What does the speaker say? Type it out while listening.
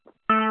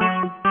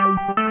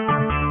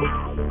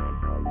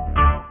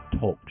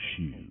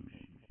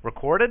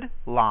recorded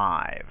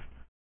live.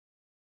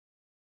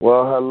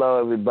 Well, hello,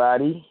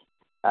 everybody.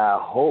 I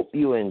hope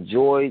you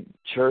enjoyed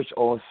church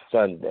on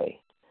Sunday.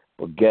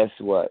 But guess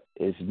what?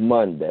 It's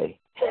Monday.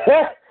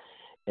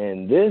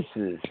 And this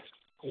is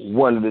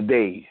one of the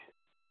days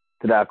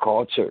that I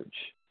call church.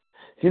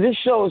 See, this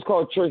show is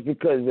called church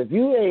because if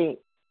you ain't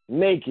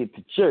make it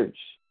to church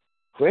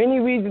for any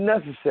reason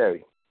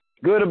necessary,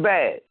 good or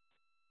bad,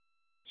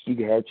 you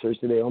can have church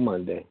today on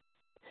Monday.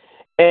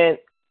 And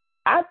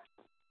I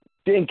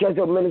didn't catch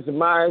up Minister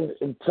Myers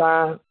in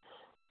time,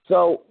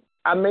 so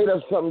I made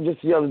up something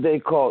just the other day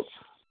called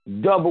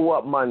Double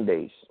Up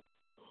Mondays.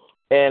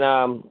 And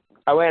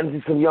I ran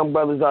into some young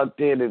brothers out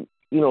there that,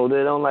 they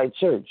don't like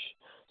church.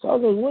 So I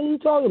was like, what are you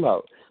talking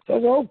about? So I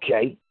said,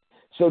 okay.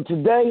 So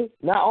today,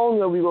 not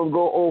only are we going to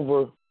go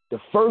over the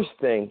first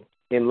thing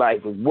in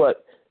life of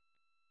what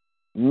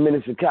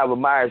Minister Calvin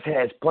Myers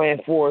has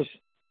planned for us,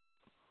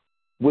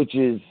 which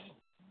is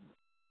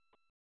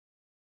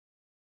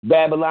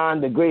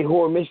Babylon, the great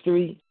whore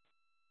mystery.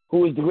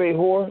 Who is the great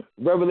whore?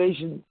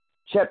 Revelation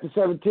chapter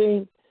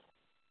 17.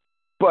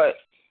 But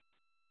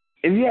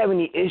if you have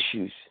any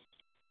issues,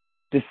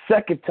 the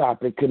second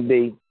topic could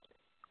be,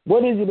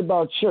 what is it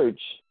about church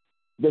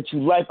that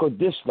you like or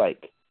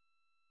dislike?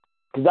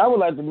 Because I would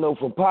like to know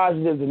from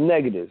positives and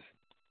negatives.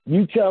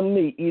 You tell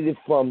me either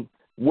from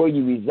where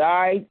you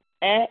reside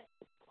at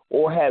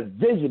or have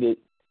visited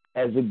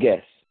as a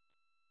guest.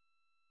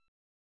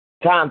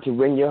 Time to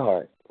ring your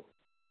heart.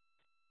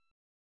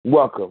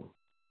 Welcome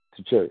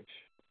to church.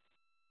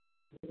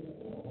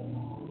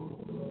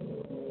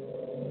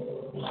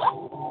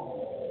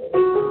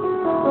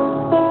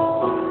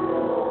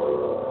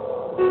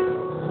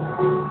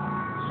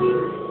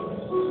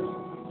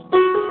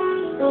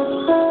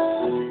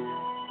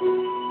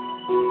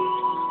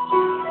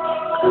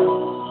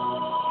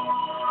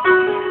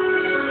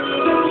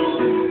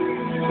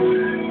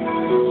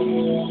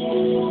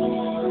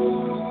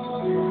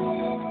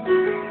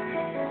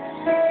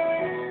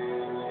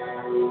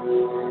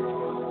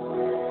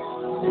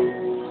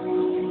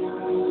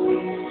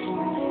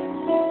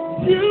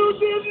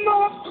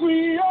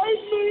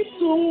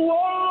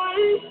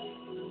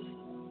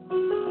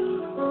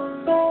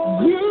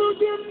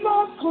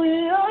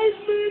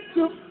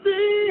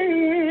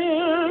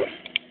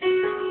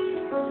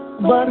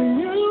 But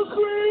you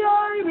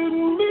created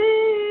me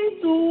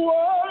to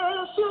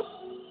worship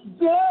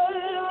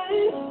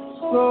daily,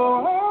 so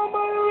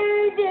I'ma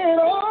leave it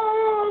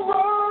all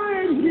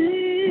right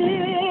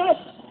here.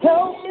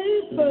 Help me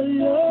say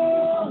you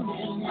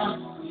did not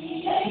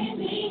create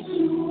me to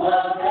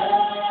worry.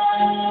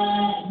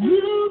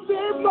 You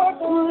did not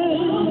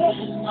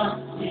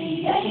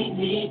create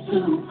me to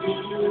be,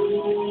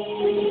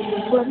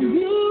 but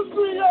you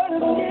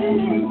created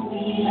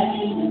me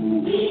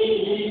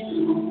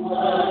to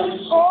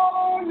worship. Oh,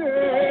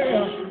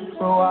 yeah.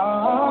 So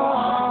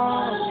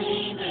I'll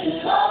leave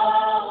it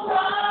all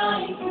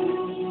right.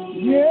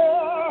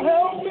 Yeah,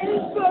 help me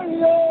say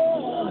yeah.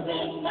 You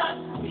did not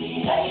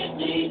create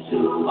me to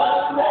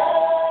worry.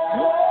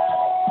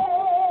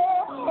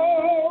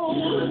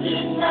 You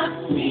did not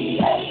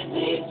create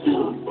me to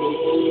be.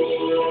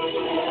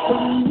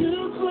 You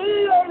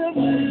created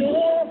me to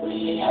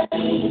worry.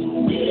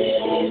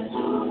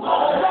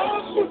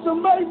 That's what to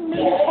make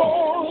me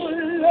whole,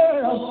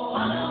 yeah.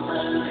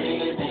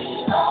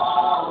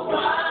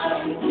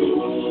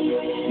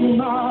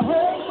 My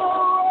hands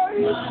are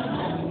raised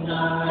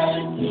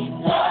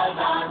because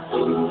I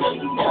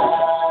surrender.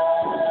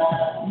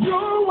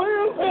 Your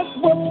will is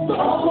what's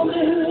best for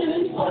me.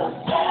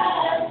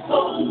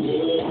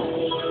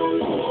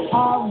 I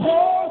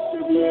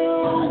worship you.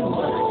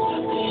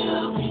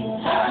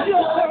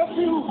 Yes, I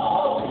do.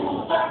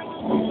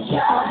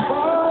 I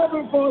bow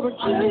before the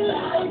King.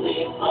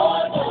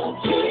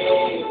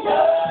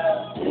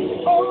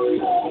 Oh,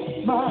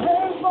 yeah. My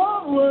hands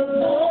are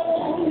raised.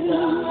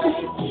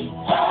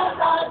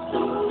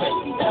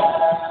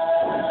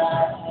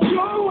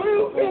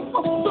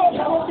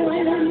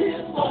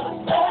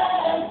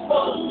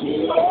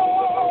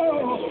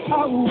 I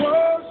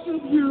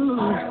worship you.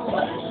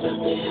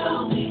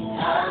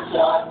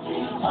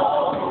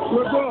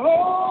 With the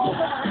whole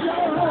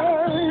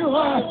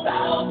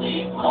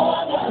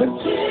the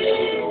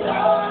King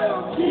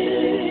of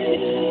Kings.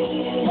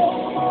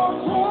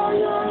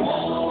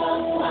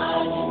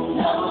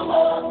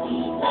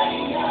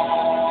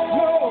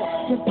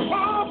 I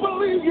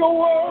believe your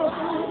word.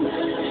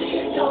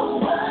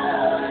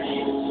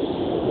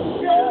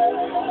 Yeah.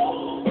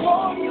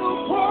 Oh, you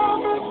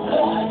promised.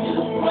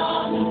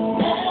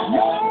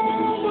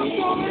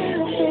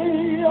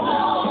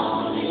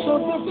 So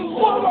this is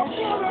what I'm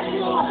gonna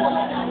do.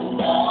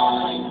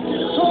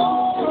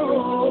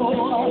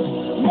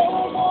 No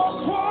more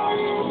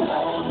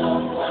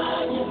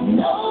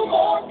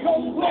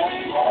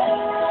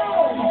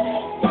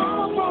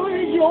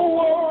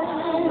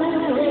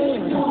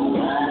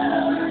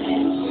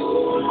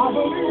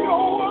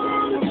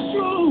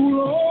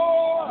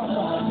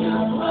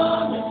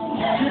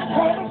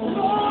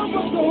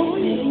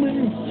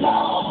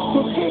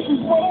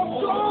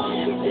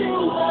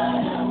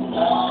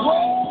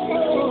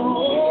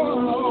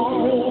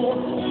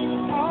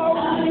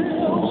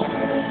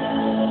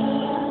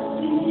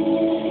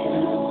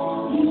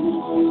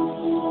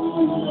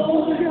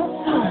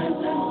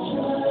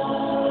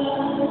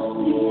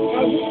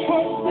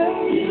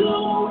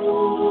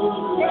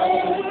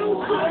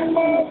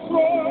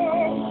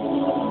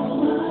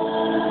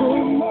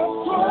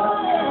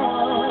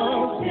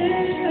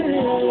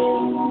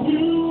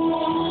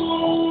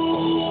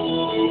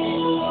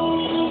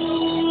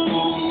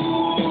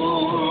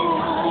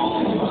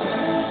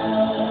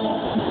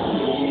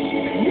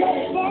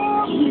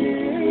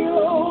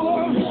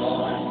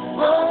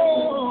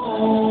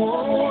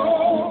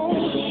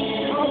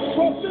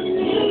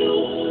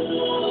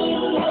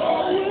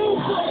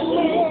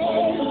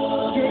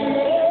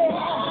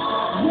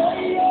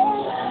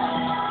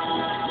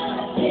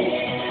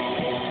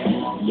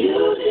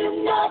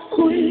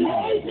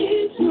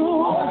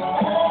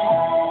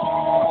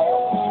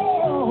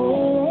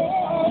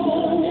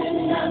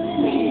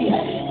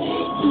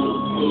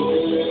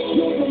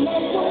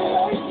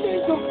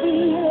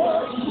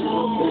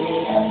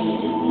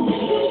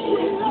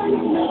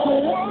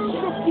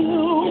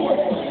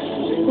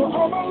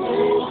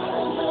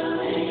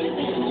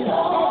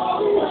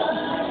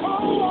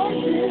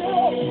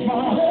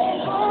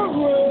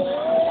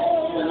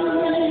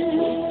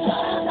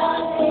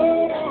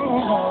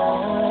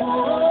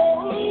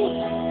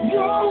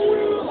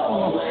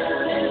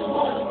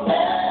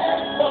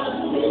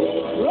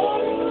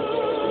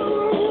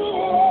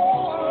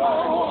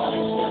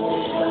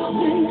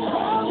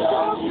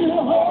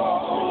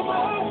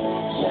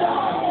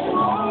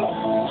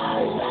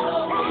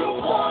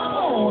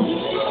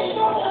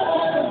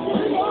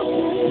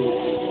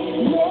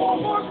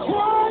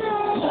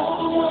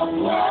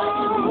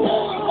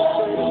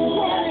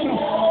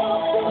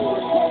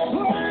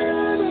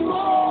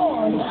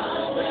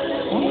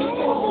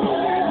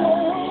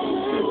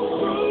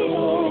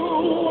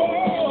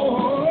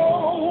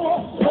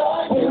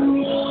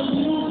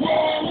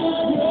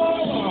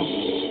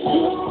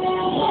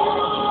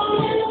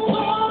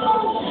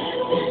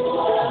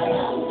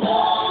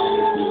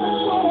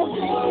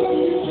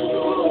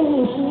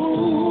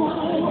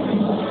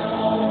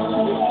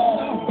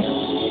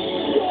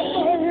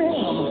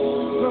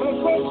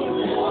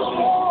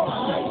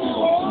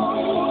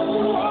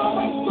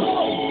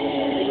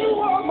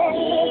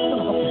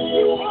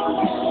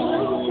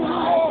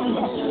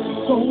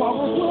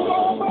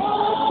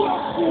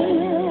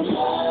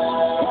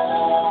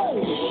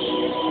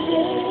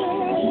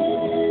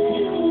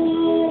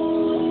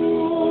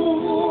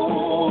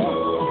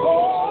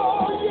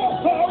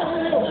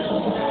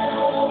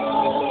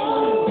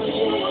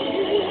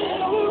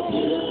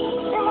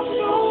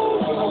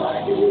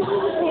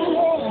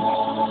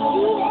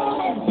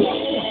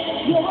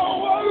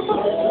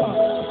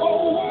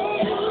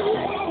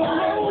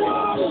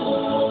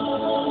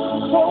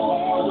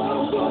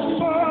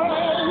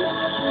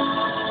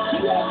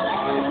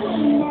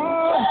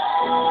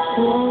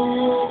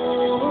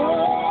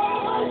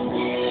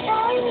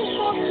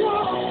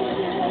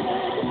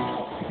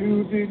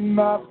You did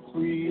not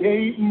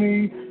create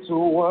me to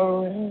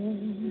worry.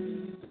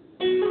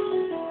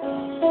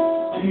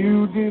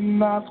 You did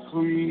not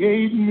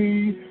create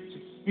me to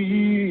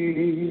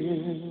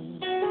fear.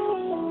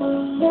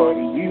 But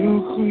you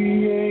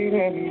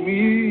created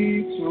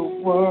me to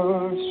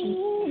worship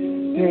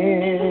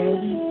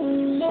Daddy.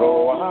 So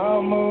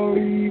I'ma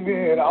leave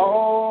it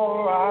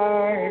all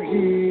right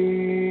here.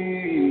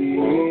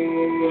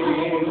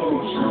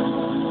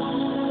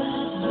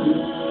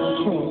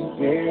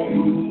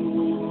 Daddy.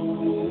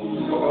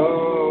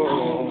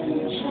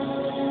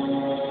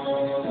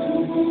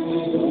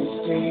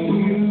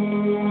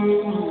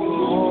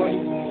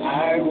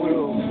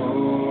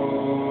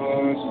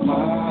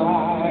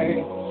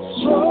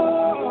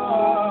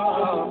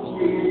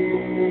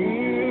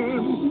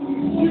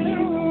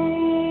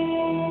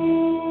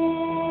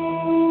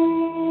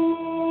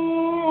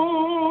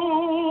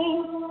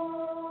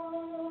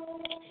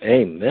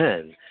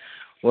 Amen.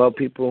 Well,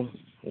 people,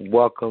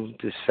 welcome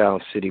to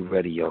Sound City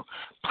Radio.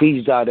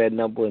 Please dial that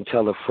number and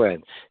tell a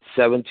friend,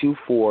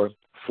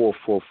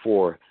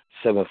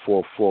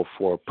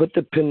 724-444-7444. Put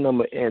the PIN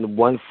number in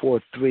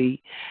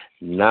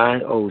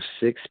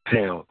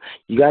 143906#.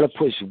 You got to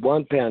push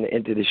 £1 to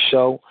enter the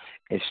show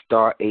and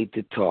star 8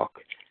 to talk.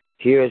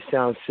 Here at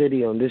Sound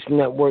City on this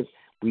network,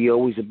 we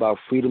always about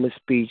freedom of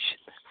speech,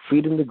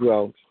 freedom to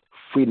grow,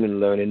 freedom to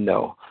learn and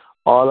know.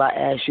 All I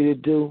ask you to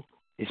do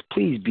is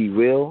please be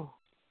real,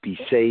 be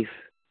safe,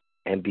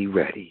 and be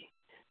ready.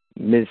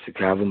 Mr.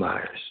 Calvin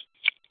Myers.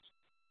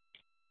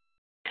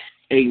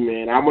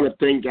 Amen. I want to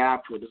thank God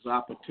for this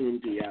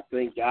opportunity. I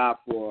thank God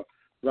for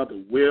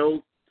Brother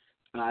Will.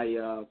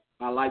 I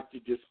like to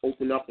just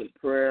open up in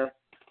prayer.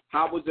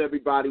 How was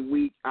everybody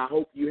week? I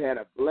hope you had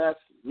a blessed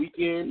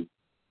weekend.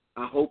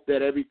 I hope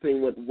that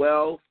everything went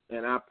well,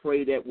 and I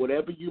pray that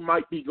whatever you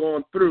might be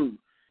going through,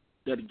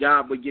 that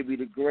God will give you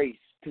the grace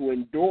to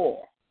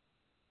endure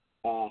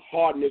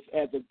hardness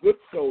as a good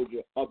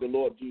soldier of the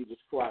Lord Jesus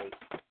Christ.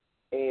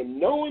 And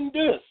knowing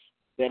this,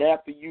 that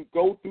after you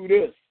go through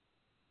this,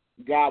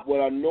 God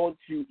will anoint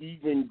you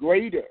even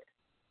greater.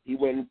 He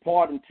will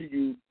impart into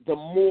you the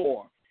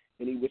more,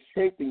 and he will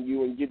strengthen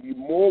you and give you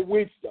more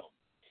wisdom.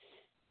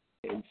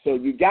 And so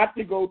you got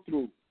to go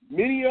through.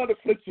 Many are the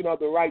affliction of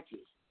the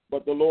righteous,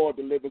 but the Lord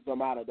delivers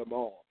them out of them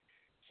all.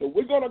 So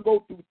we're going to go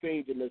through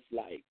things in this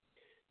life.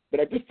 But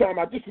at this time,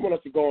 I just want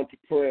us to go into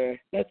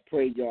prayer. Let's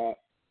pray, God.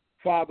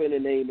 Father, in the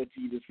name of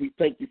Jesus, we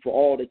thank you for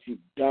all that you've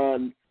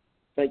done.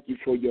 Thank you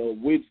for your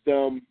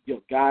wisdom,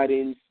 your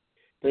guidance.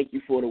 Thank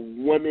you for the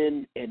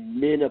women and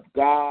men of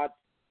God,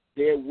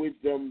 their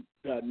wisdom,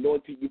 the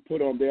anointing you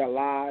put on their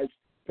lives.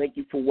 Thank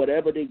you for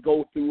whatever they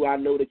go through. I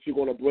know that you're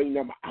going to bring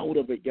them out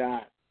of it,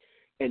 God.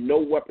 and no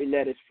weapon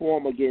that is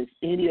formed against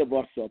any of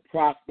us shall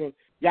prosper.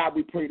 God,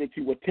 we pray that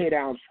you will tear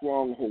down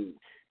strongholds,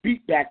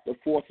 beat back the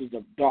forces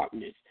of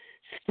darkness,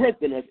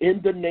 strengthen us in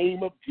the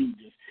name of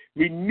Jesus,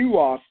 renew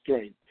our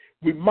strength,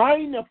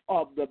 remind us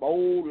of the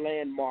old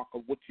landmark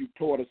of what you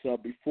taught us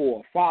of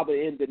before. Father,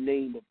 in the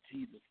name of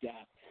Jesus,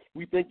 God,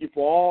 we thank you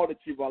for all that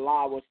you've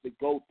allowed us to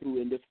go through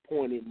in this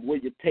point and where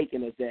you're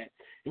taking us at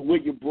and where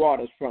you brought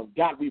us from.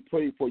 God, we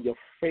pray for your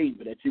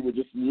favor, that you would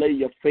just lay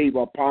your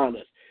favor upon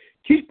us.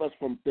 Keep us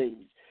from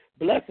things.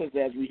 Bless us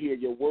as we hear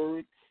your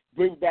word.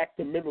 Bring back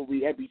to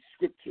memory every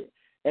scripture,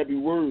 every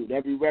word,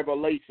 every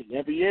revelation,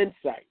 every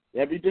insight,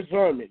 every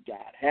discernment,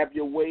 God. Have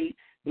your way.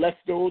 Bless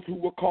those who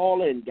will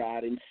call in,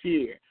 God, and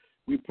share.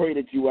 We pray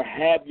that you will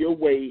have your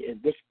way in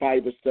this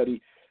Bible study.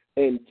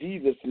 In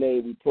Jesus'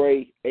 name we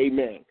pray,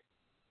 amen.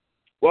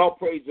 Well,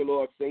 praise the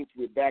Lord, saints.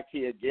 We're back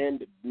here again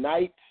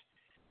tonight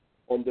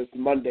on this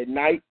Monday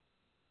night,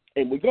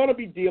 and we're going to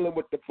be dealing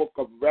with the book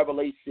of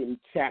Revelation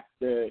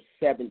chapter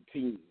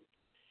 17.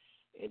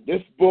 In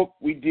this book,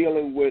 we're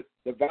dealing with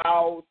the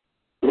vows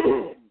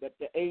that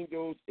the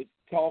angels is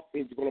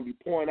going to be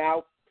pouring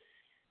out,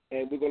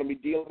 and we're going to be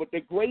dealing with the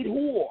great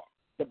whore,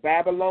 the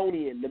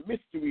Babylonian, the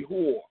mystery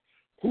whore.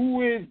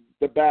 Who is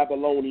the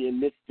Babylonian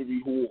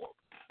mystery whore?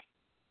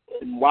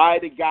 And why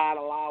did God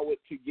allow it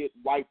to get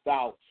wiped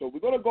out? So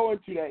we're going to go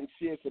into that and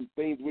share some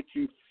things with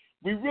you.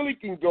 We really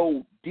can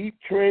go deep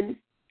trend.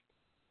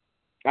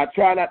 I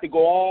try not to go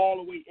all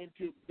the way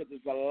into it because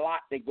there's a lot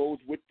that goes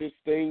with this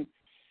thing.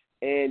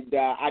 And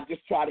I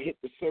just try to hit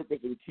the surface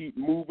and keep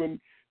moving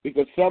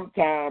because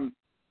sometimes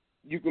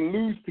you can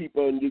lose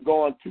people and you're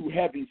going too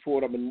heavy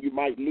for them and you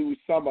might lose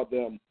some of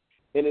them.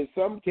 And in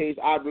some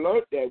cases, I've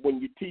learned that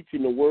when you're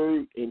teaching the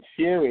word and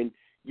sharing,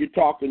 you're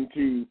talking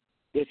to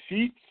the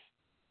sheep,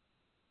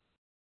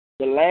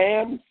 the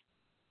lambs,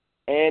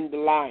 and the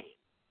lions.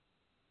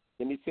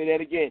 Let me say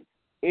that again.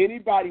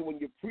 Anybody, when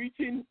you're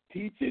preaching,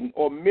 teaching,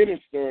 or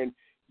ministering,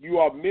 you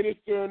are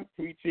ministering,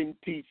 preaching,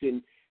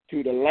 teaching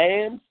to the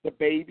lambs, the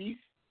babies,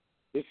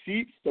 the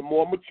sheep, the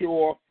more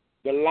mature,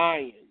 the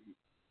lions.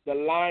 The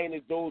lion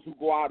is those who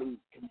go out and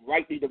can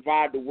rightly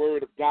divide the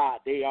word of God.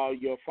 They are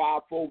your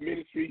fivefold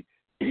ministry,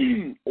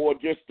 or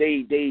just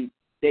they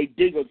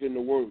diggers in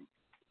the word.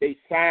 They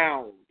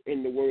sound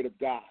in the word of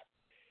God.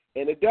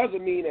 And it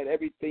doesn't mean that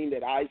everything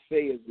that I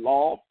say is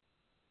law.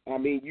 I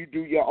mean, you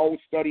do your own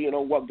studying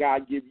on what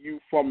God gives you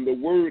from the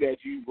word as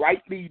you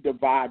rightly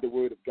divide the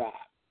word of God.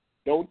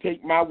 Don't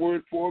take my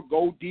word for it.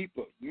 Go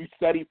deeper. You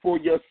study for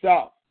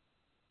yourself.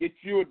 Get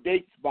your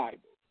Dates Bible.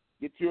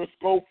 Get your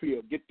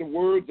Schofield. Get the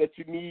words that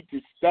you need to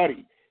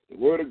study. The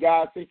word of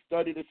God says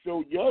study to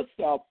show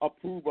yourself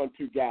approved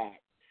unto God.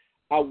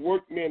 A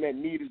workman that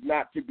needeth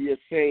not to be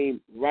ashamed,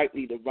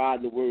 rightly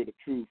divide the word of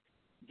truth.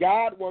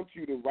 God wants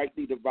you to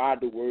rightly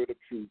divide the word of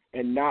truth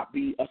and not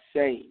be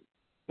ashamed,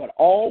 but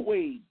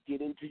always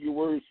get into your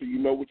word so you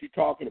know what you're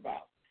talking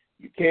about.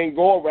 You can't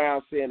go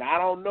around saying, I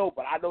don't know,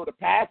 but I know the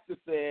pastor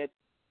said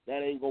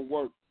that ain't going to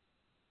work.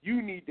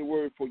 You need the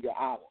word for your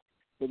hour.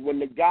 Because when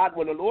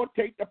the Lord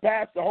take the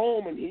pastor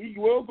home, and he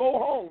will go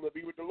home to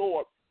be with the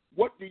Lord,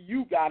 what do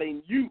you got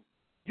in you?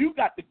 You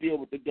got to deal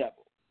with the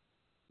devil.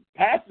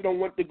 Pastor don't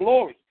want the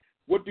glory.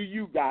 What do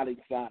you got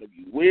inside of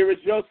you? Where is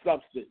your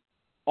substance?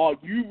 Are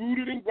you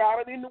rooted and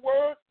grounded in the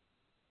word?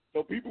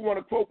 So people want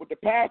to quote what the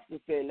pastor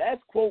said.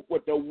 Let's quote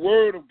what the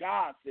word of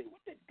God said.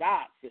 What did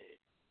God say?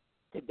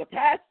 Because the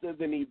pastors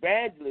and the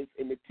evangelists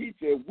and the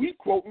teacher, we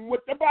quoting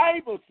what the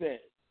Bible says.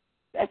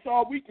 That's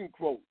all we can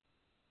quote.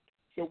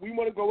 So we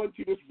want to go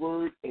into this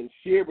word and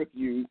share with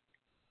you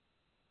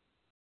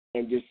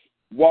and just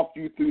walk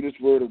you through this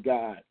word of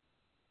God.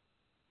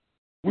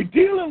 We're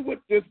dealing with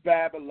this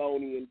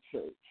Babylonian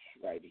church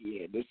right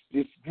here,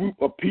 this group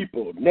of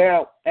people.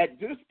 Now, at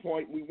this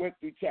point, we went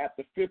through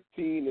chapter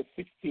 15 and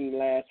 16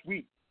 last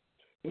week.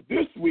 But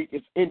this week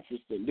is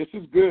interesting. This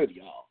is good,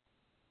 y'all.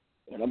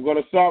 And I'm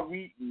going to start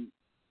reading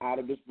out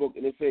of this book.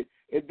 And it says,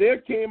 and there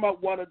came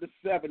up one of the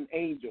seven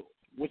angels,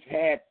 which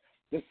had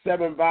the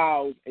seven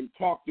vials, and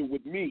talked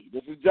with me.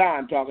 This is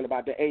John talking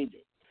about the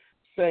angel,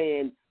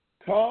 saying,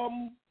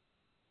 come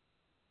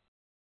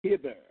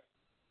hither,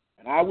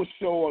 and I will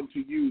show unto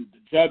you the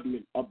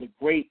judgment of the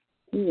great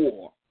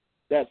whore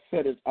that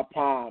sitteth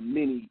upon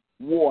many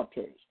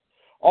waters.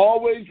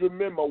 Always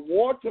remember,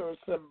 water is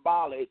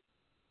symbolic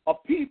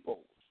of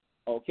peoples,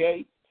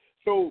 okay?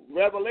 So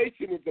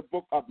Revelation is the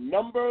book of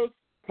numbers,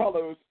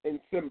 colors, and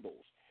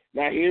symbols.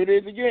 Now here it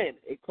is again.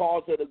 It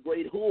calls her the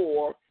great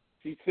whore.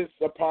 She sits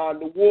upon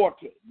the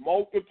water,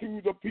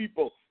 multitudes of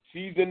people.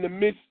 She's in the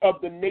midst of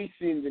the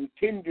nations and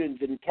kindreds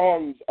and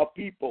tongues of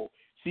people.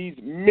 She's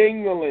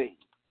mingling.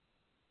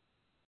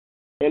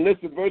 And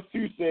listen, verse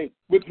 2 says,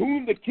 with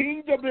whom the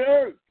kings of the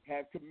earth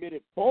have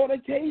committed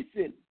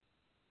fornication,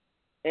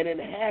 and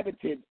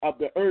inhabitants of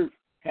the earth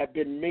have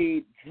been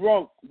made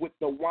drunk with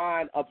the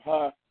wine of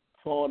her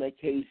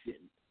fornication.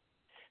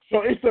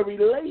 So it's a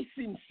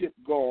relationship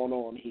going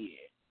on here.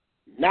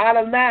 Not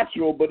a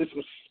natural, but it's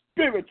a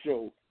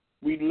spiritual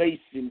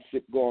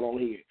relationship going on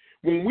here.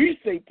 When we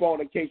say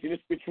fornication,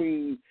 it's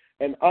between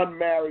an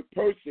unmarried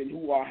person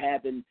who are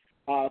having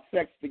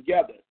sex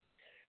together.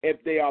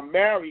 If they are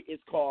married,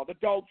 it's called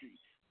adultery.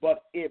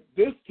 But in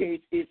this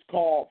case, it's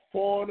called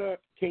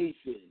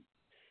fornication.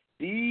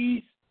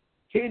 These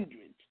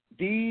kindreds,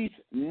 these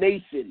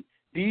nations,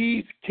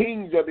 these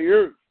kings of the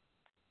earth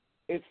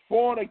is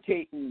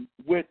fornicating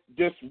with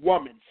this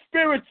woman.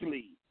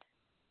 Spiritually,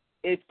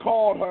 it's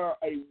called her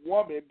a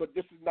woman, but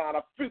this is not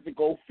a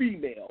physical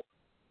female.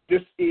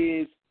 This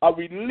is a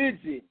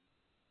religion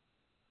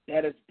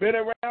that has been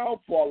around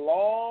for a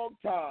long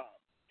time.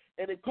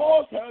 And it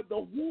calls her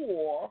the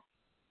whore,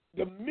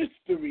 the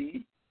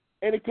mystery,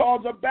 and it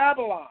calls her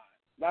Babylon.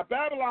 Now,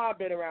 Babylon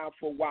been around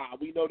for a while.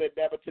 We know that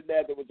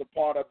Nebuchadnezzar was a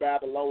part of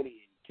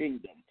Babylonian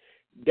kingdom.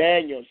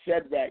 Daniel,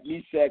 Shadrach,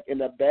 Meshach,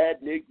 and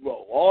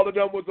Abednego, all of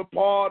them was a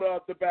part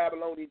of the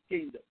Babylonian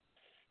kingdom.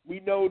 We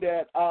know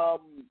that,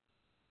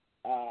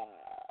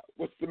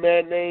 what's the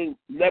man named?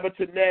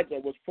 Nebuchadnezzar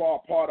was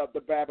part of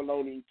the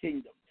Babylonian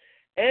kingdom.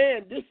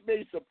 And this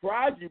may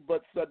surprise you,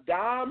 but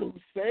Saddam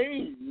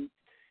Hussein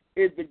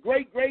is the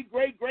great,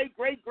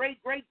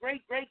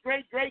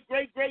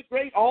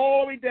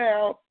 all the way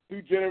down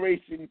through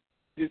generation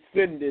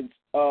descendants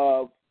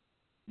of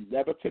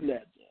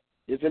Nebuchadnezzar.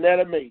 Isn't that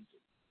amazing?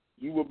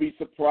 You will be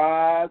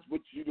surprised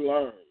what you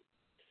learn.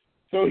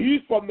 So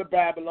he's from the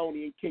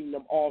Babylonian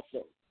kingdom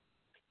also.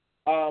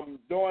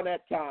 During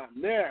that time.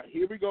 Now,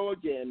 here we go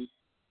again.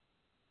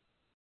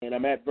 And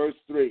I'm at verse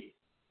 3.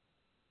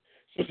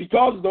 So she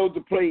causes those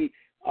to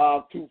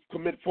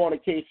commit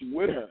fornication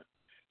with her.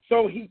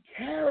 So he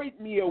carried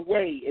me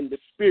away in the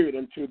spirit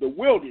into the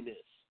wilderness.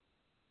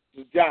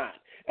 This is John.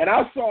 And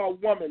I saw a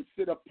woman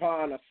sit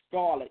upon a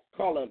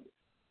scarlet-colored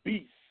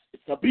beast.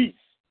 It's a beast.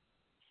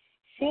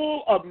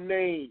 Full of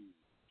names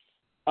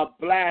of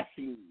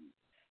blasphemy,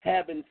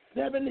 having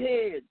 7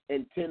 heads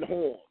and 10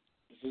 horns.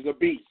 This is a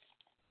beast.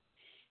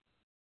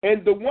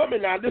 And the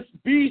woman, now this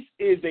beast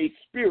is a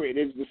spirit,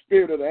 is the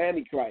spirit of the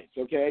Antichrist,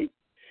 okay?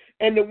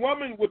 And the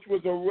woman which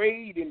was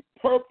arrayed in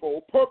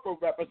purple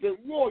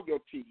represents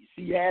royalty.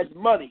 She has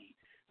money.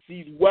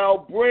 She's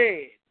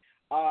well-bred.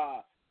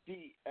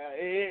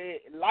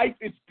 Life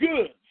is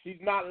good. She's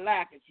not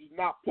lacking. She's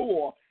not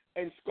poor.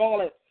 And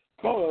scarlet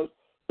colors,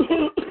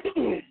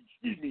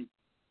 excuse me,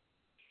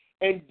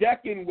 and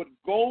decking with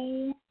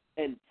gold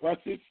and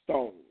precious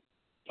stones.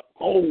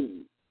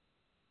 Gold.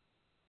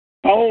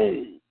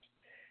 Stones.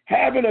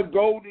 Having a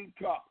golden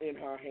cup in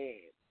her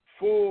hand,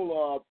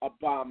 full of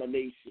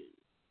abomination.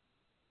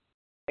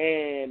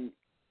 And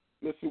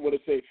listen what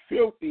it says,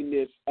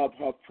 filthiness of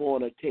her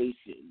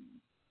fornication.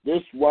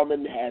 This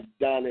woman has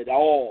done it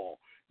all.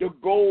 The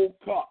gold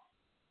cup,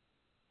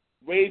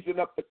 raising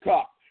up the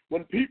cup.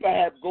 When people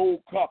have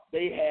gold cup,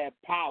 they have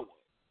power,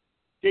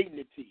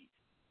 dignity.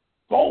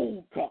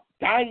 Gold cup,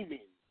 diamond,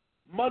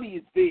 money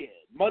is there.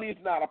 Money is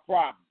not a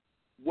problem.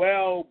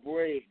 Well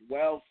bred,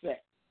 well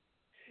set.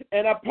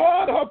 And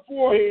upon her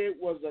forehead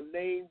was a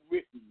name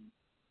written,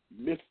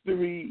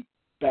 Mystery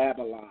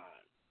Babylon,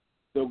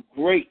 the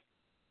great,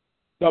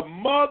 the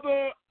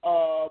mother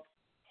of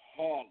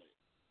harlot,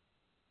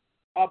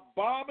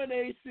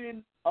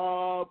 abomination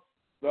of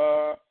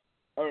the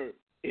earth.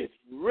 It's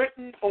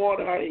written on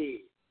her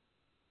head.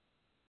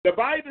 The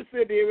Bible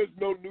said there is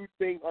no new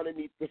thing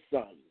underneath the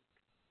sun.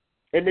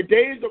 In the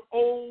days of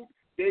old,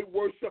 they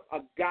worship a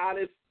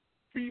goddess,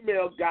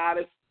 female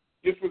goddess.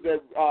 This was a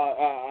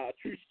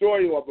true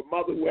story of a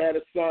mother who had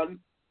a son,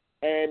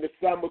 and the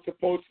son was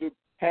supposed to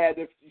have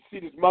this. You see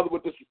this mother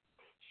with this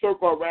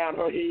circle around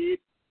her head,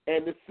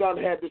 and the son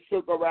had the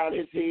circle around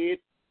his head,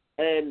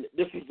 and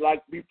this was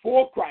like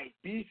before Christ,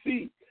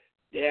 B.C.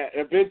 Yeah,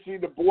 eventually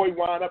the boy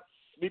wound up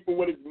sleeping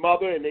with his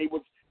mother, and they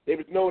was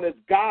known as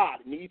God,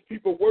 and these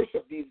people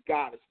worship these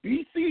goddesses.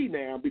 B.C.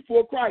 now,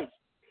 before Christ.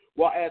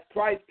 Well, as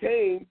Christ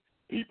came,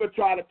 people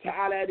try to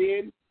tie that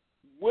in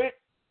with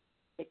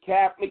the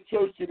Catholic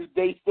Church to this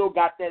day. Still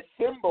got that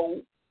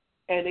symbol,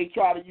 and they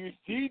try to use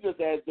Jesus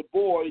as the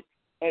boy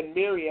and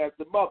Mary as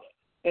the mother.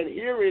 And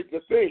here is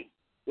the thing.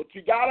 What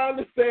you got to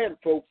understand,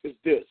 folks, is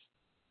this.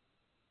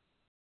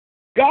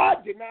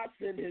 God did not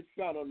send his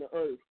son on the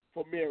earth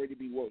for Mary to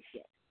be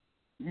worshipped.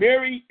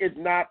 Mary is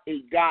not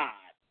a god.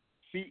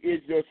 She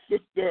is your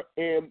sister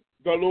in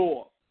the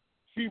Lord.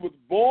 She was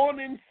born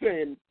in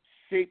sin,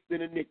 shaped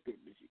in iniquity.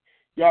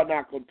 Y'all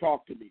not going to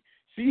talk to me.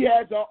 She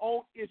has her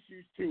own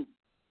issues, too.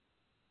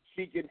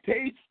 She can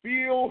taste,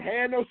 feel,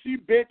 handle. She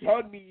bent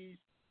her knees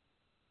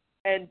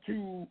and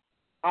to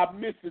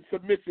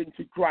submission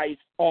to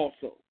Christ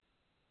also.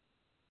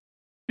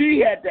 She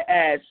had to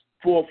ask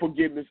for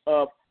forgiveness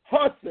of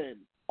her sin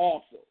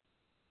also.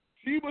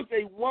 She was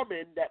a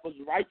woman that was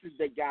righteous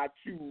that God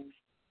chose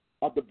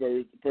of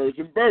the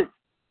virgin birth.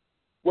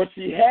 What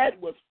she had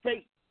was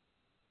faith,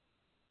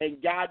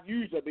 and God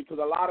used her because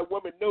a lot of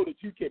women know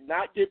that you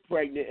cannot get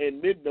pregnant,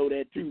 and men know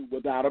that too,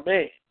 without a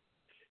man.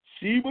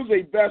 She was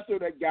a vessel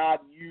that God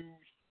used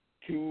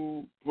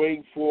to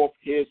bring forth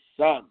his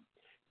son.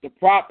 The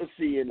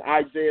prophecy in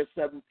Isaiah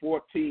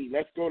 7:14.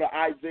 Let's go to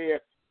Isaiah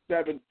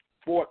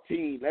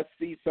 7:14. Let's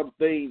see some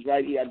things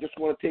right here. I just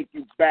want to take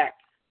you back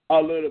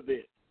a little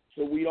bit.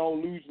 so we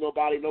don't lose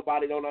nobody.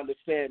 Nobody don't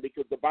understand,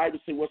 because the Bible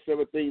says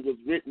whatsoever thing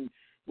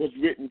was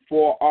written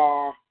for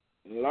our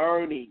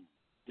learning.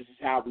 This is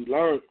how we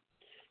learn.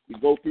 We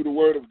go through the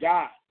Word of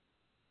God.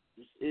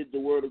 This is the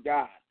Word of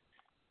God.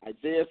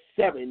 Isaiah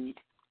 7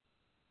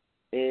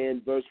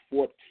 and verse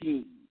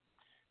 14.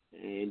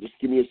 And just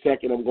give me a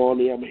second. I'm going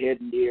there. I'm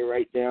heading there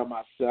right now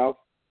myself.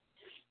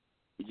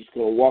 We're just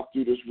going to walk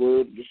through this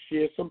Word and just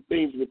share some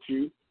things with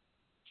you.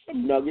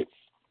 Some nuggets.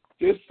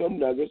 Just some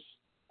nuggets.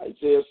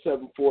 Isaiah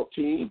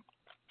 7:14.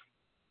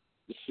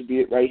 This should be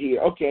it right here.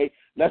 Okay,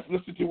 let's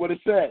listen to what it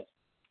says.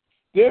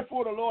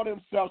 Therefore, the Lord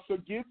himself shall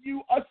give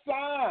you a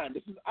sign.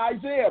 This is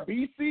Isaiah,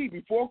 BC,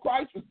 before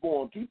Christ was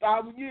born,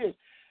 2,000 years.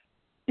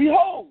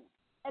 Behold,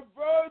 a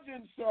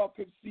virgin shall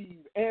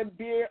conceive and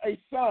bear a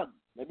son.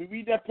 Let me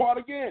read that part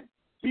again.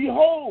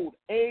 Behold,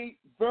 a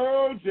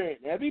virgin.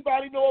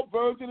 Everybody know a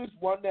virgin is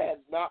one that has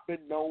not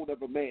been known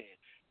of a man.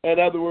 In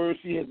other words,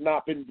 she has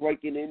not been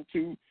breaking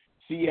into.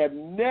 She had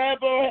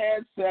never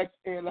had sex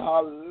in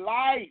her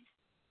life.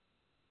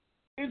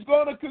 Is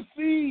going to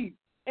conceive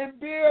and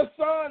bear a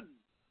son.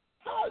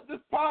 How is this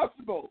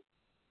possible?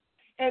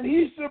 And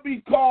he shall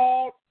be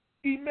called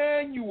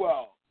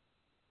Emmanuel.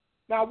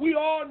 Now, we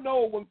all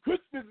know when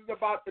Christmas is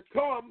about to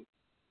come,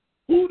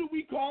 who do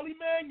we call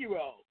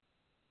Emmanuel?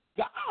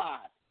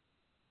 God.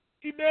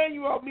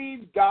 Emmanuel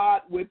means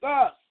God with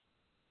us.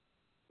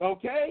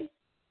 Okay?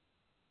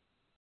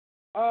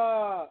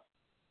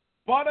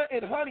 Butter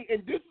and honey,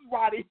 and this is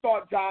why they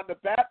thought John the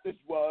Baptist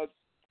was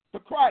the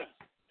Christ.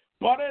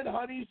 Butter and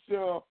honey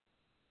shall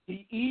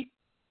he eat,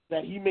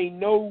 that he may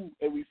know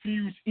and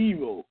refuse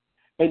evil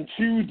and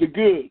choose the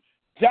good.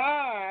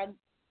 John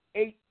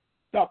ate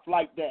stuff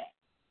like that.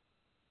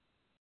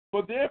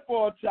 For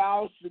therefore a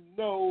child should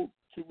know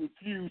to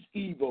refuse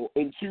evil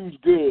and choose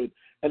good,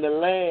 and the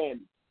land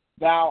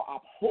thou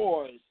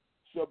abhorrest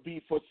shall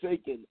be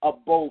forsaken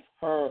of both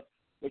her,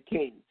 the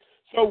king.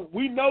 So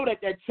we know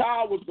that that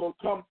child was going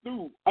to come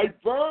through a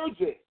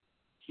virgin.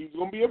 She's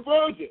going to be a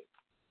virgin.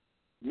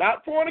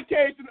 Not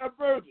fornication, a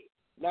virgin.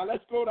 Now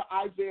let's go to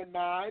Isaiah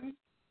 9,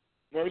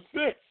 verse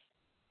 6.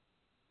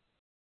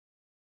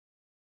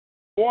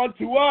 For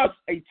unto us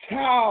a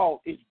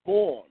child is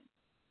born,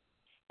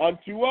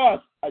 unto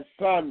us a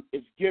son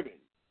is given,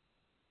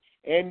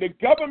 and the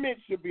government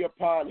should be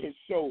upon his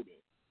shoulder,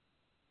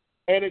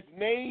 and his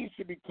name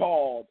should be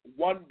called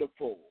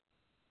Wonderful,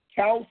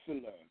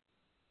 Counselor,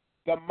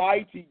 the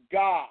Mighty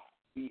God,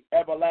 the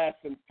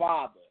Everlasting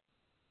Father,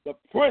 the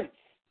Prince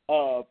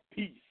of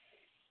Peace.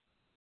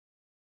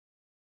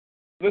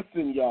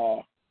 Listen,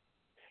 y'all.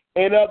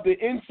 And of the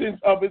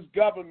incense of his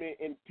government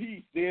and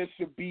peace there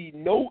should be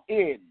no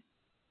end,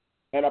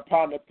 and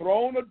upon the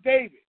throne of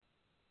David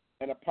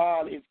and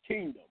upon his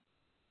kingdom,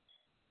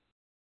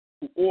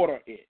 to order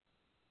it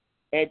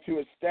and to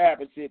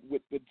establish it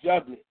with the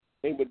judgment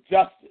and with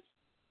justice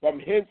from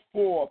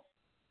henceforth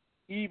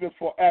even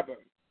forever.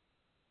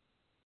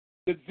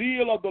 The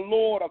zeal of the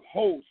Lord of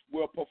hosts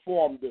will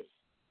perform this.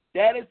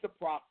 That is the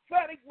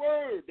prophetic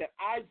word that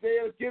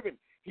Isaiah is given.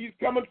 He's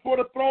coming for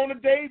the throne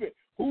of David.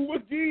 Who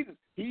was Jesus?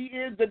 He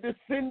is the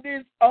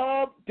descendant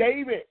of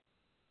David.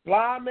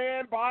 Blind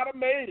man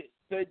Bartimaeus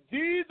said,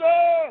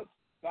 Jesus,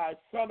 thy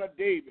son of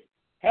David,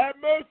 have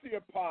mercy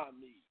upon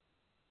me.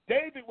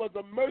 David was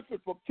a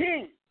merciful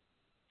king,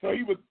 so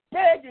he was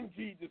begging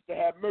Jesus to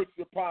have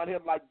mercy upon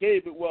him like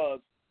David was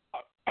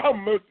a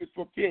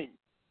merciful king.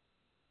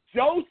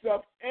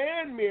 Joseph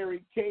and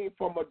Mary came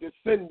from a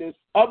descendant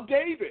of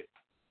David.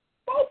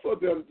 Both of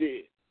them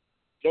did.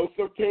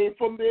 Joseph came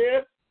from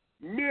there.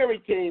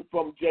 Mary came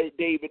from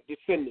David's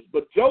descendants.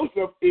 But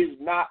Joseph is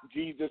not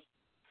Jesus'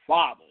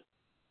 father.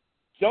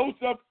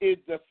 Joseph is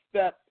the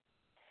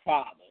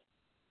stepfather.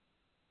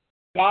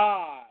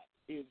 God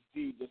is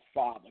Jesus'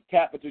 father,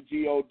 capital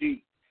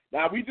G-O-D.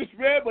 Now, we just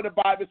read what the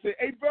Bible said,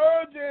 a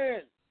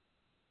virgin.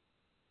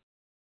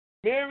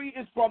 Mary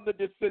is from the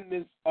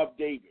descendants of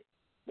David.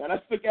 Now,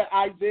 let's look at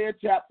Isaiah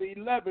chapter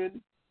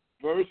 11,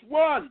 verse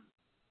 1.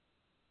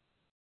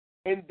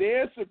 And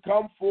there shall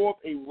come forth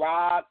a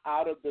rod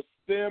out of the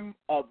stem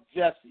of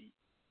Jesse,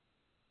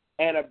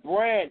 and a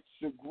branch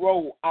shall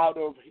grow out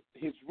of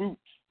his roots.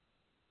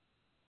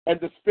 And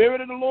the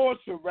Spirit of the Lord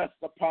shall rest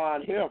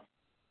upon him,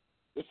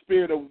 the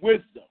Spirit of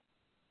wisdom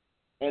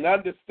and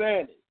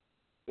understanding,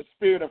 the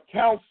Spirit of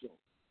counsel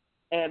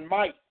and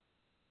might,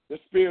 the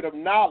Spirit of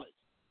knowledge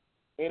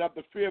and of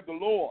the fear of the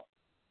Lord.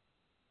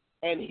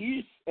 And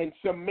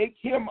shall make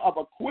him of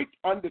a quick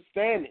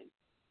understanding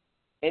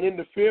and in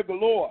the fear of the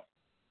Lord.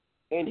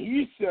 And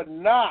he shall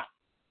not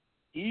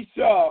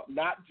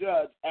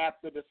judge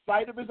after the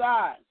sight of his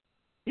eyes.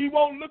 He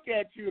won't look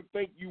at you and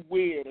think you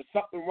weird or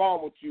something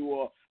wrong with you,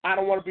 or I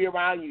don't want to be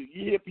around you.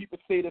 You hear people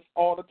say this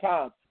all the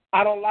time.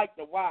 I don't like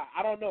them. Why?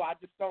 I don't know. I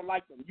just don't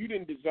like them. You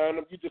didn't discern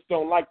them. You just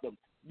don't like them.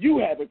 You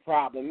have a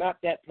problem, not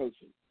that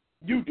person.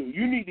 You do.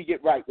 You need to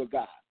get right with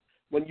God.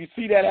 When you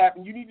see that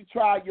happen, you need to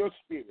try your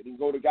spirit and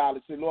go to God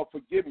and say, Lord,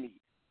 forgive me,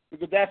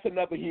 because that's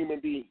another human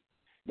being.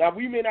 Now,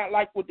 we may not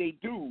like what they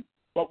do,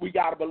 but we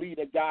got to believe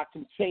that God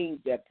can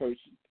change that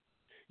person.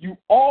 You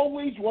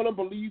always want to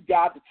believe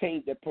God to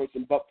change that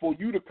person, but for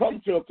you to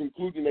come to a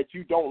conclusion that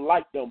you don't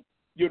like them,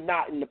 you're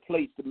not in the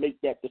place to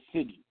make that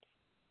decision.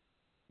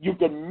 You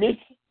can miss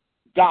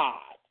God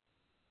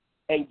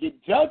and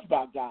get judged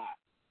by God,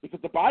 because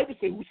the Bible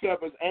says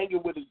whosoever is angry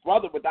with his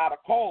brother without a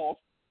cause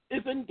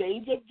is in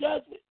danger of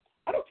judgment.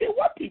 I don't care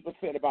what people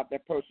said about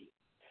that person.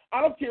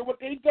 I don't care what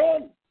they've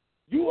done.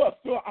 You are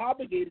still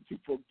obligated to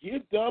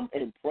forgive them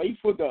and pray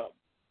for them.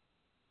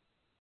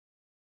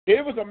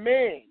 There was a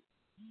man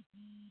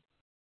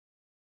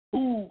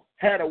who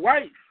had a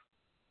wife,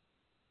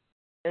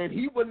 and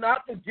he would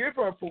not forgive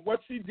her for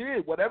what she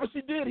did. Whatever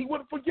she did, he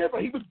wouldn't forgive her.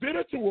 He was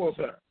bitter towards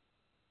her.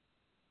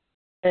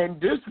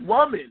 And this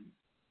woman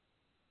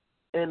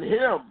and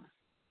him,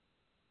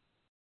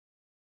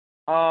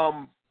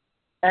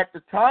 at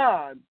the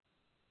time,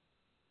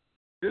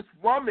 this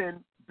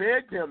woman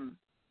begged him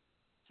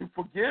to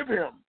forgive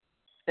him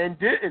and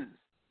didn't.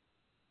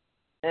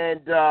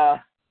 And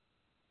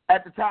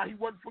at the time, he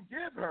wouldn't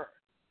forgive her.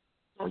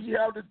 So he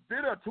held his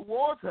bitter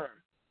towards her.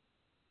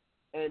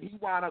 And he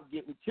wound up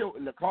getting killed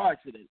in the car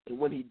accident. And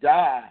when he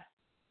died,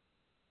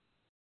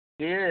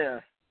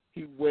 there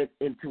he went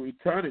into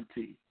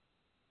eternity.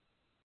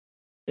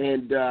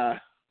 And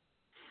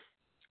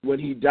when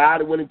he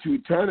died and went into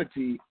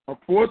eternity,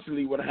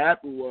 unfortunately what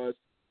happened was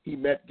he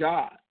met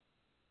God.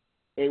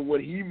 And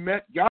when he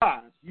met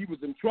God, he was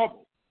in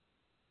trouble.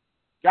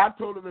 God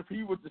told him if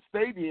he was to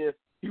stay there,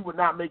 he would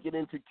not make it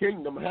into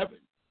kingdom heaven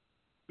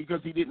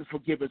because he didn't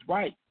forgive his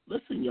wife.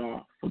 Listen,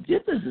 y'all,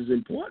 forgiveness is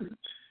important.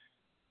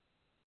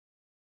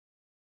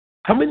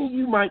 How many of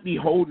you might be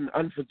holding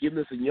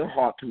unforgiveness in your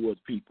heart towards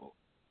people?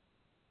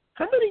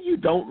 How many of you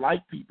don't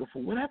like people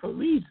for whatever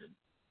reason?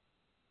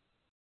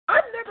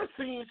 I've never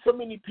seen so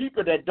many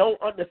people that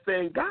don't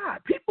understand God.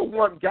 People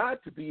want God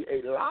to be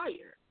a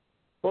liar.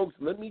 Folks,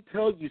 let me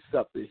tell you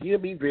something. Hear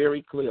me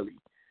very clearly.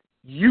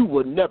 You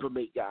will never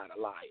make God a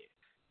liar.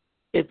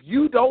 If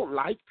you don't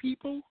like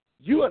people,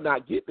 you are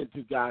not getting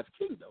into God's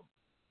kingdom.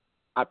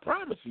 I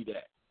promise you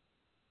that.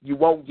 You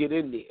won't get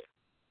in there.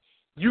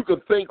 You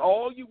can think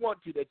all you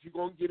want to that you're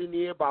going to get in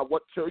there by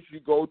what church you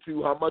go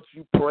to, how much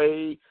you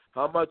pray,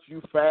 how much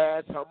you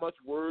fast, how much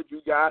word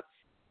you got.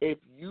 If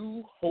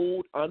you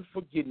hold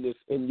unforgiveness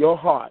in your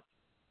heart,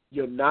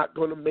 you're not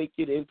going to make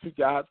it into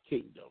God's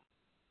kingdom.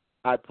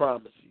 I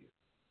promise you.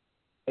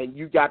 And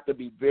you got to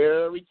be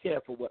very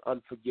careful with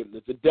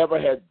unforgiveness. The devil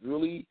has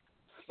really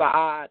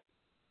sidetracked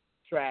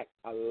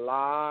a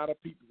lot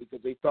of people because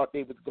they thought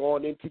they was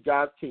going into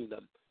God's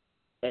kingdom.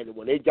 And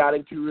when they got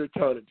into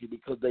eternity,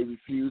 because they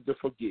refused to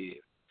forgive.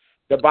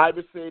 The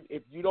Bible said,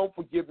 if you don't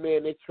forgive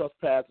men their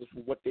trespasses for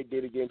what they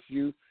did against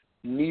you,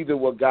 neither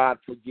will God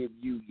forgive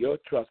you your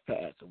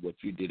trespass of what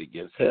you did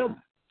against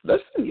him.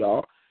 Listen,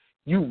 y'all,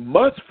 you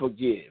must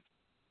forgive.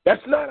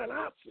 That's not an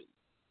option.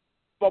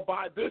 For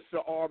by this shall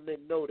all men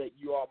know that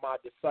you are my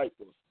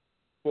disciples,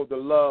 for the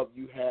love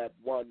you have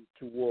one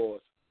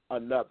towards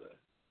another.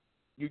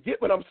 You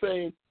get what I'm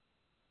saying?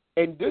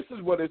 And this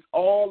is what it's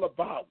all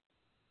about.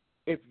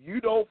 If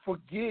you don't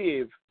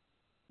forgive,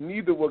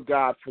 neither will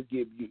God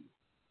forgive you.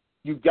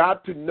 You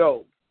got to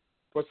know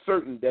for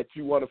certain that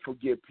you want to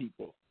forgive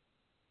people.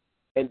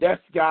 And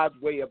that's God's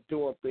way of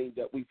doing things,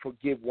 that we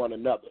forgive one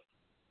another.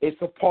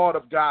 It's a part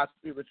of God's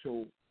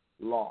spiritual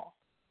law.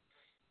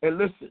 And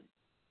listen,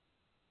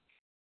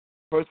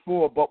 verse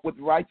 4, but with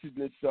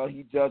righteousness shall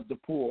he judge the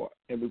poor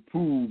and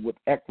reprove with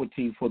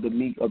equity for the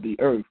meek of the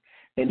earth.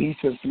 And he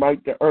shall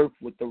smite the earth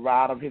with the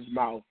rod of his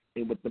mouth,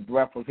 and with the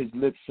breath of his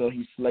lips shall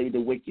he slay the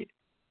wicked.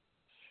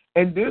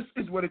 And this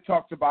is what it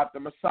talks about the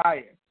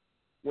Messiah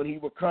when he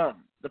will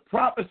come. The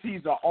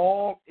prophecies are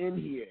all in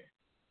here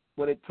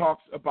when it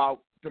talks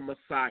about the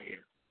Messiah.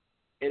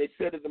 And it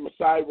said that the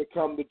Messiah would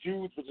come. The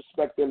Jews was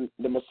expecting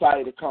the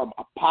Messiah to come,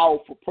 a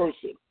powerful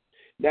person.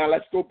 Now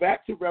let's go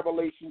back to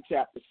Revelation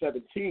chapter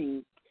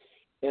 17,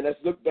 and let's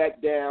look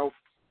back down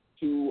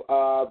to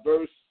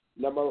verse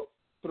number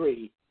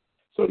 3.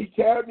 So he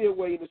carried me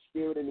away in the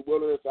spirit in the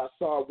wilderness. I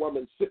saw a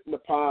woman sitting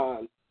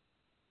upon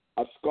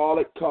a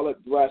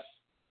scarlet-colored breast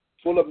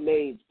full of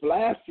names,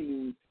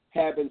 blaspheme,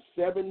 having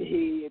 7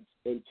 heads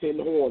and 10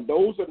 horns.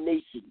 Those are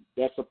nations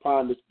that's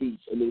upon this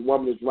beast, and the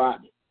woman is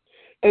riding.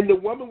 And the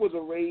woman was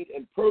arrayed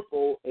in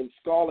purple and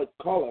scarlet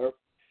color,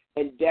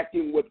 and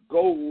decking with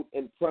gold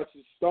and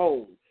precious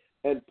stones,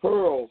 and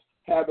pearls,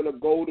 having a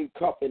golden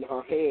cup in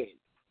her hand,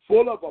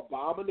 full of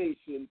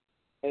abomination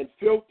and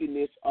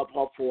filthiness of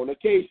her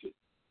fornication.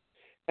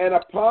 And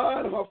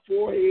upon her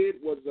forehead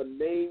was a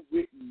name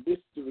written,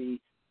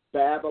 Mystery,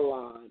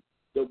 Babylon,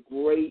 the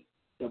Great,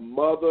 the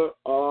mother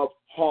of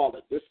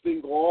harlot. This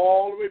thing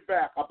all the way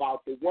back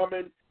about the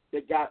woman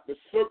that got the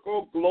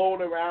circle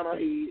glowing around her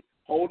head,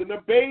 holding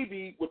a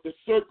baby with the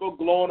circle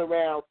glowing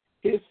around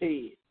his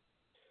head.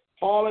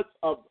 Harlots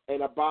of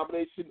an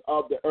abomination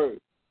of the earth.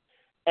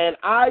 And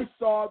I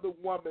saw the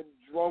woman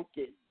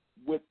drunken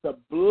with the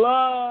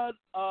blood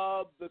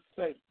of the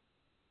saints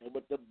and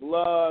with the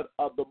blood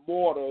of the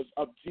martyrs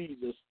of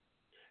Jesus.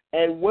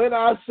 And when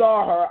I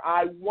saw her,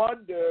 I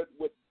wondered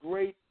with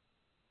great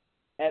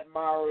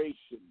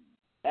admiration.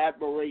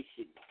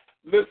 admiration.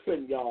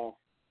 Listen, y'all.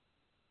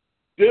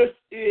 This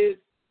is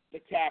the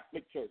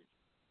Catholic Church.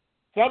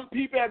 Some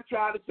people have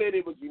tried to say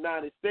it was the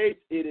United States.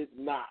 It is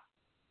not.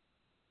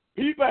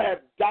 People have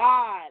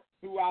died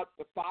throughout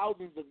the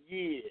thousands of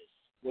years.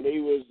 When they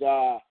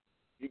was,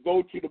 you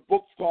go to the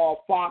books called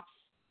Fox,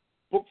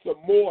 Books of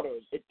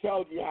Martyrs, it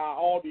tells you how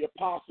all the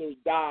apostles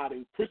died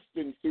and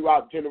Christians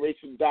throughout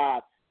generations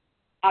died.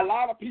 A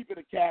lot of people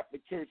in the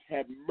Catholic Church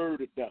have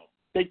murdered them.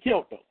 They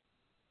killed them.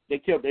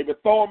 They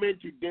would throw them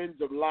into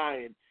dens of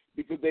lions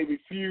because they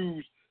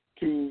refused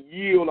to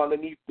yield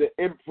underneath the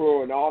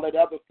emperor and all that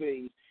other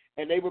things.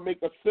 And they would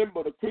make a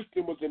symbol. The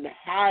Christian was in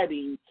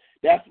hiding.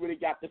 That's where they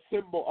got the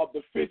symbol of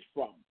the fish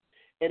from.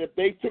 And if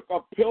they took a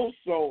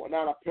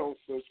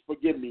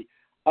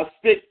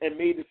stick and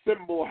made the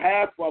symbol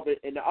half of it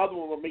and the other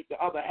one would make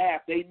the other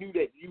half, they knew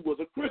that you was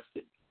a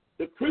Christian.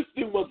 The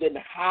Christian was in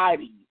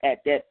hiding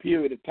at that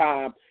period of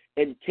time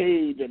in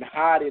caves and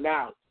hiding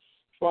out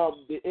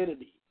from the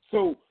enemy.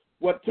 So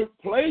what took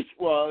place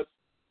was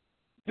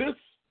this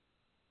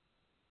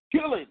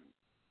killing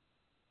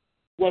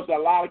was a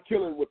lot of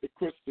killing with the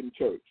Christian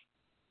church.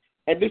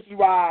 And this is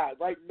why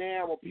right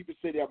now when people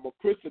say that I'm a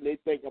Christian, they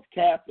think of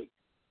Catholic.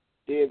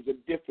 There's a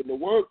different. The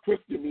word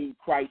Christian means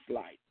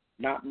Christ-like,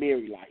 not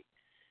Mary-like.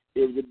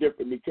 There's a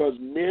different because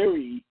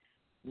Mary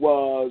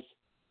was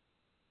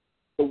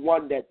the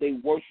one that they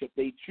worship.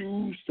 They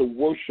choose to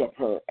worship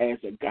her as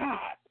a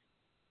god.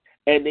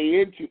 And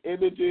they into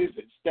images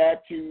and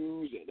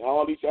statues and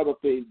all these other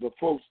things. But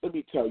folks, let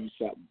me tell you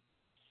something.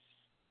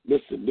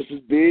 Listen, this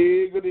is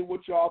bigger than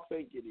what y'all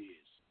think it is.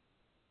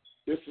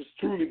 This is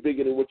truly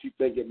bigger than what you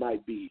think it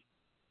might be.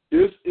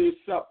 This is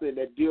something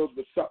that deals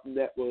with something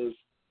that was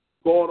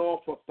going on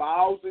for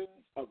thousands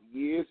of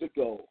years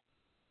ago.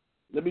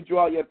 Let me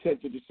draw your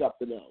attention to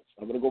something else.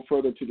 I'm going to go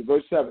further to the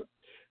verse 7.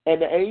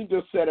 And the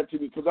angel said unto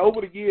me, because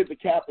over the years the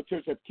Catholic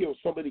Church have killed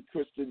so many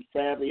Christian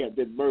families, have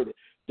been murdered.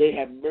 They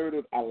have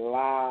murdered a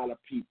lot of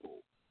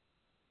people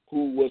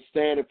who were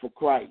standing for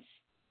Christ.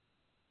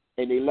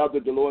 And they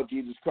loved the Lord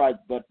Jesus Christ,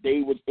 but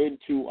they was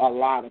into a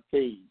lot of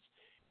things.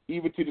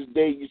 Even to this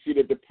day, you see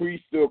that the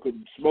priests still could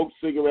smoke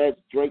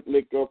cigarettes, drink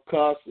liquor,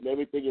 cuss, and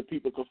everything, and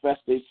people confess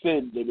their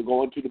sins. They would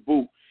go into the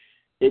booth.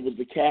 It was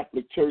the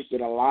Catholic Church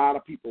that a lot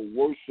of people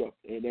worship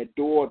and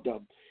adored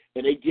them,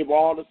 and they give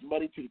all this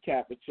money to the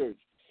Catholic Church.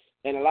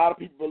 And a lot of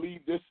people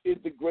believe this is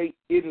the great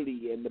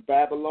Italy and the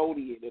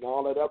Babylonian and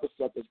all that other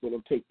stuff that's going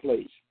to take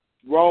place.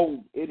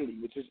 Rome, Italy,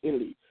 which is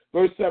Italy.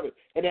 Verse 7,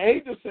 and the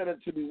angel said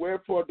unto me,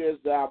 wherefore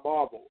dost thou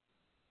marvel?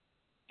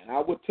 And I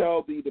will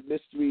tell thee the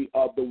mystery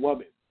of the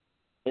woman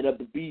and of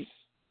the beast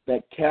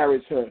that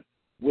carries her,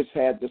 which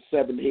had the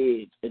 7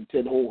 heads and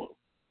 10 horns.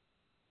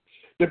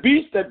 The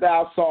beast that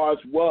thou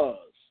sawest was,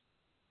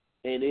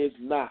 and is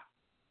not,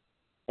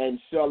 and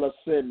shall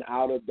ascend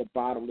out of the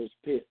bottomless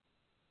pit,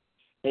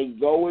 and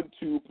go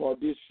into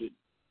perdition.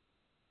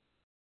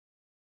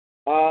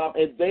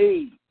 And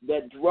they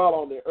that dwell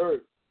on the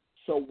earth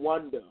shall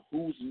wonder,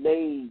 whose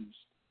names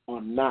are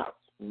not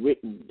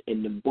written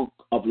in the book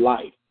of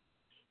life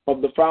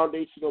from the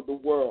foundation of the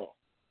world.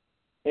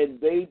 And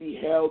they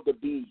beheld the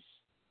beast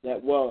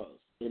that was,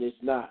 and is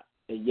not,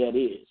 and yet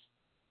is.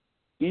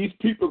 These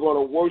people are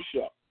going to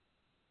worship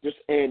this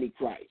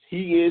Antichrist.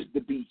 He is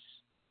the beast.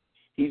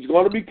 He's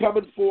going to be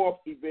coming forth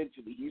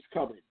eventually. He's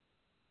coming.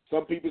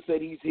 Some people say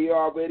he's here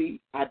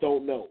already. I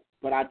don't know.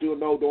 But I do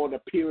know during the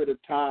period of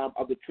time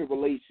of the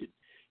tribulation.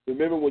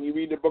 Remember, when you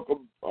read the book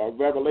of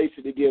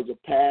Revelation, it gives a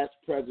past,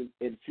 present,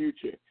 and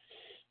future.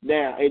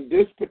 Now, in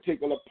this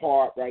particular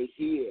part right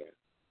here,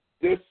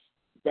 this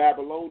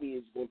Babylonian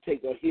is going to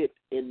take a hit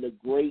in the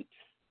great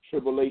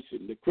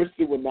tribulation. The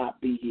Christian will not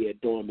be here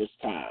during this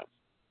time.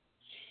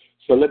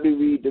 So let me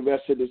read the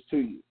rest of this to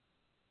you.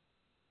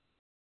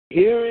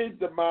 Here is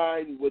the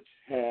mind which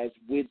has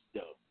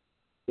wisdom.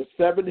 The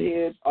 7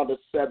 heads are the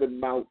 7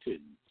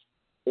 mountains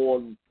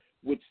on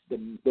which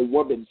the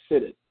woman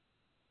sitteth.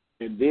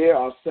 And there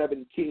are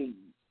 7 kings.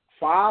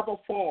 5 are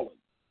fallen,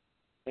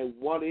 and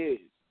 1 is,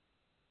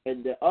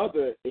 and the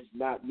other is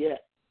not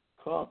yet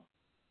come.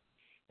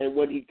 And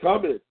when he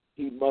cometh,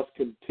 he must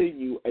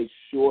continue a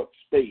short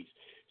space.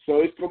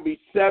 So it's going to be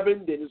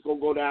 7, then it's going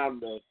to go down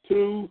to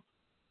 2,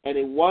 and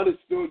then 1 is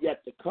still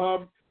yet to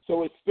come.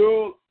 So it's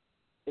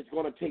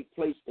going to take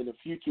place in a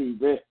future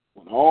event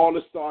when all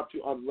this starts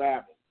to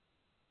unravel.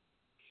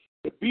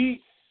 The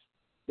beast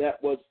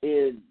that was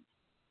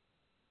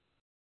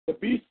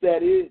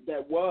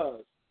that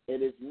was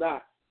and is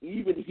not,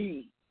 even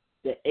he,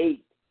 the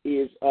 8th,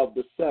 is of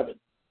the 7th,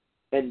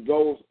 and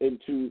goes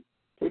into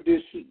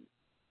perdition.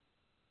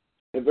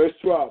 In verse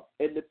 12,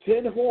 and the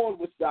 10 horns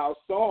which thou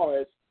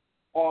sawest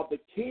are the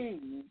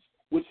kings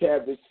which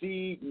have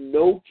received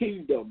no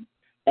kingdom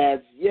as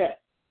yet,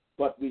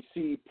 but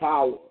receive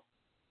power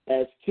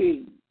as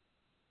kings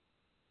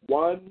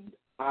 1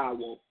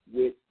 hour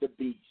with the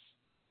beast.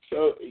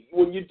 So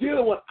when you're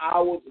dealing with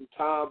hours and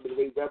time, the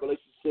way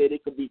Revelation said,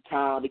 it could be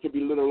time, it could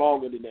be a little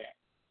longer than that.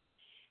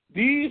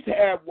 These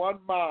have one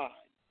mind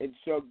and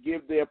shall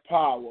give their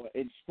power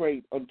and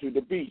strength unto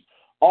the beast.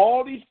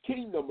 all these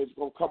kingdoms is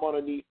going to come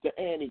underneath the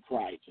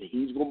Antichrist, and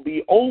he's going to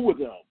be over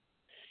them,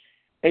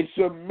 and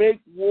shall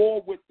make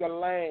war with the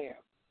Lamb,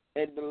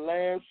 and the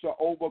Lamb shall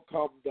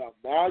overcome them.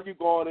 Now you're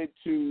going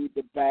into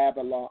the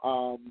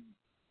Babylon,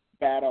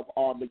 battle of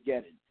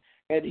Armageddon.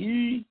 And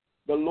he,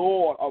 the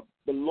Lord of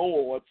the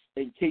lords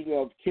and King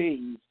of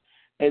kings,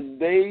 and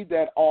they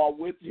that are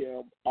with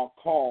him are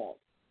called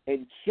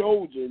and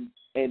chosen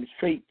and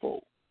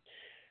faithful.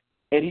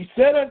 And he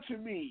said unto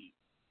me,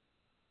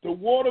 the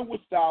water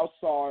which thou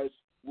sawest,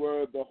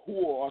 where the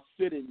whore are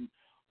sitting,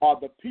 are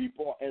the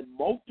people and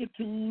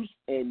multitudes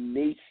and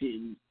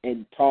nations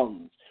and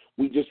tongues.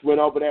 We just went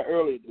over that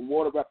earlier. The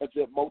water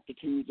represents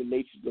multitudes and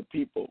nations of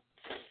people.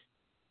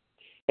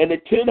 And the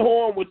 10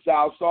 horns which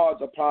thou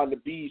sawest upon the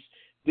beast,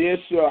 they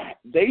shall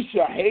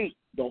hate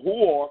the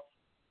whore,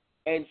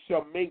 and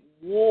shall make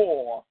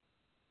war,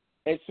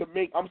 and shall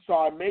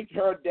make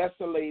her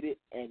desolated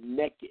and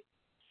naked,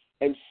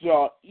 and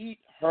shall eat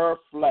her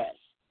flesh,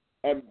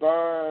 and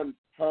burn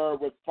her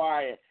with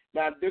fire.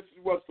 Now, this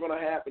is what's going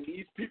to happen.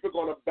 These people are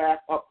going to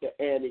back up the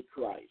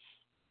Antichrist,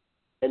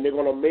 and they're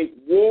going to make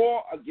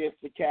war against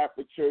the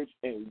Catholic Church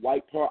and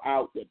wipe her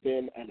out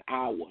within an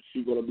hour.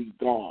 She's going to be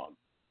gone,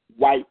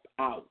 wiped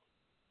out.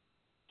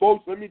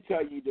 Folks, let me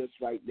tell you this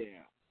right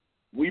now.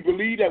 We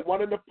believe that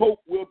one of the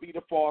Pope will be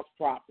the false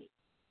prophet.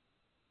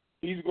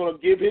 He's going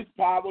to give his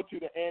power to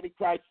the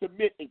Antichrist,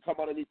 submit, and come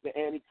underneath the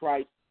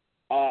Antichrist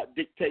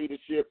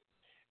dictatorship,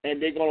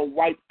 and they're going to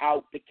wipe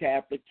out the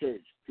Catholic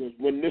Church. Because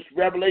when this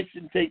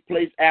revelation takes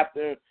place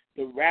after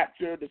the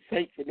rapture, the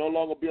saints will no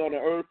longer be on the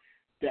earth.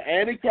 The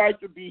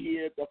Antichrist will be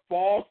here. The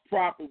false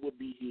prophet will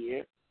be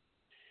here.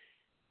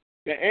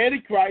 The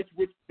Antichrist,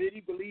 which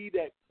many believe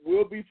that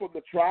will be from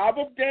the tribe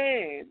of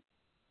Dan,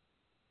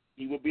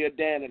 he will be a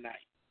Dananite.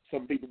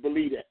 Some people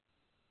believe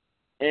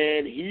that.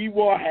 And he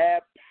will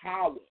have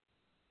power.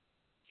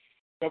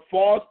 The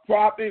false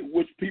prophet,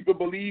 which people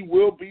believe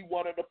will be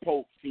one of the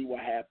popes, he will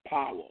have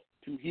power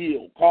to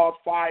heal, cause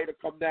fire to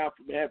come down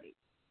from heaven.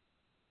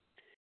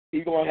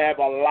 He's going to have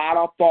a lot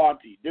of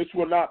authority. This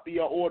will not be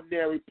an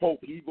ordinary pope.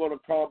 He's going to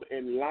come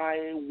in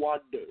lying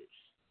wonders.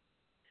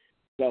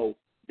 So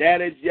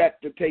that is yet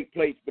to take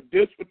place. But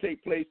this will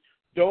take place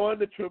during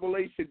the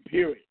tribulation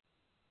period.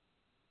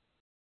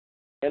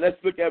 And let's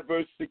look at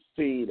verse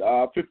 15.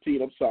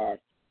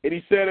 And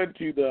he said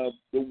unto the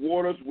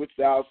waters which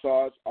thou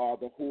sawest are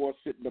the whore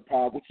sitting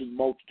upon, which is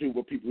multitude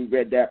of people. We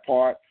read that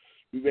part.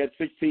 We read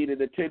 16.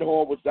 And the 10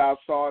 horns which thou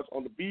sawest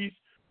on the beast,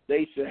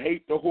 they shall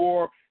hate the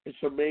whore, and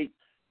shall make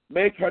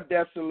her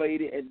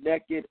desolated and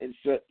naked, and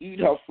shall eat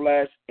her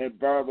flesh and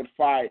burn with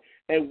fire.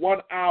 And 1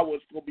 hour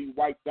is going to be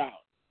wiped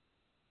out.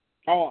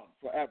 Gone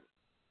forever.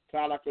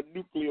 Sound like a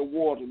nuclear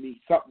war to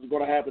me. Something's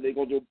going to happen. They're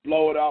going to just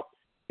blow it up.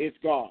 It's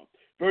gone.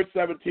 Verse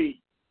 17.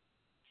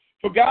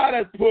 For God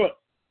has put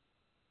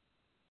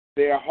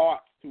their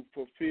hearts to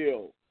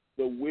fulfill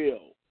the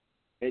will,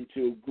 and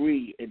to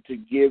agree, and to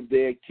give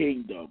their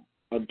kingdom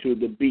unto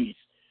the beast,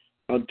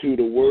 unto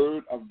the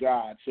word of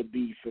God to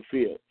be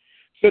fulfilled.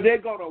 So they're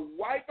going to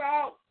wipe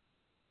out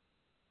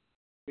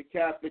the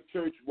Catholic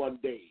Church one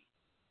day.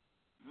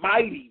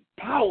 Mighty,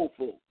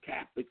 powerful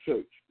Catholic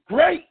Church.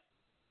 Great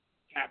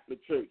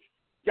Catholic Church.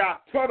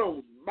 Got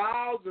tunnels,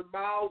 miles and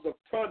miles of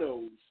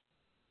tunnels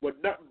with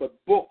nothing but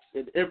books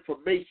and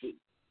information.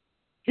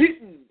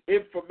 Hidden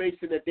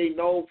information that they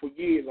know for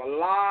years. A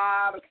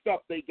lot of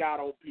stuff they got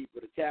on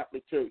people, the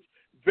Catholic Church.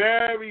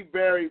 Very,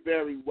 very,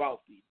 very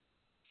wealthy.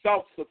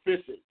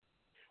 Self-sufficient.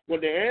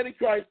 When the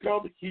Antichrist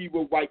comes, he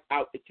will wipe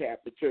out the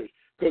Catholic Church.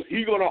 Because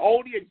he's going to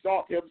only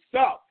exalt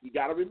himself. You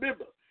got to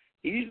remember,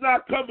 he's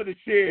not coming to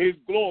share his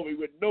glory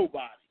with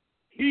nobody.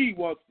 He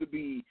wants to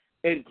be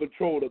in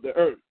control of the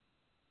earth.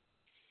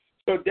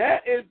 So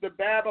that is the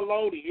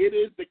Babylonian. It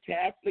is the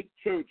Catholic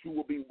Church who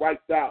will be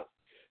wiped out.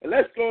 And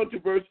let's go into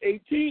verse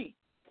 18.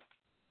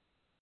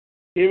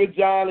 Here is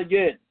John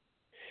again.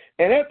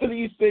 And after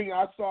these things,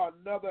 I saw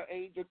another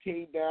angel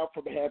came down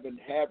from heaven,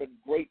 having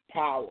great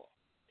power,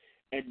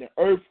 and the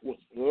earth was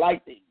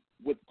lightning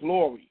with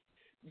glory.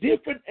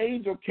 Different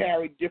angels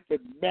carry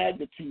different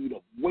magnitude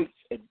of weight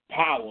and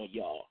power,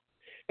 y'all.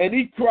 And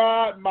he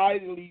cried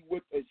mightily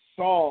with a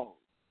song,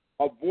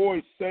 a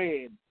voice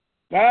saying,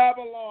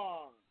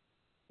 Babylon,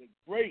 the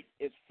great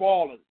is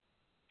fallen.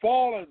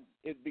 Fallen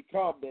is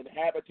become the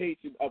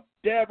habitation of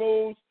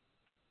devils,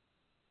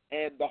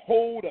 and the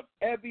hold of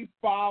every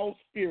foul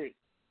spirit,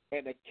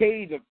 and the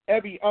cage of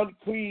every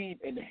unclean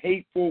and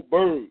hateful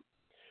bird.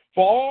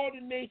 For all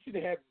the nations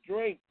have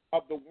drank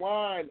of the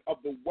wine of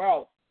the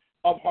wealth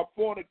of her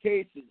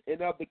fornication,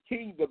 and of the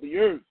kings of the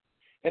earth,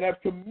 and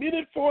have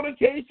committed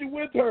fornication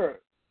with her.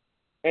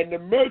 And the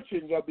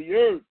merchants of the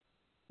earth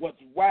was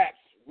waxed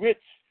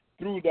rich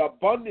through the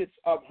abundance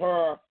of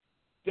her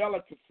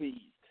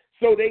delicacies.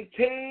 So they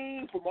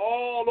came from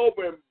all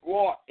over and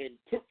brought and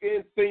took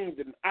in things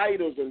and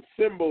idols and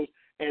symbols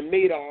and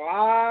made a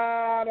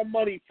lot of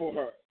money for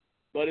her.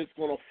 But it's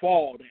going to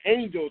fall. The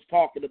angel is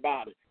talking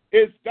about it.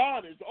 It's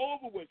done. It's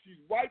over with. She's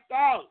wiped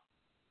out.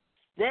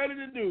 Spreading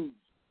the news.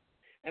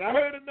 And I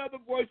heard another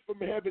voice from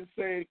heaven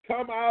saying,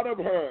 come out of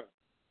her.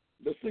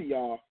 Listen,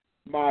 y'all,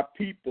 my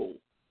people,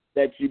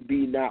 that you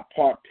be not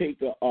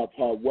partaker of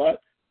her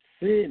what?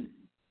 Sin.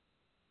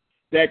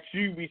 That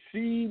you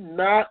receive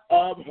not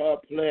of her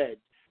pledge.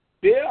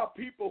 There are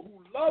people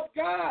who love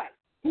God,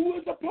 who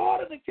is a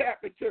part of the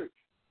Catholic Church.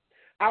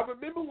 I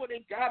remember when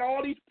they got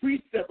all these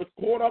priests that was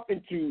caught up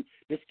into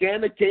the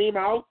scandal came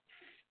out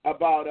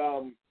about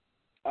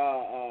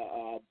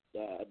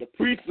the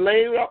priests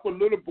laying up with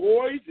little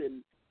boys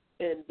and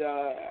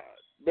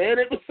man,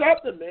 it was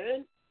something,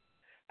 man.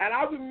 And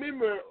I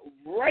remember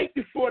right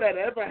before that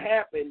ever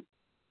happened,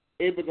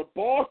 it was a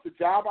boss, the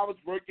job I was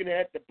working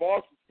at, the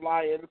boss was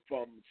flying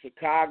from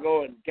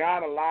Chicago, and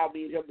God allowed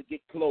me and him to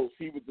get close.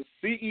 He was the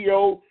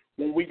CEO.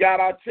 When we got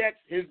our checks,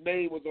 his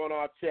name was on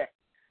our check.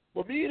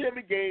 But me and him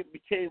again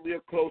became real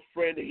close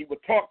friends, and he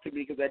would talk to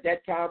me because at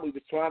that time we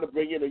was trying to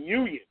bring in a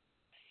union.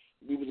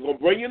 We was going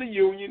to bring in a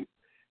union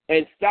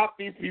and stop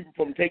these people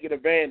from taking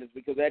advantage,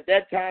 because at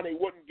that time they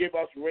wouldn't give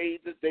us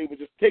raises. They were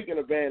just taking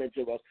advantage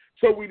of us.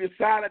 So we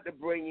decided to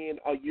bring in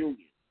a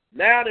union.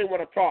 Now they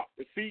want to talk.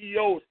 The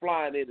CEO is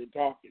flying in and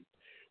talking.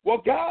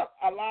 Well, God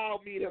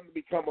allowed me and him to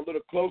become a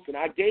little closer, and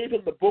I gave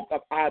him the book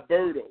of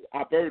Alberto.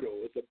 Alberto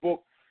is a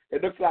book.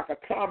 It looks like a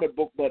comic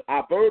book, but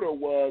Alberto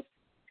was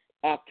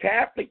a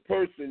Catholic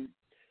person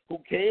who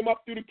came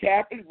up through the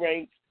Catholic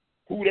ranks,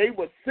 who they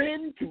would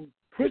send to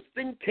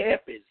Christian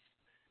campus,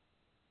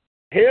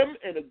 him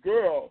and a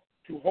girl,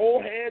 to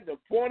hold hands and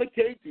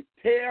fornicate, to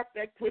tear up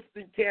that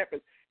Christian campus.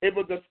 It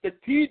was a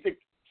strategic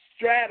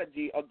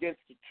strategy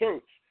against the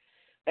church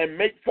and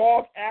make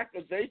false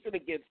accusation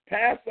against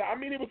pastors. I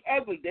mean, it was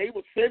ugly. They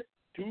were sent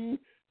to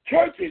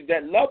churches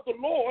that loved the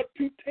Lord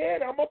to tear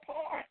them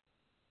apart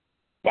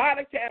by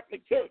the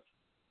Catholic Church.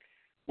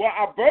 Well,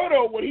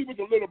 Alberto, when he was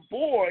a little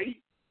boy,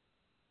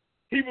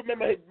 he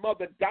remembered his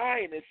mother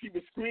dying, and she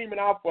was screaming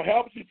out for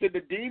help. She said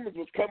the demons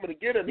was coming to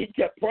get him. He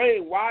kept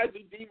praying, why is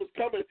the demons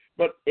coming?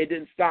 But it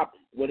didn't stop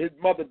him. When his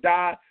mother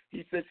died,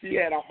 he said she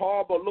had a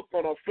horrible look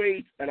on her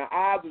face, and her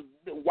eyes was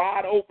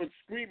wide open,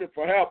 screaming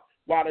for help,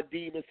 while the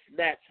demons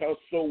snatched her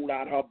soul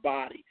out of her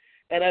body.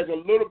 And as a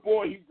little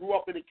boy, he grew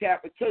up in the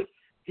Catholic Church.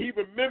 He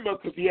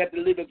remembered because he had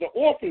to live as an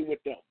orphan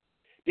with them.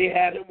 They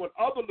had him with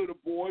other little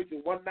boys,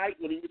 and one night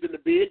when he was in the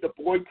bed, the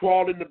boy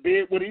crawled in the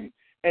bed with him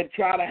and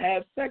tried to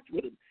have sex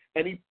with him.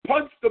 And he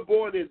punched the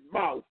boy in his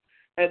mouth,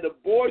 and the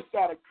boy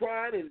started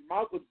crying. His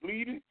mouth was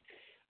bleeding,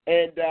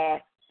 and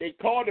they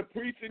called the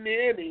priest in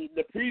there, and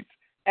the priest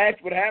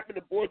asked what happened.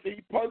 The boy said,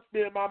 he punched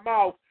me in my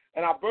mouth,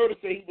 and Alberta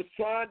said he was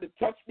trying to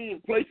touch me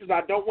in places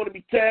I don't want to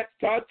be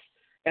touched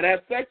and have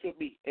sex with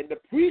me. And the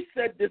priest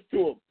said this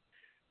to him,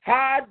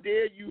 how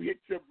dare you hit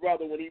your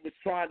brother when he was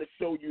trying to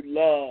show you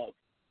love?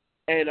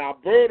 And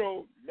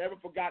Alberto never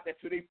forgot that.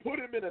 So they put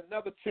him in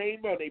another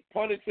chamber, and they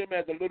punished him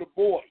as a little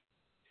boy.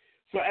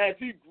 So as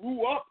he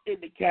grew up in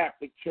the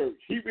Catholic Church,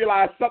 he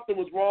realized something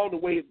was wrong the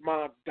way his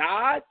mom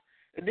died,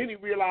 and then he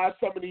realized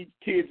some of these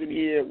kids in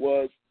here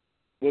was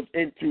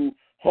into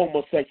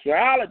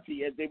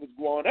homosexuality as they was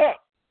growing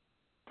up.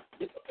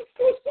 It's a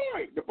true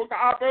story, the book of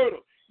Alberto.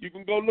 You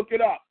can go look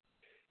it up.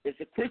 It's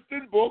a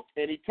Christian book,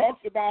 and he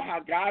talks about how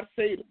God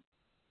saved him.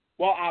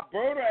 Well,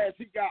 Alberto, as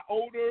he got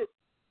older,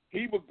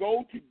 he would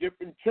go to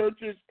different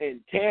churches and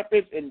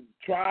campus and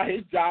try.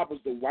 His job was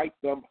to wipe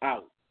them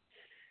out.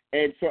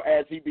 And so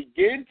as he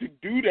began to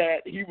do that,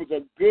 he was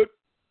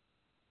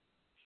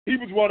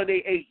one of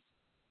the eight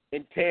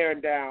in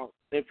tearing down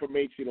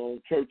information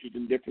on churches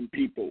and different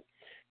people,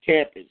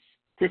 campus,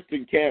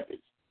 Christian campus.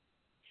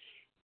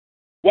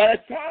 Well, as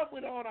time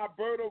went on,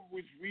 Alberto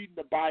was reading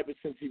the Bible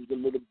since he was a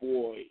little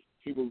boy.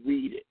 He would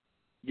read it.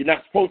 You're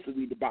not supposed to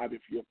read the Bible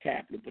if you're a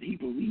Catholic, but he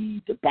would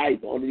read the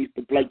Bible underneath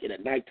the blanket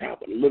at nighttime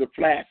with a little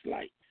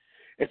flashlight.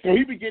 And so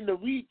he began to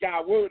read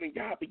God's word, and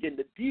God began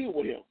to deal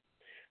with him.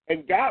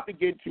 And God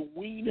began to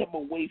wean him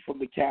away from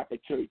the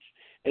Catholic Church.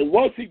 And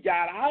once he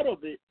got out of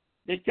it,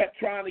 they kept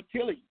trying to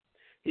kill him.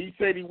 He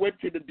said he went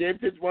to the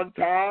dentist one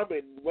time,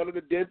 and one of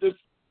the dentists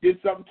did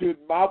something to his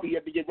mouth. He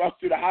had to get rushed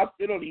to the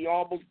hospital, and he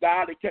almost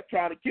died. They kept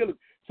trying to kill him.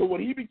 So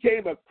when he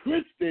became a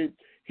Christian,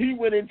 he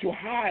went into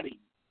hiding,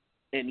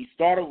 and he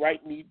started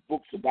writing these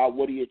books about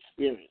what he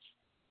experienced.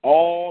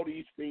 All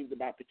these things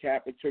about the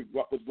Catholic Church,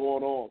 what was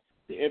going on,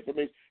 the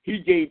information. He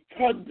gave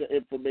tons of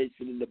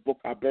information in the book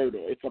Alberto.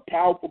 It's a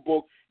powerful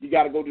book. You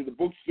got to go to the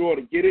bookstore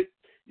to get it.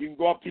 You can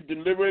go up to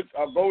Deliverance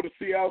or go to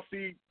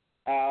CLC.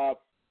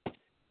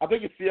 I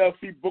think it's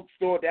CLC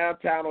bookstore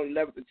downtown on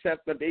 11th and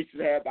Chestnut. They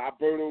should have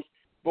Alberto's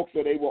books,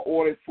 so they were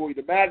ordered for you.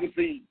 The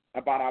magazine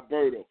about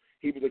Alberto.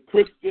 He was a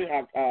Christian,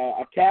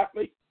 a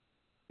Catholic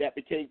that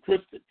became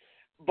Christian.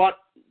 But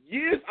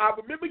I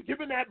remember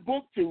giving that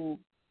book to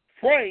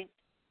Frank,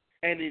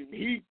 and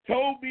he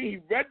told me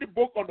he read the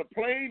book on the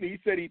plane. He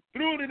said he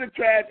threw it in the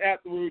trash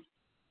afterwards.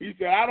 He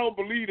said, I don't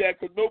believe that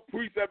because no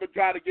priest ever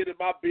tried to get in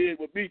my bed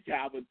with me,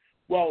 Calvin.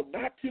 Well,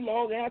 not too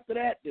long after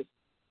that, this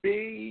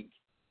big,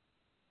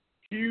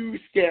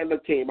 huge scandal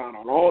came out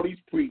on all these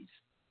priests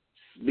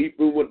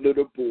sleeping with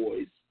little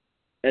boys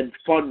and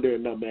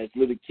funding them as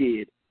little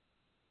kids.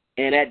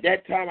 And at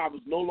that time, I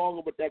was no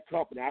longer with that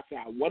company. I said,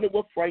 I wonder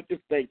what Frank is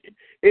thinking.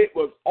 It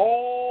was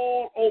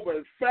all over.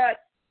 In fact,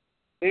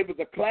 it was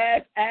a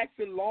class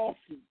action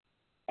lawsuit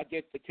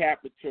against the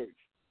Catholic Church.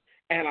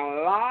 And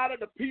a lot of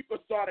the people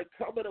started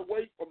coming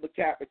away from the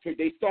Catholic Church.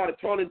 They started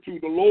turning to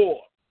the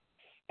Lord.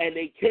 And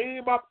they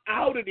came up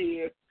out of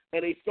there,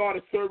 and they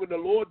started serving the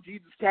Lord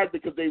Jesus Christ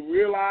because they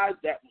realized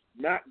that was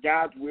not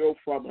God's will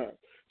from her.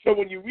 So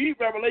when you read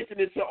Revelation,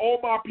 it says, all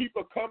my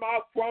people come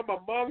out from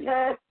among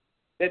her,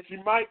 that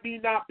you might be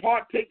not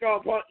partaker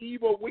of her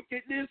evil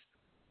wickedness.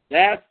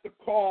 That's the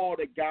call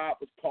that God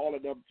was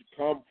calling them to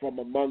come from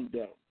among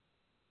them.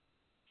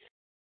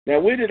 Now,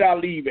 where did I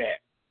leave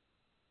at?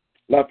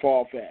 Left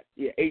off at?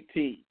 Yeah,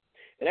 18.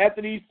 And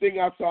after these things,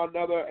 I saw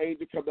another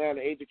angel come down.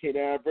 The angel came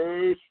down,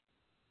 verse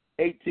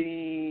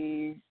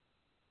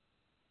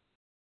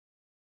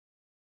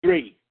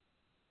 18:3.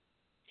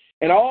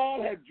 And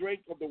all have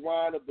drank of the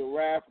wine of the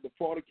wrath of the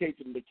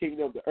fornication of the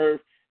kingdom of the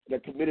earth, and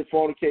have committed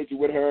fornication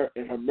with her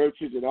and her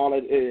merchants and all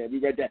that. We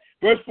read that.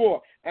 Verse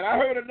 4. And I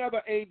heard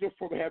another angel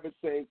from heaven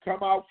saying,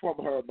 come out from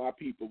her, my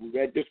people. We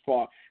read this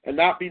part. And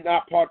be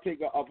not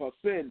partaker of her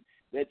sin,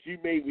 that you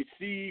may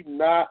receive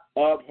not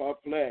of her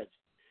flesh.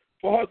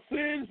 For her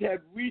sins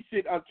have reached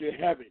it unto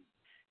heaven,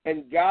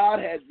 and God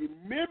has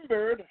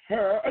remembered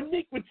her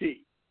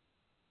iniquity.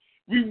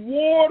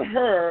 Reward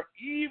her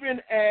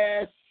even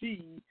as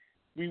she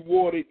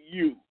rewarded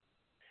you,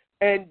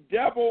 and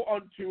devil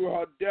unto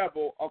her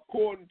devil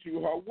according to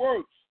her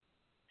works,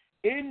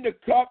 in the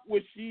cup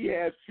which she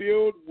has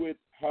filled with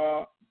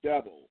her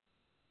devil.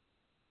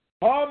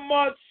 How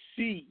much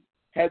she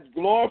has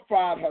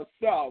glorified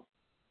herself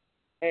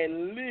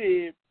and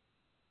lived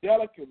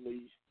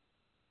delicately,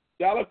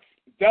 I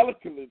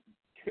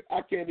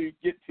can't even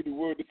get to the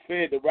word to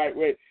say it the right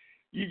way.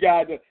 You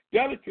guys,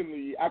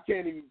 delicately, I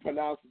can't even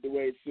pronounce it the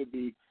way it should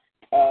be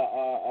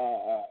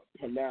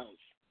pronounced.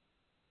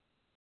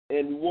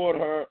 And reward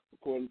her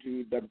according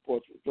to that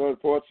portion. Third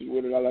portion,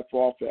 where did I left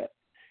off at?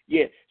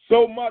 Yeah,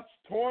 so much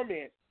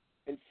torment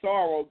and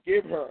sorrow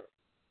give her,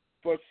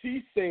 for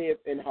she saith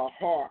in her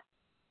heart,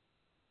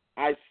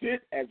 I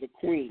sit as a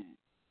queen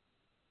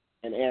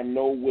and am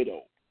no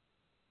widow,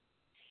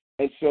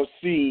 and shall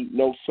see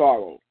no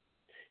sorrow.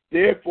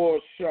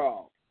 Therefore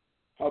shall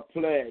her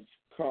pledge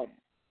come,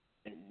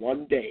 and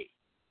one day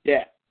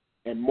death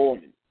and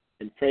mourning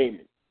and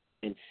famine,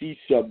 and she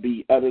shall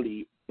be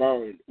utterly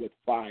burned with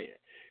fire.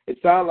 It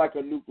sounds like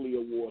a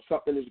nuclear war.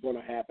 Something is going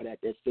to happen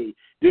at that stage.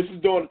 This is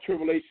during the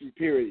tribulation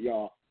period,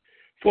 y'all.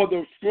 For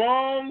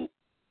strong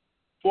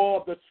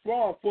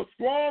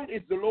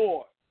is the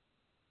Lord,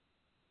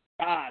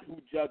 God who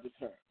judges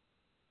her.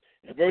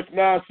 And verse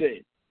 9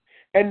 says,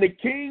 and the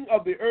king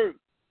of the earth,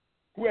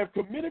 who have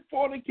committed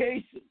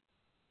fornication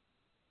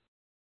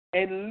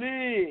and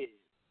live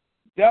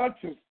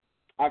delicate,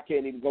 I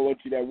can't even go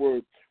into that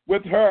word,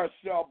 with her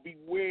shall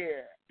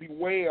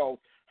bewail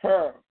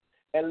her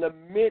and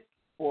lament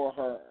for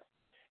her,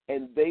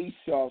 and they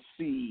shall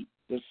see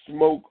the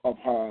smoke of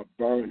her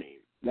burning.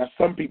 Now,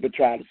 some people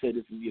try to say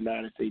this is the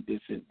United States.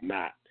 This is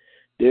not.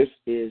 This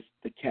is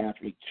the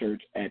Catholic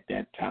Church at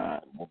that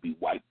time will be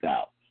wiped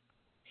out.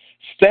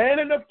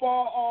 Standing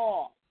afar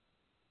off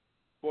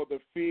for the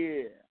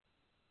fear,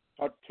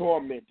 her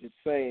torment is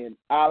saying,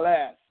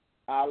 alas,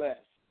 alas,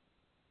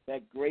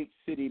 that great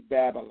city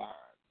Babylon,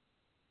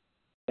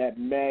 that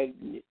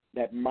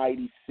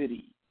mighty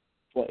city,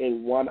 for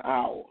in 1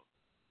 hour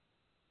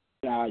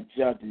thy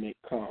judgment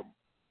come.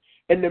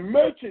 And the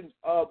merchants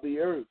of the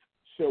earth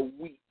shall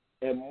weep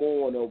and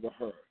mourn over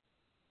her,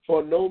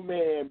 for no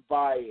man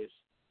buys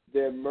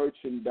their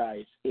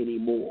merchandise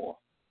anymore.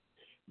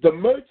 The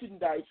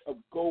merchandise of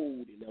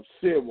gold and of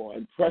silver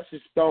and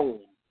precious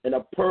stones and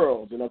of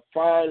pearls and of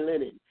fine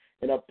linen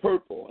and of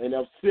purple and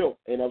of silk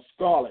and of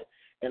scarlet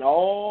and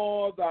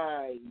all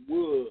thine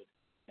wood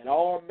and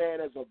all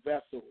manners of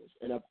vessels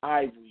and of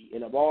ivory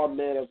and of all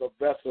manners of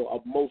vessel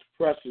of most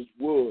precious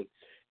wood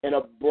and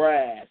of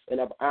brass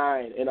and of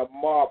iron and of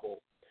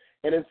marble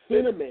and in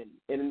cinnamon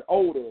and in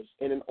odors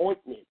and in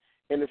ointment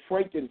and in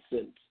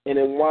frankincense and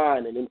in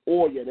wine and in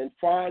oil and in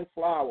fine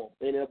flour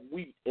and of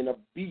wheat and of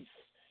beasts.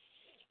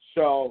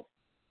 So,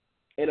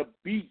 and of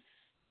beasts,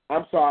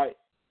 and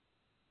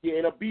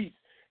of beasts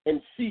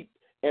and sheep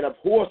and of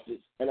horses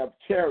and of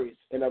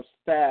chariots and of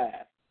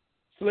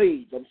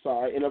slaves,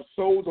 and of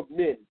souls of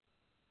men,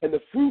 and the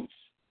fruits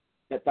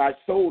that thy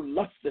soul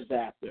lusteth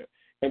after,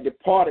 and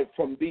departed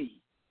from thee,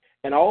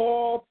 and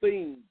all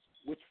things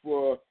which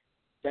were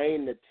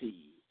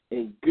vanity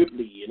and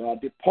goodly, and are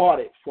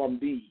departed from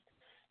thee,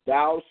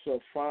 thou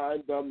shalt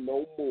find them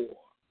no more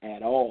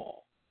at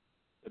all.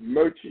 The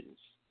merchants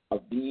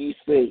of these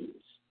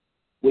things,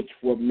 which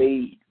were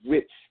made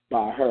rich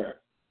by her,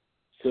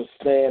 shall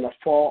stand afar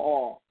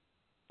off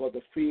for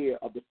the fear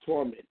of the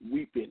torment,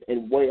 weeping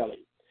and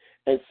wailing,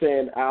 and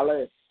saying,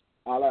 alas,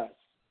 alas,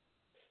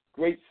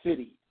 great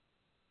city,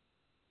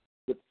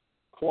 with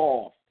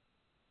cloth,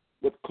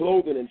 with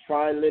clothing and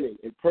fine linen,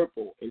 and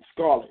purple and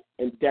scarlet,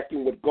 and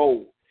decking with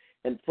gold,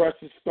 and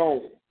precious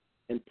stone,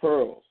 and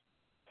pearls.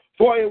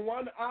 For in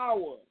 1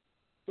 hour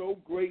so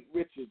great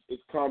riches is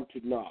come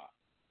to naught,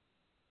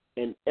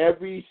 and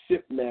every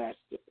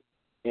shipmaster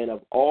and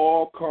of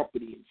all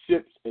company and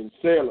ships and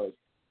sailors,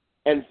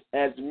 and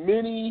as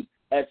many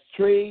as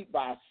trade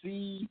by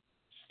sea,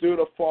 stood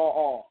afar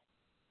off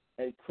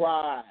and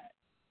cried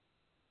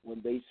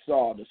when they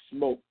saw the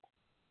smoke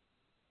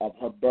of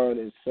her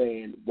burning,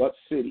 saying, what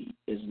city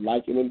is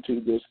likened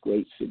unto this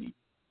great city?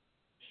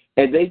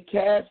 And they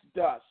cast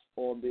dust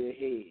on their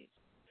heads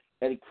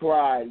and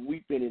cried,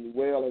 weeping and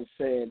wailing,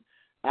 saying,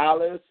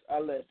 Alas,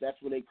 alas,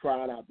 that's when they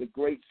cried out, the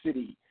great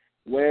city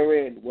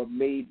wherein were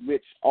made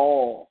rich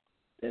all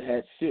that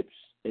had ships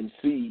and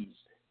seas,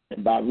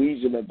 and by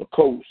reason of the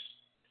coast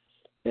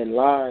and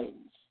lines.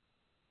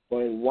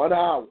 For in 1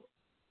 hour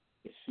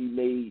is she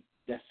made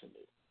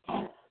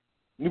desolate.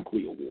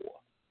 Nuclear war.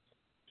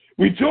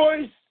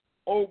 Rejoice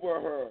over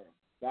her,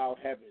 thou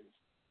heavens,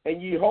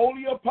 and ye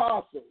holy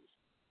apostles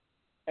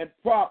and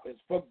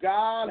prophets, for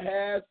God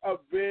has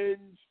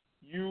avenged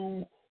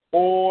you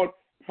on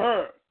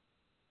her.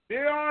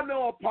 There are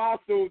no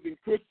apostles and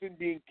Christians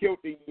being killed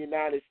in the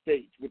United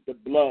States with the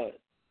blood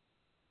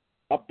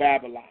of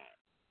Babylon.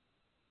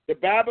 The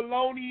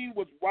Babylonian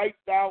was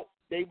wiped out.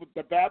 The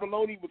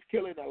Babylonian was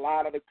killing a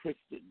lot of the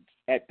Christians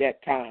at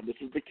that time. This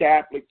is the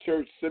Catholic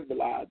Church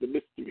symbolized the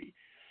mystery.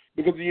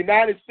 Because the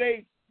United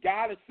States,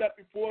 God has set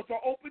before us an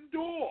open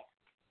door.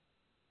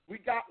 We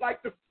got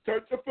like the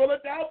Church of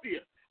Philadelphia.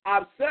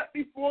 I've set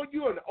before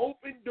you an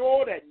open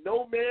door that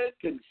no man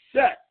can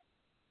shut.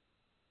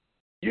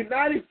 The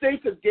United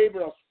States has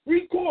given us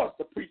free course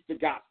to preach the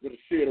gospel, to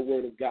share the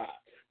word of God.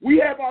 We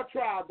have our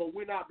trial, but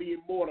we're not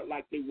being martyred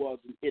like they was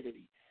in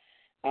Italy.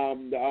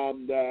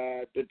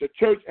 The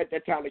church at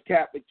that time, the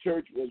Catholic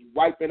Church, was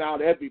wiping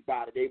out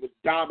everybody. They was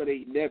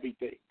dominating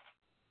everything.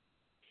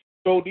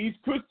 So these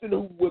Christians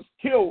who was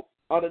killed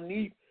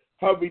underneath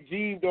her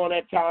regime during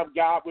that time,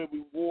 God will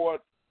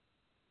reward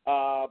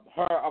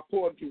her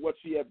according to what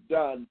she has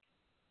done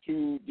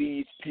to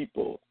these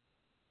people.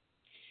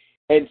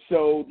 And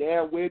so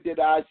now where did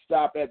I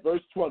stop at?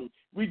 Verse 20.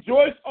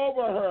 Rejoice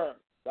over her,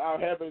 thou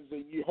heavens,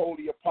 and ye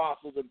holy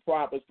apostles and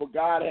prophets, for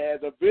God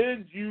has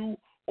avenged you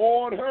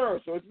on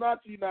her. So it's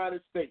not the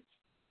United States.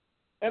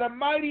 And a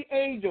mighty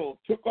angel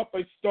took up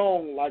a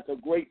stone like a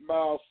great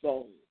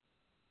milestone.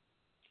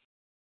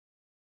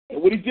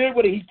 And what he did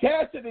with it, he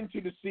cast it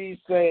into the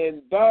sea,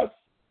 saying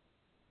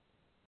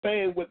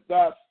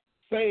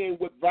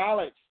with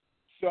violence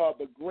shall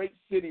the great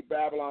city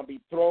Babylon be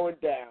thrown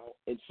down,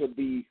 and shall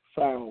be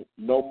found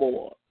no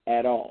more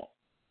at all.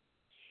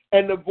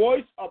 And the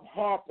voice of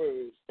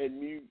harpers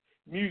and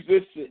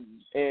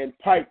musicians and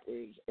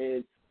pipers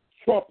and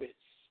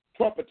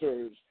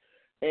trumpeters,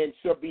 and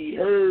shall be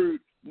heard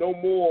no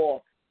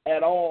more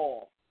at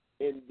all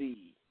in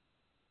thee.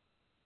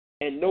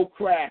 And no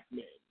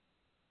craftsman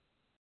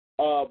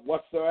of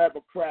whatsoever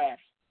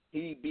craft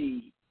he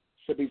be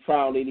shall be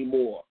found any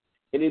more.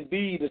 And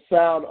indeed the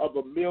sound of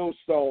a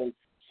millstone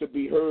shall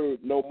be heard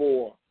no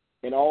more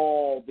in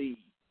all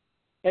thee.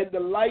 And the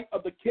light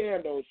of the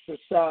candles shall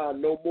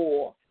shine no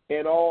more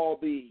in all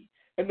thee.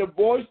 And the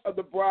voice of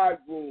the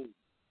bridegroom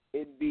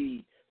in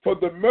thee. For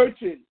the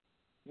merchant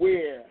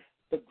wear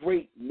the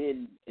great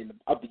men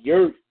of the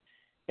earth,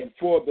 and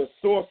for the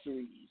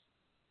sorceries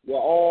were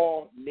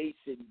all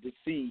nations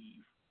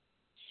deceived.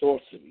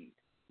 Sorcery,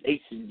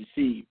 nations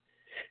deceived.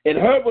 In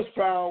her was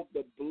found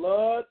the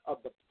blood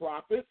of the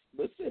prophets,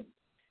 listen,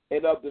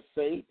 and of the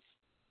saints,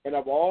 and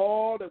of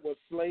all that were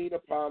slain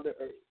upon the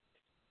earth.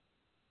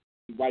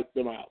 He wiped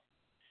them out.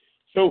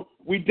 So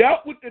we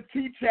dealt with the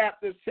two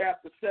chapters,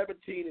 chapter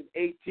 17 and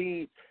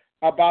 18,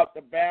 about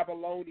the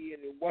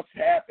Babylonian and what's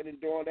happening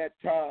during that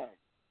time.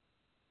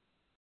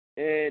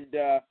 And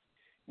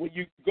when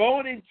you're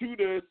going into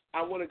this,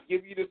 I want to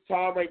give you this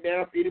time right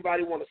now. If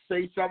anybody want to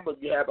say something,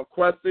 if you have a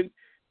question,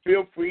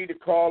 feel free to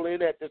call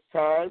in at this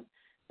time,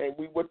 and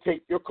we will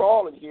take your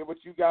call and hear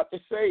what you got to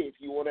say. If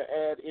you want to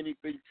add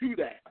anything to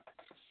that,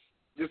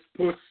 just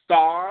push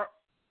 *8,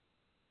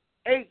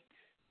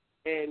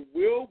 and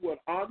Will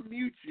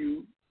unmute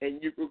you,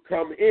 and you can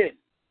come in,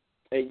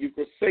 and you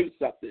can say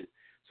something.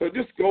 So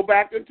just go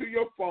back into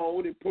your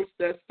phone and push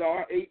that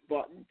 *8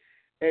 button,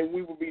 and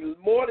we will be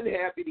more than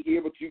happy to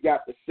hear what you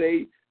got to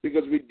say,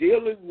 because we're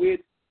dealing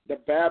with the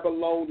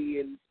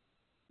Babylonian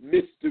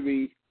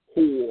mystery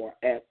whore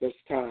at this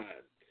time.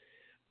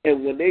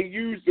 And when they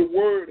use the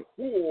word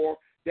whore,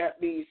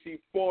 that means she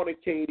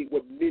fornicated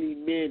with many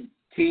men,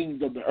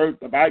 kings of the earth.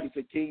 The Bible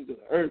said kings of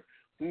the earth,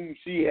 whom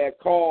she had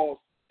caused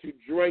to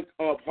drink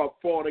of her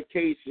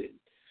fornication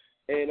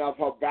and of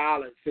her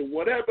violence and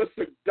whatever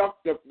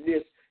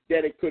seductiveness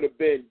that it could have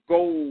been,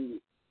 gold,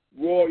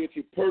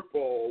 royalty,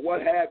 purple, or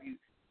what have you.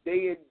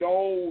 They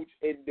indulged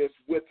in this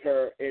with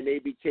her, and they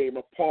became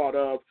a part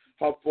of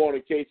her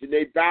fornication.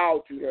 They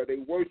bowed to her. They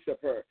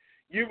worshiped her.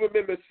 You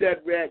remember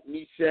Shadrach,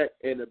 Meshach,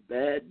 and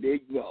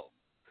Abednego.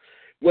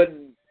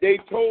 When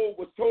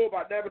was told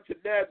by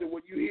Nebuchadnezzar,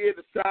 when you hear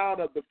the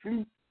sound of the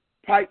flute,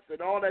 pipes,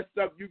 and all that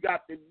stuff, you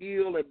got to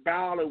kneel and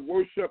bow and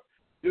worship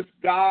this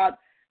God.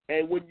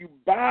 And when you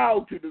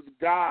bow to this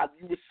God,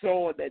 you were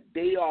showing that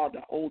they are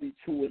the only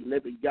true and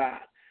living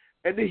God.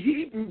 And the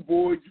Hebrew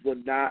boys will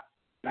not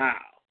bow.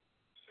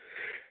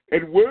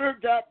 And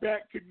word got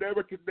back to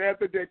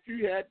Nebuchadnezzar that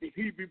you had the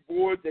Hebrew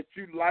boys that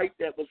you liked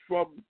that was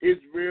from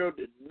Israel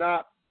did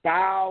not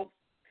bow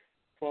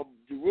from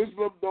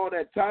Jerusalem during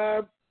that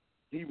time.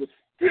 He was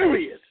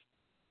furious.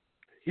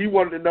 He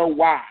wanted to know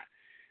why.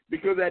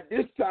 Because at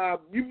this time,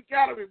 you've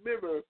got to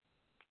remember,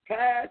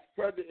 past,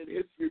 present, and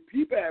history,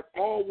 people have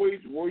always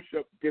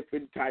worshipped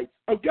different types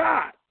of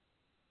God.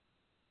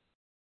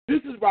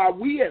 This is why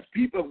we as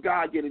people of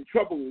God get in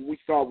trouble when we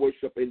start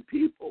worshiping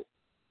people.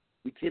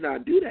 We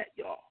cannot do that,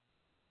 y'all.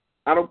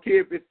 I don't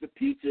care if it's the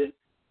teacher,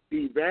 the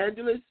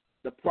evangelist,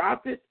 the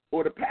prophet,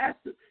 or the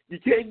pastor. You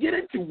can't get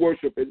into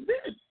worshiping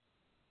men.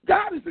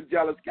 God is a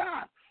jealous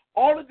God.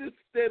 All of this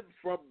stems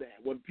from that.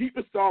 When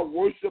people start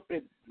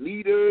worshiping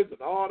leaders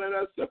and all that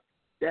other stuff,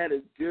 that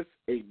is just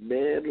a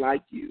man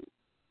like you.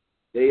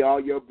 They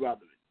are your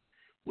brethren.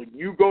 When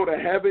you go to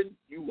heaven,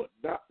 you will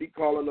not be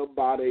calling them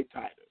by their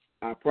titles.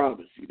 I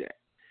promise you that.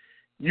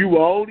 You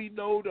will only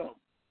know them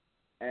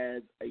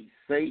as a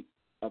saint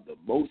of the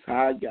Most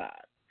High God.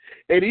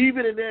 And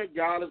even in that,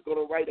 God is going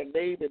to write a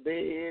name in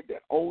their head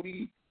that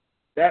only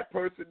that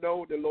person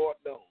knows, the Lord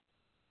knows.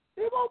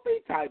 There won't be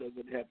titles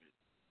in heaven.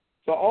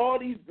 So all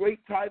these great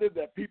titles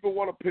that people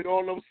want to put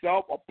on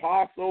themselves,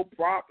 apostle,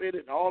 prophet,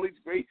 and all these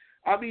great,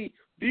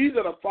 these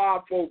are the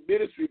fivefold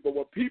ministry, but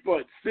when people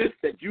insist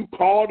that you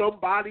call them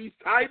by these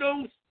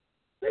titles,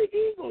 they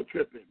ain't going to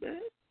trip it,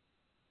 man.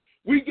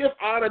 We give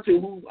honor to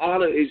whom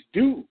honor is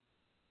due,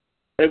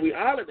 and we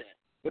honor that.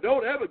 But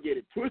don't ever get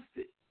it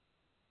twisted.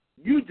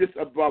 You just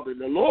above in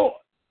the Lord.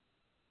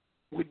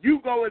 When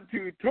you go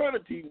into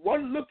eternity,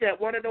 one look at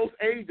one of those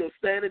angels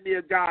standing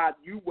near God,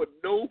 you would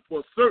know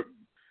for certain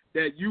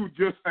that you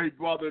just a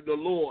brother in the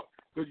Lord,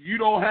 because you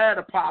don't have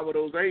the power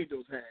those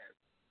angels have.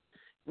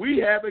 We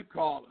have a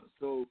caller,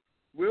 so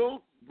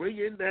we'll bring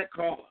in that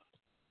caller.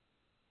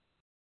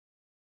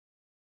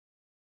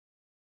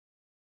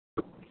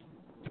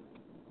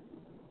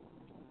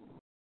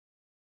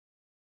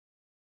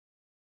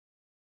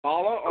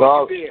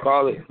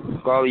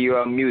 Caller,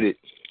 you're unmuted.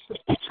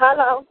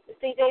 Hello,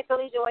 CJ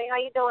Philly Joy. How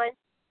you doing?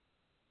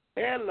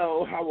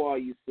 Hello, how are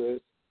you, sis?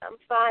 I'm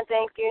fine,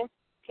 thank you.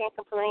 Can't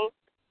complain.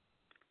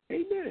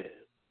 Amen.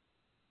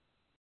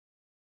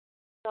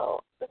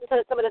 So, listen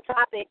to some of the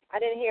topic. I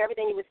didn't hear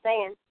everything you were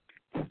saying.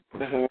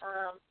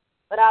 Uh-huh.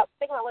 But I was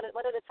thinking about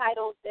what are the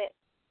titles that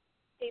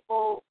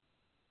people,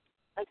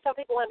 like some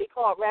people want to be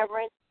called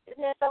reverend.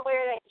 Isn't there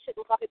somewhere that you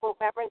shouldn't call people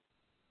reverend?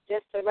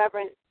 Just to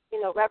reverend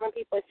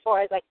people as far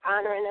as like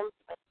honoring them?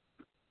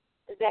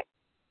 Is that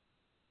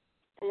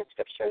in the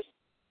scriptures?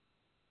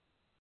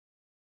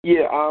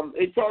 Yeah,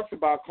 it talks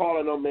about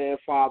calling a man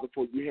father,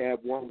 for you have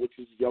one which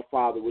is your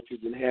father, which is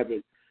in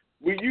heaven.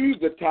 We use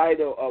the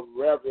title of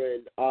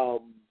reverend.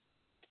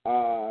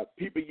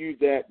 People use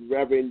that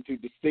reverend to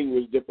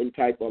distinguish different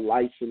type of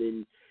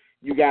licensing.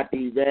 You got the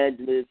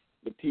evangelist,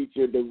 the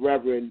teacher, the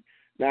reverend.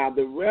 Now,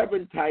 the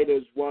reverend title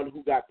is one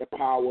who got the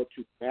power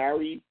to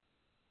marry,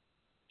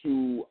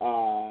 to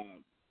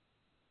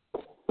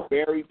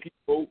bury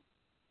people,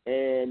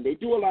 and they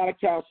do a lot of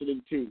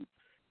counseling too,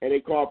 and they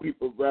call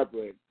people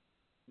reverend.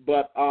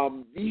 But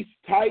these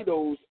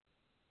titles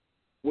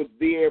was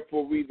there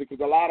for a reason, because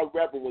a lot of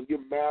reverend, when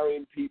you're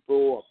marrying people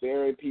or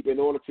burying people, in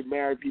order to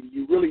marry people,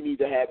 you really need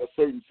to have a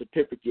certain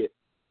certificate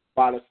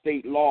by the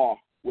state law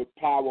with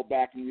power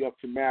backing you up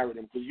to marry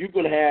them, because you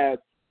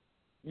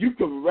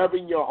can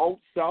reverend your own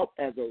self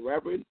as a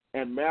reverend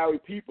and marry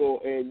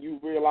people, and you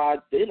realize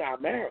they're not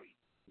married.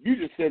 You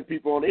just send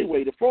people on their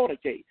way to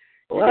fornicate.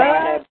 You got to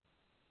have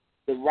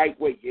the right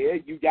way. Yeah,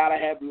 you got to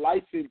have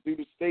license through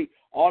the state.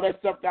 All that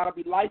stuff got to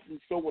be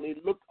licensed, so when they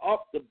look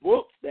up the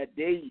books that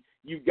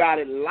you got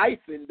it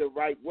licensed the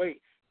right way.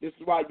 This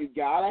is why you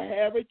got to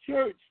have a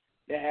church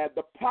that has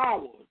the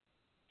power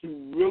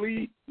to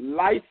really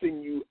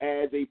license you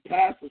as a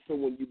pastor, so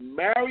when you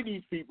marry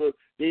these people,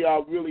 they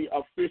are really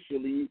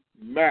officially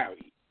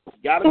married.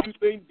 You got to do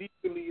things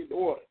decently in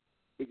order,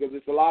 because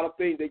it's a lot of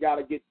things they got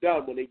to get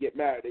done when they get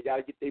married. They got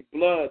to get their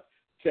blood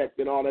checked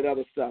and all that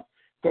other stuff.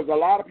 Because a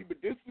lot of people,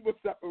 this is what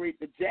separates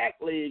the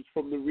jacklegs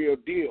from the real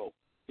deal.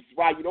 This is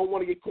why you don't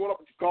want to get caught up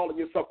with calling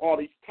yourself all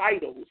these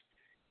titles,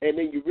 and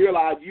then you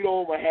realize you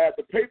don't even have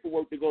the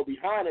paperwork to go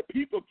behind it.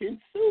 People can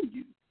sue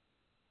you.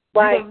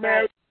 Right. You don't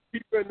marry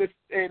people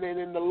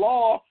in the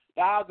law,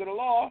 the eyes of the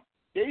law,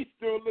 they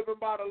still living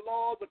by the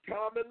laws of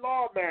common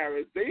law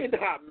marriage. They're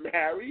not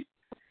married.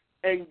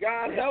 And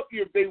God help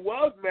you if they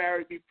was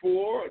married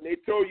before and they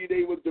told you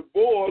they was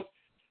divorced,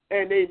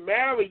 and they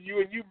married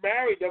you and you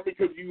married them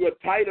because you were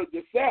titled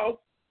yourself,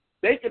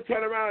 they could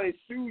turn around and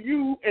sue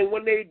you. And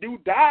when they do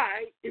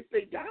die, if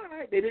they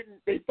die,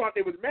 they thought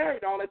they was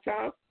married all the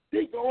time,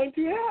 they go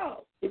into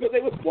hell because they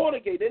was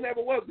fornicating. They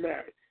never was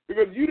married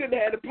because you didn't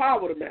have the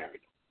power to marry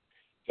them.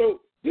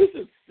 So this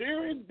is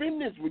serious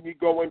business when you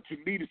go into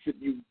leadership.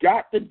 You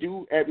got to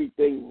do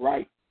everything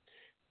right,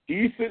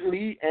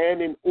 decently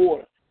and in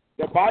order.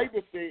 The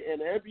Bible says,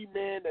 and every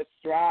man that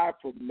strives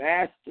for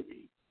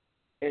mastery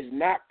is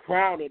not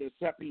crowned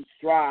except he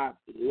strives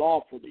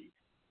lawfully.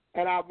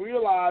 And I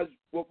realize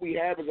what we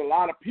have is a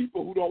lot of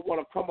people who don't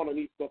want to come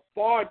underneath the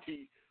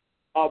authority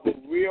of the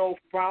real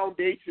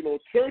foundational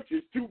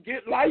churches to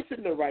get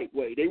licensed the right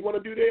way. They want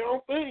to do their own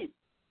thing.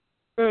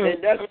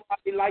 And that's why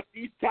they like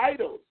these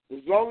titles. As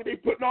long as they're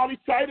putting all these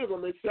titles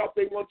on themselves,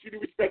 they want you to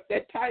respect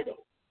that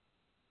title.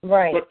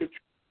 Right. But the truth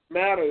of the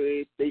matter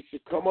is they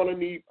should come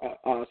underneath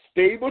a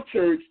stable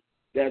church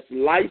that's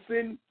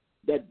licensed,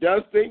 that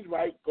does things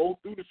right, go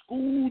through the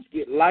schools,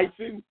 get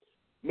licensed,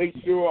 make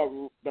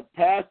sure the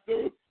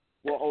pastor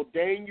will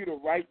ordain you the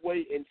right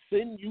way and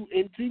send you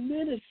into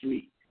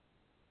ministry.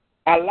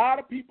 A lot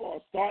of people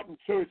are starting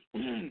church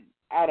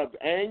out of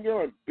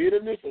anger and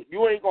bitterness, and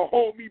you ain't going to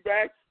hold me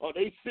back, or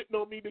they sitting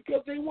on me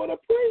because they want to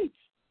preach.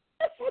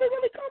 That's what it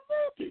really comes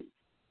down to.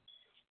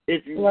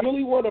 If you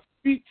really want to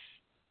preach,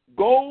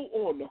 go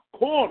on the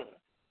corner.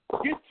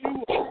 Get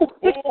you a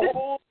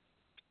bullhorn,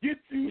 get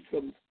you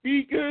some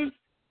speakers,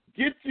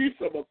 get you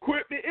some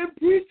equipment, and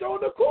preach on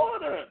the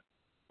corner.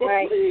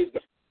 But please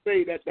don't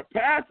say that the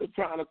pastor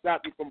trying to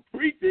stop you from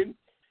preaching.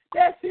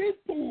 That's his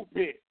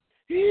pulpit.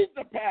 He's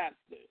the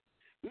pastor.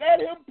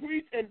 Let him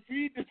preach and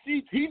feed the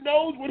sheep. He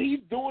knows what he's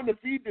doing to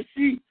feed the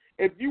sheep.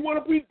 If you want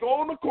to preach, go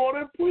on the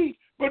corner and preach.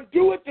 But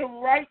do it the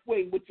right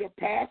way with your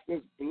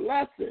pastor's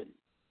blessing.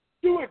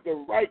 Do it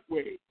the right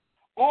way.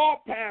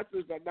 All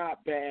pastors are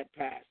not bad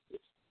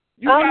pastors.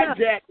 You got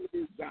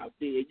jackass out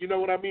there, you know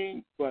what I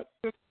mean? But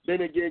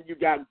then again, you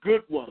got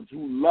good ones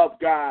who love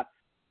God,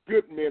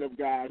 good men of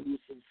God who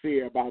are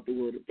sincere about the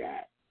word of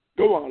God.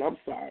 Go on, I'm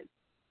sorry.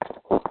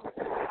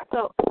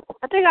 So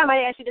I think I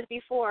might ask you this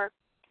before.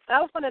 I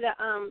was one of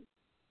the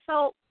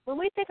so when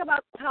we think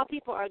about how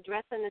people are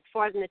dressing as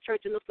far as in the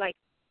church, it looks like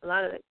a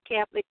lot of the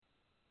Catholic,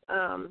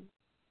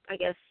 I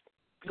guess,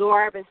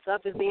 garb and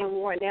stuff is being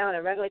worn now in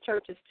the regular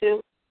churches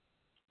too.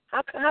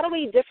 How do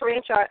we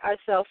differentiate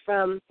ourselves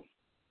from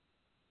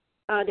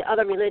the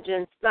other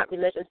religions, not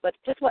religions, but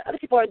just what other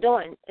people are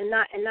doing, and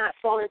not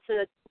fall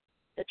into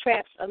the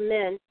traps of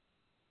men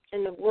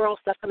and the world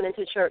stuff coming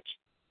into the church?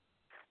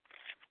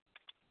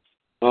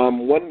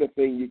 One of the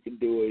things you can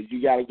do is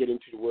you got to get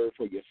into the Word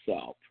for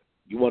yourself.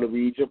 You want to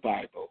read your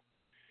Bible,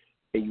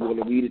 and you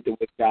want to read it the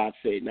way God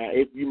said. Now,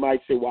 if you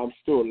might say, well, I'm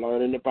still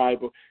learning the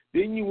Bible,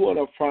 then you want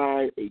to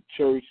find a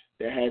church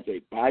that has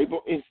a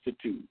Bible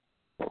Institute.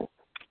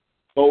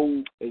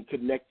 Go and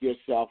connect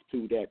yourself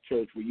to that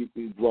church where you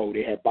can grow.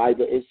 They have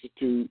Bible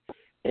Institute,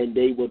 and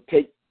they will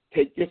take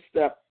your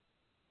step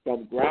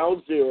from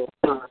ground zero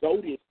to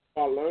Zodiac,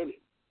 start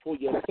learning for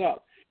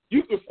yourself.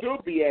 You can still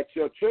be at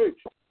your church,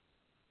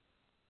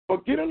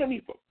 but get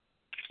underneath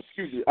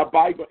a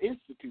Bible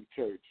Institute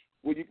church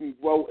where you can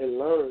grow and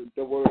learn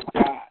the Word of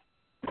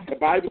God. The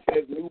Bible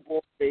says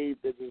newborn babes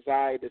that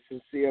desire the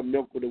sincere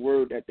milk of the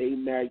Word that they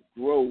might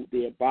grow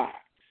thereby.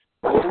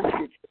 Go to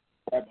church,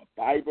 have a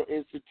Bible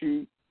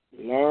Institute,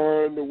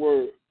 learn the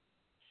Word.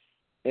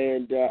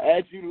 And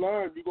as you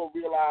learn, you're going to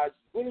realize,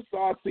 you're going to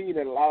start seeing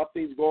that a lot of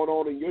things going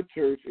on in your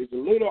church is a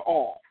little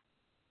off.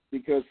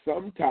 Because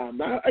sometimes,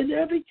 not in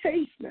every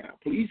case now,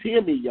 please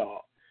hear me,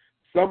 y'all,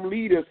 some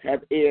leaders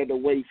have erred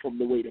away from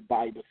the way the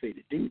Bible say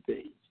to do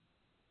things.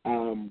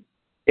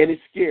 And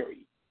it's scary.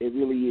 It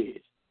really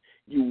is.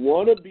 You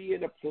want to be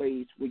in a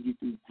place where you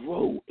can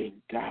grow in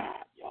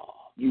God,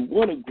 y'all. You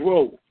want to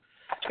grow.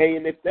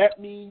 And if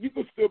that means you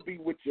can still be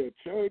with your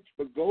church,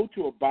 but go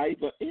to a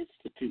Bible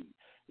Institute.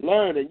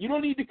 Learn. And you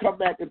don't need to come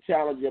back and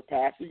challenge your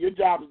pastor. Your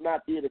job is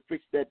not there to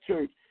fix that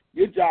church.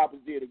 Your job is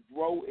there to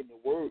grow in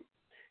the Word.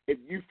 If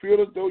you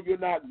feel as though you're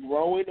not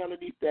growing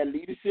underneath that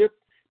leadership,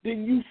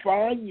 then you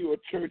find you a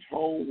church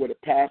home where the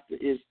pastor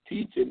is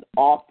teaching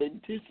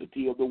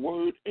authenticity of the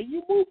Word, and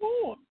you move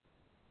on.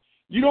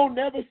 You don't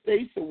never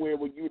stay somewhere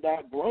where you're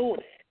not growing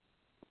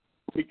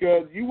at,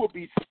 because you will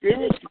be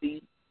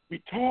spiritually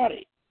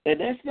retarded, and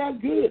that's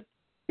not good.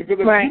 Because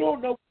if you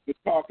don't know what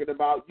you're talking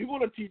about, you're going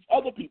to teach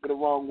other people the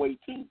wrong way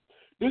too.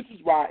 This is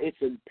why it's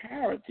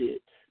imperative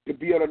to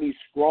be underneath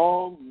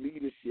strong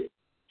leadership,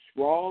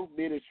 strong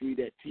ministry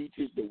that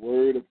teaches the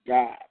Word of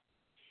God.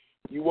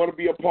 You want to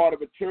be a part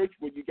of a church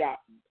where you got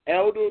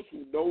elders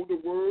who know the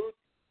Word.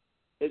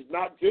 It's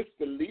not just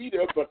the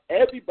leader, but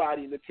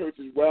everybody in the church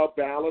is well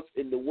balanced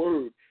in the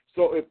Word.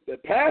 So if the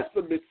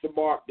pastor missed the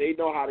mark, they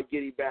know how to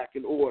get him back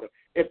in order.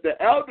 If the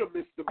elder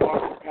missed the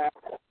mark, the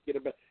pastor get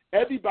him back.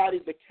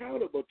 Everybody's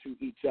accountable to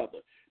each other.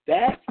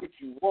 That's what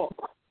you want.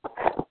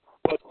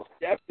 But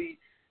definitely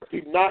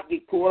do not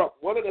get caught up.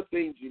 One of the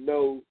things you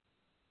know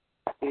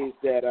is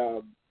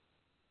that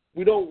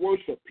we don't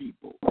worship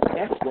people.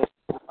 That's what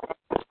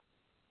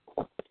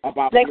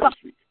about they call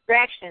ministry. it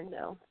distraction,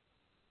 though.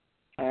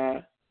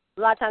 A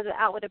lot of times the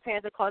outward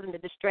appearance are causing the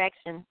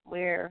distraction,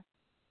 where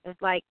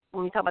it's like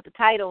when we talk about the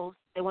titles,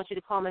 they want you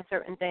to call them a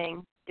certain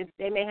thing.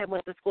 They may have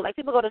went to school. Like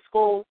people go to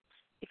school,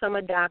 become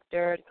a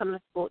doctor,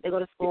 they go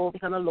to school,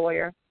 become a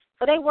lawyer.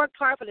 So they worked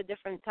hard for the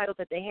different titles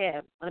that they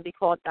have. Want to be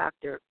called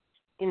doctor,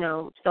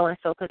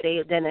 so-and-so because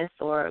they're a dentist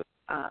or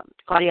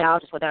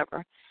cardiologist,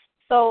 whatever.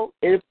 So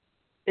if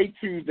they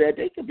choose that,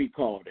 they can be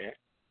called that.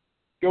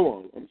 Go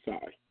on. I'm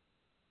sorry.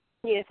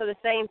 Yeah, so the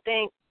same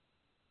thing.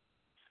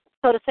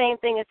 So the same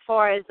thing as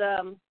far as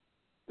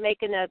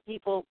making the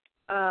people,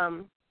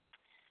 like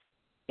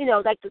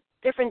the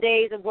different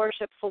days of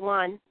worship for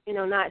one.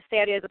 Not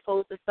Saturday as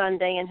opposed to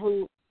Sunday, and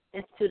who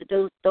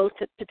instituted those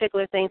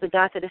particular things that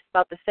God said is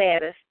about the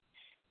Sabbath.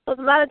 So there's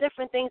a lot of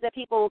different things that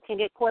people can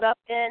get caught up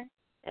in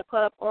and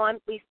caught up on.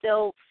 We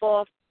still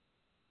fall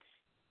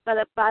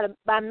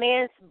by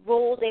man's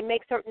rules. They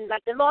make certain,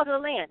 like the laws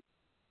of the land.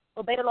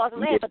 Obey the laws of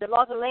the land, but the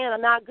laws of the land are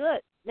not good.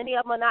 Many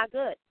of them are not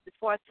good as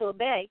far as to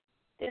obey.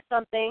 There's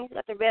some things,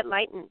 like the red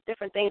light and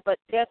different things, but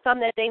there's some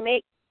that they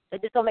make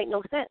that just don't make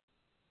no sense.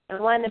 And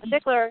one in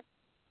particular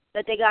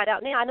that they got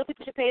out now, I know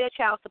people should pay their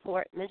child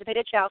support. Men should pay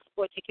their child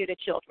support, take care of their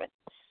children.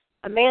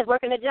 A man's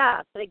working a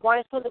job, so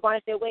supposed to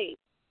garnish their wage.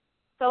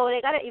 So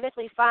they got to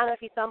eventually find if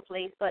he's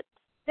someplace, but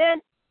then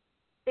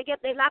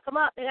they lock him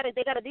up. They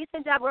got a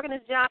decent job working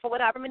this job for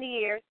whatever many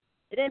years.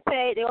 They didn't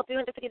pay. They owe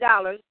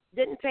 $350.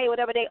 Didn't pay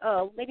whatever they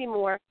owe, maybe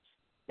more.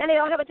 Then they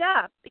don't have a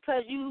job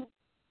because you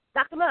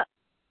locked them up.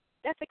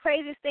 That's the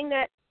craziest thing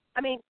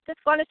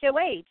just garnish their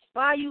wage.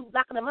 Why are you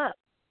locking them up?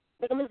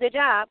 They can lose their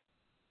job,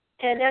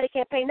 and now they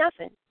can't pay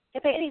nothing.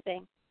 Can't pay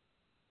anything.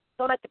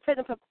 So like the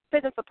prison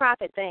for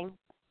profit thing,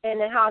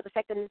 and then how it's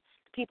affecting the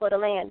people of the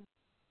land.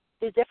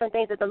 There's different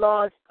things that the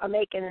laws are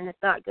making, and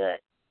it's not good.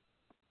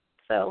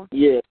 So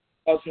yeah.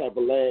 Us have a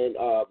land,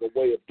 a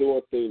way of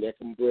doing things that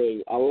can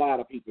bring a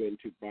lot of people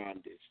into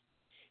bondage.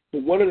 So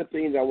one of the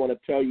things I want to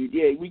tell you,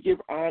 we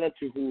give honor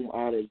to whom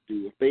honor is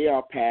due. If they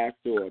are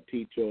pastor or a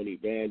teacher or an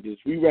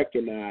evangelist, we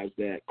recognize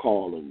that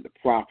calling, the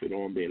prophet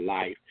on their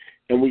life,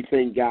 and we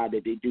thank God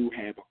that they do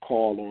have a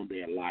call on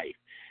their life.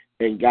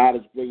 And God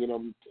is bringing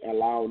them,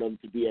 allowing them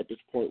to be at this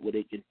point where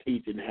they can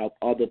teach and help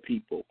other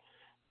people.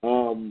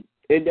 And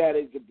that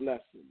is a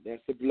blessing.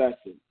 That's a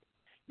blessing.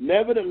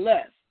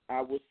 Nevertheless,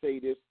 I would say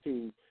this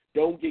too.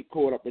 Don't get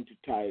caught up into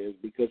titles,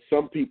 because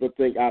some people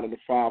think out of the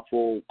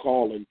fivefold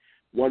calling,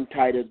 one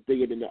title is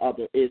bigger than the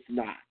other. It's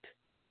not.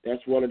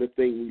 That's one of the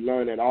things we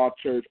learn at our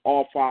church.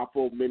 All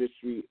fivefold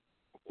ministry,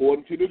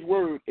 according to this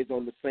word, is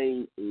on the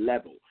same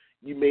level.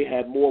 You may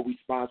have more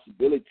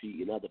responsibility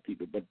than other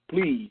people, but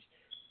please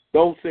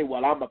don't say,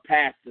 well, I'm a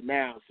pastor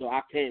now, so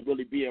I can't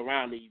really be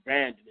around the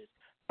evangelist.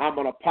 I'm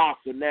an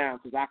apostle now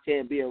because I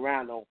can't be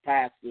around no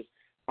pastors.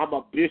 I'm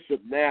a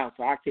bishop now,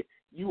 so I can't.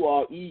 You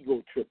are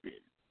ego tripping.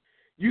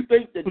 You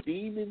think the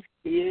demons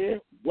care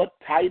what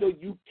title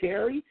you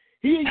carry?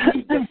 He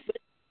used the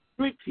same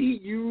trick he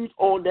used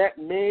on that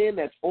man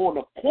that's on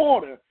the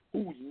corner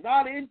who's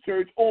not in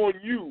church on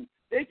you.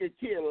 They could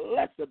care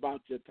less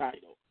about your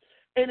title.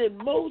 And in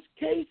most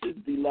cases,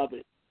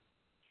 beloved,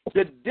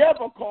 the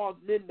devil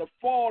caused men to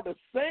fall the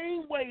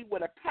same way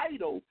with a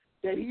title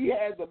that he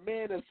has a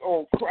man that's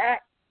on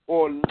crack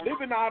or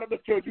living out of the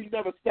church. He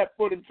never stepped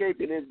foot in church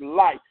in his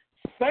life.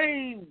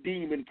 Same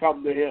demon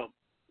come to him.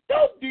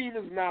 Those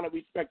demons not a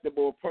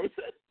respectable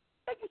person.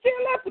 They can care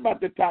less about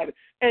the title.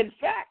 In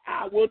fact,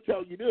 I will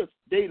tell you this.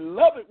 They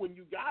love it when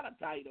you got a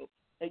title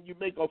and you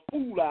make a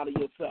fool out of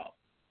yourself.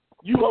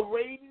 You are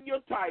raiding your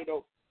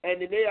title,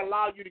 and then they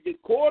allow you to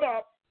get caught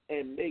up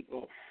and make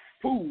a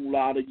fool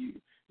out of you.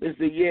 They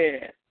say,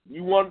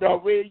 you want to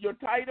raid your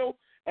title,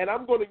 and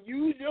I'm going to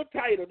use your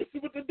title to see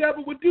what the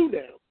devil would do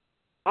now.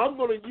 I'm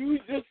going to use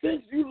this,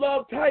 since you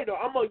love title,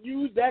 I'm going to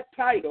use that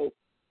title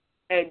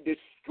and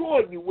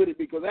destroy you with it,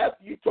 because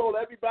after you told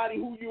everybody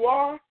who you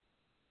are,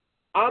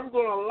 I'm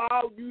going to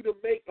allow you to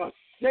make a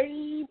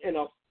shame and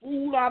a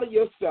fool out of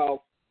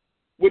yourself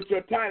with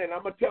your title. And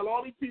I'm going to tell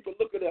all these people,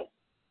 look at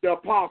the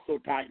apostle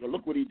title,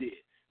 look what he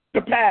did.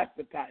 The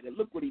pastor title,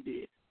 look what he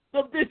did.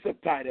 The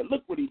bishop title,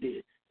 look what he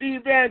did. The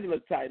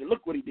evangelist title,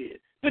 look what he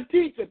did. The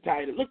teacher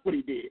title, look what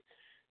he did.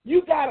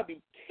 You got to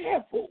be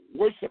careful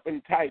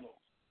worshiping titles.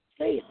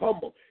 Stay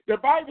humble. The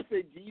Bible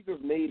said Jesus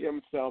made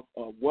himself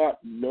a what?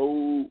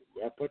 No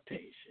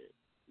reputation.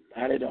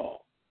 Not at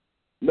all.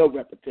 No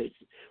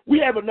reputation. We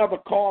have another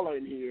caller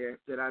in here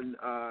that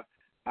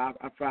I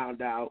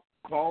found out.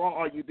 Caller,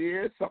 are you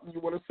there? Something you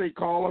want to say,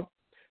 caller?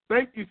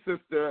 Thank you,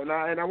 sister. And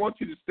I want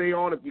you to stay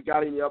on if you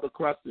got any other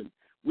questions.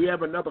 We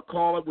have another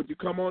caller. Would you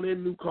come on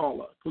in, new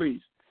caller,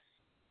 please?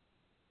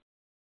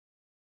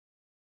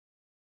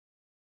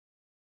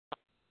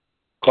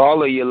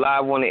 Caller, you're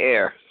live on the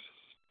air.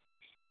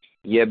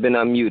 You've been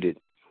unmuted.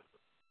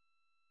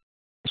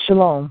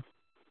 Shalom.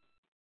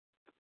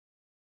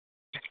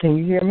 Can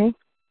you hear me?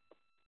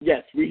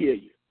 Yes, we hear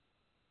you.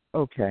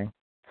 Okay.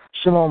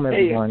 Shalom,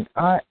 everyone.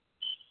 Hey.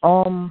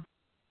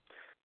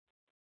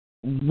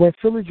 When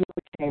Philly Joy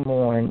came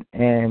on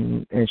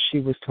and she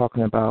was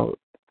talking about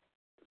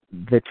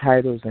the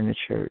titles in the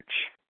church,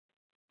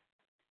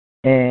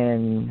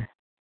 and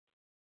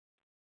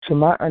to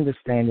my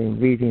understanding,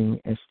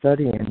 reading and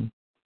studying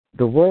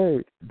the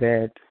word,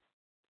 that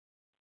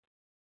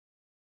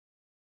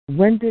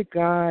when did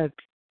God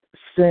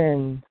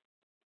send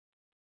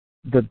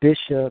the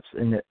bishops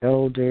and the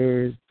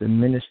elders, the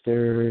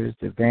ministers,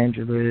 the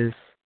evangelists,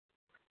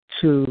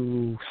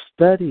 to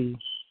study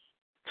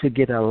to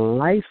get a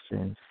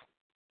license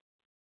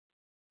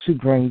to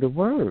bring the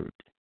word,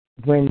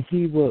 when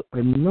he will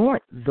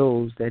anoint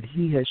those that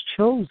he has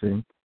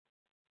chosen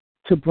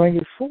to bring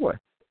it forth.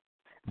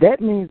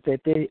 That means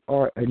that they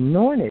are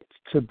anointed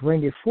to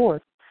bring it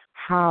forth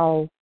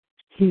how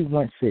he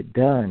wants it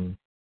done.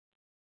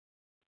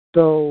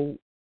 So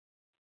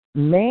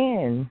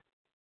man,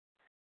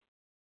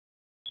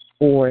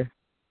 or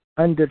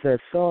under the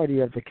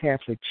authority of the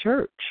Catholic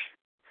Church,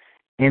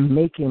 and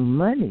making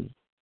money,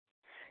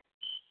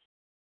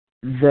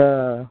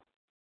 the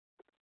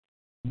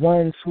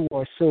ones who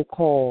are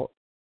so-called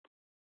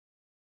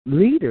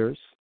leaders,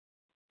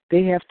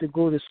 they have to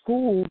go to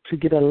school to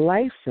get a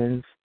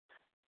license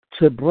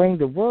to bring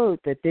the word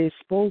that they're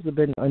supposed to have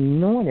been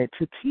anointed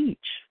to teach.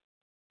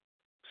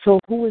 So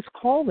who is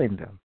calling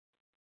them?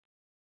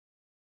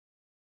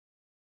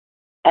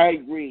 I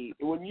agree.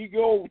 When you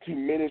go to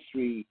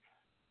ministry,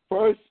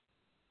 first,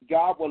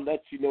 God will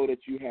let you know that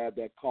you have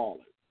that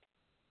calling.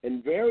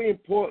 And very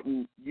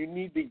important, you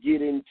need to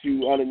get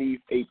into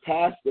underneath a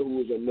pastor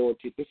who is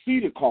anointed to see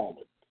the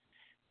calling.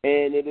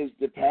 And it is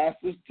the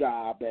pastor's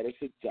job, that is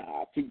his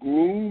job, to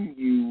groom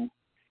you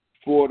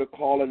for the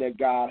calling that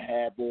God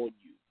had on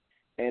you.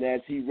 And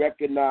as he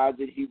recognized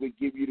it, he would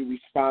give you the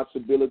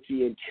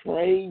responsibility and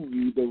train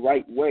you the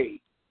right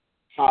way,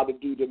 how to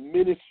do the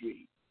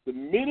ministry. The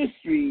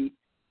ministry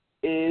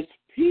is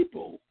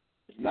people.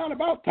 It's not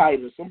about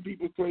titles. Some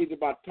people are crazy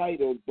about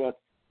titles, but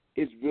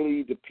it's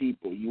really the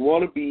people. You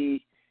want to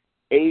be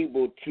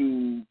able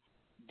to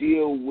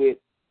deal with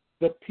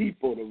the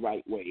people the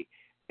right way.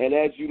 And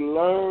as you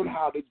learn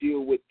how to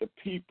deal with the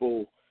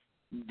people,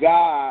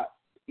 God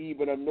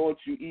even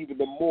anoints you even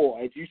the more.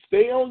 As you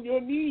stay on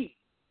your knees,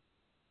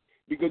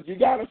 because you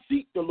got to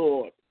seek the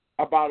Lord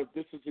about if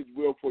this is his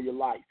will for your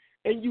life.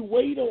 And you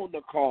wait on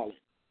the calling.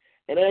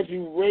 And as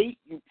you wait,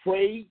 you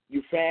pray,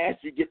 you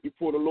fast, you get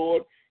before the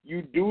Lord,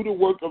 you do the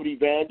work of the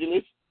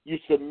evangelist, you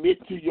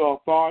submit to your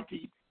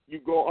authority, you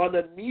go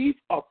underneath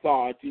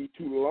authority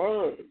to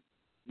learn.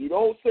 You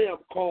don't say I'm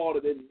called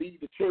and then leave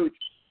the church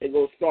and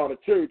go start a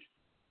church,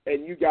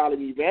 and you got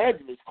an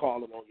evangelist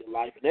calling on your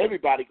life, and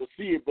everybody can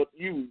see it but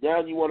you.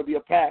 Now you want to be a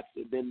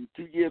pastor. Then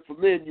 2 years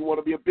from then, you want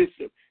to be a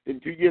bishop. Then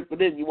 2 years from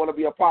then, you want to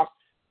be an apostle.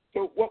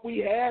 So what we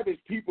have is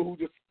people who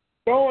just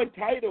throwing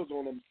titles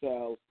on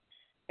themselves.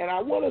 And I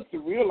want us to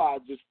realize,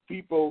 just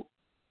people,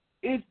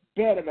 it's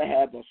better to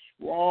have a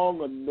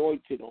strong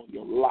anointing on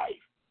your life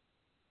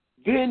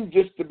than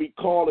just to be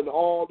calling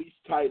all these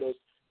titles.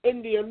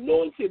 And the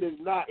anointing is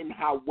not in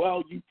how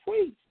well you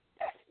preach.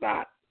 That's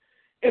not.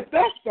 If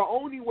that's the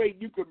only way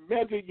you can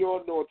measure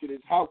your anointing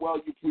is how well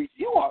you preach,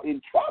 you are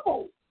in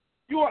trouble.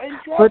 You are in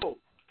trouble.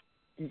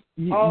 But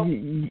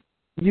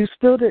you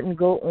still didn't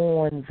go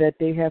on that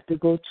they have to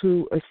go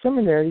to a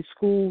seminary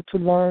school to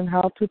learn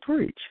how to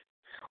preach,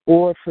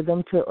 or for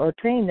them to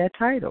attain that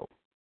title,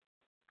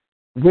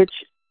 which,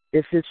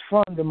 if it's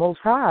from the Most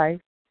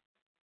High,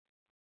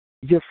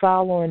 you're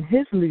following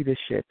his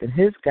leadership and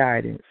his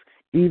guidance,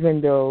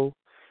 even though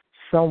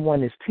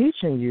someone is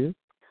teaching you,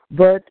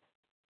 but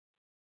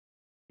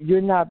you're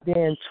not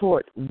being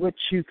taught what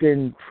you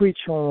can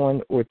preach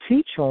on or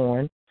teach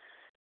on.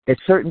 At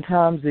certain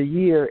times a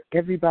year,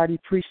 everybody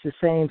preach the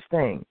same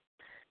thing.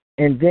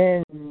 And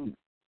then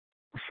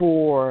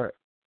for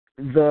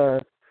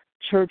the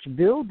church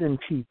building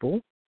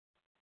people,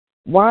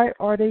 why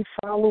are they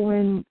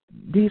following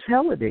these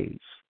holidays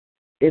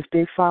if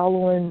they're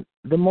following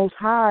the Most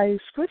High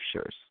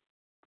scriptures?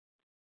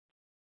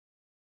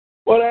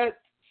 Well,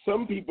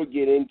 some people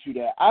get into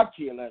that. I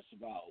care less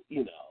about,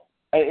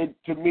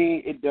 to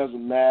me, it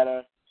doesn't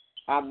matter.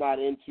 I'm not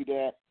into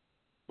that.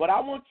 But I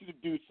want you to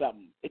do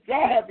something. If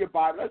y'all have your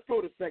Bible, let's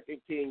go to 2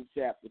 Kings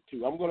chapter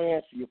 2. I'm going to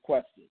answer your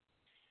question.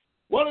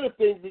 One of the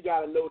things we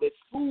got to know that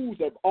schools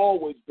have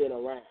always been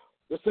around.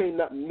 This ain't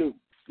nothing new.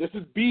 This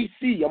is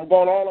B.C. I'm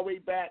going all the way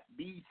back,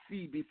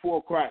 B.C.,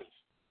 before Christ,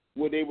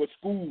 where they were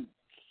schools.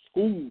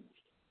 Schools.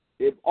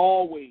 They've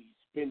always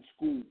been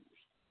schools.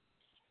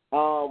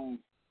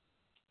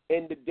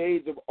 In the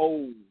days of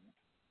old.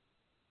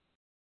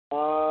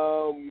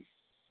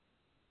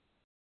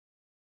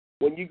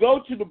 When you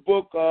go to the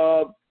book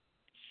of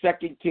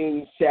 2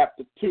 Kings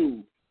chapter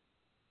 2,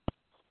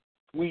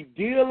 we're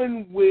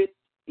dealing with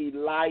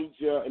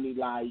Elijah and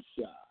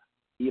Elisha.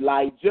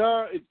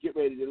 Elijah is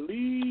getting ready to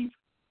leave,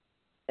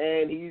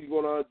 and he's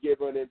going to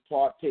give an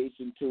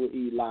impartation to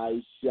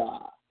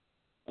Elisha.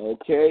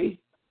 Okay?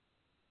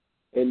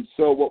 And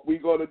so what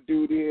we're going to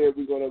do there,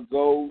 we're going to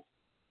go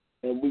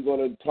and we're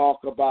going to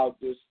talk about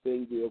this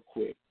thing real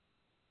quick.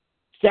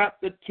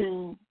 Chapter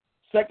 2,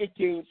 2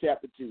 Kings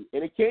chapter 2.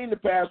 And it came to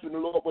pass when the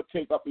Lord would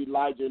take up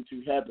Elijah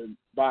into heaven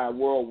by a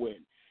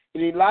whirlwind.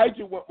 And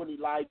Elijah went with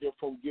Elijah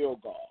from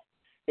Gilgal.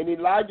 And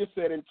Elijah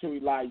said unto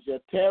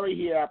Elijah, tarry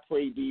here, I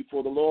pray thee,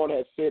 for the Lord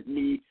has sent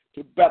me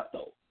to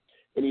Bethel.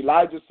 And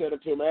Elijah said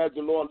unto him, as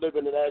the Lord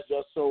liveth and as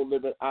your soul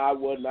liveth, I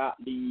will not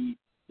leave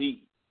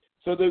thee.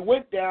 So they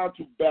went down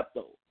to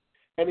Bethel.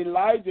 And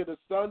Elijah, the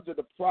sons of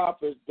the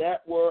prophets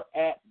that were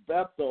at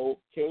Bethel,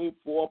 came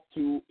forth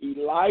to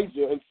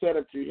Elijah and said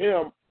unto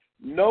him,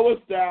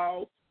 knowest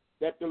thou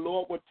that the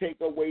Lord would take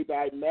away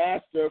thy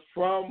master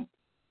from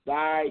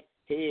thy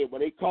head?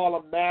 When they call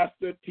a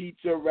master,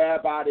 teacher,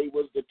 rabbi, they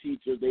was the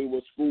teachers. They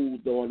were schools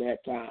during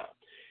that time.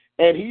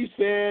 And he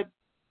said,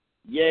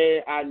 yeah,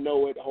 I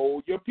know it.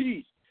 Hold your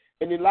peace.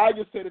 And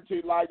Elijah said unto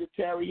Elijah,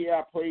 tarry here,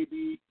 I pray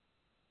thee.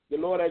 The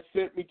Lord has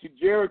sent me to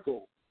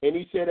Jericho. And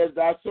he said, as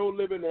thy soul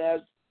liveth,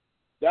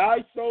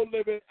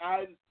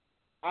 I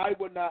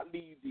will not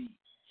leave thee.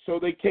 So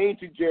they came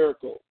to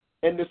Jericho.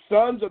 And the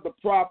sons of the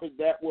prophets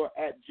that were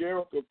at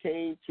Jericho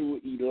came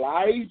to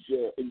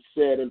Elijah and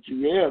said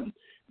unto him,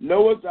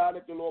 knowest thou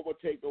that the Lord will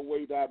take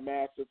away thy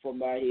master from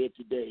thy head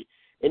today?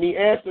 And he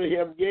answered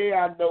him, yea,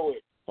 I know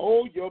it.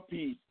 Hold your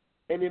peace.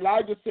 And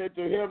Elijah said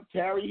to him,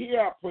 tarry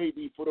here, I pray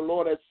thee, for the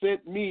Lord has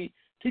sent me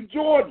to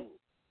Jordan.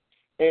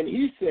 And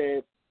he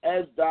said,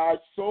 as the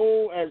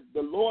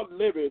Lord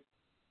liveth,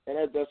 and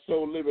as thy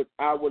soul liveth,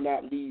 I will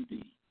not leave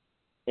thee.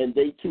 And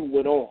they two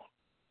went on.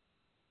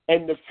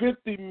 And the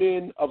 50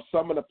 men of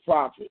some of the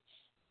prophets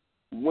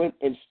went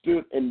and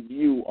stood in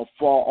view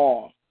afar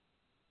off,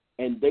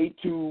 and they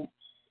two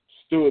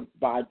stood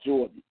by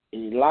Jordan.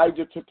 And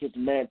Elijah took his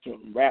mantle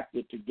and wrapped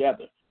it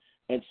together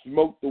and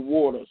smote the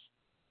waters,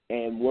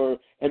 and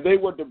they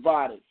were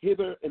divided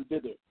hither and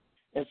thither.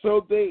 And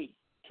so they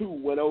two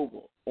went over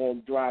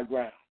on dry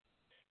ground.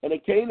 And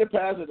it came to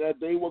pass that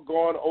they were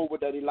gone over,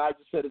 that Elijah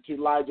said unto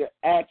Elijah,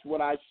 ask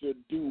what I should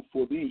do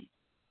for thee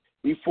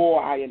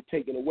before I am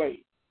taken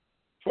away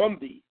from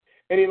thee.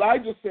 And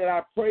Elijah said,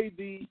 I pray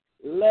thee,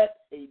 let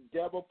a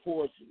double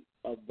portion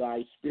of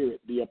thy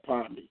spirit be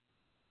upon me.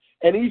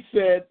 And he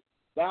said,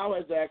 thou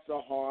hast asked a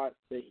hard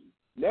thing.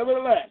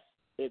 Nevertheless,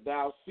 if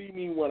thou see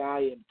me when I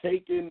am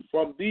taken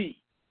from thee,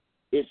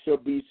 it shall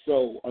be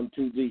so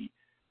unto thee.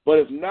 But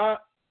if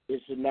not,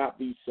 it shall not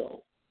be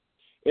so.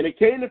 And it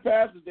came to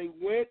pass as they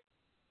went,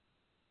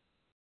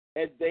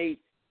 as they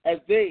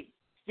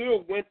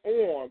still went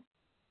on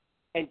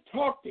and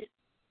talked it,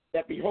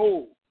 that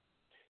behold,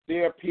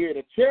 there appeared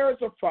a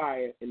chariot of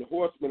fire and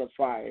horsemen of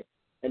fire,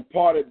 and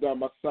parted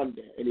them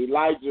asunder. And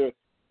Elijah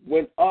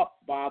went up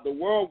by the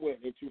whirlwind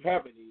into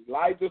heaven. And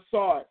Elijah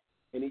saw it,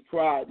 and he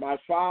cried, my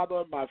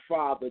father,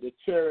 the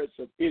chariots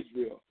of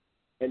Israel,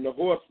 and the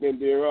horsemen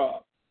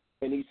thereof.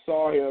 And he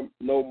saw him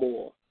no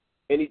more.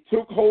 And he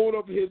took hold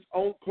of his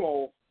own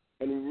clothes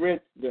and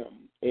rent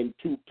them in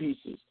two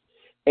pieces.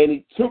 And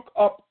he took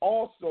up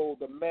also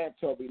the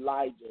mantle of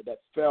Elijah that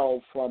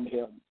fell from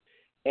him,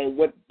 and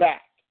went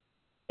back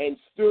and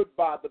stood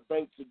by the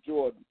banks of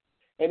Jordan.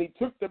 And he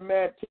took the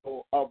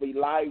mantle of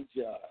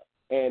Elijah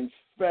and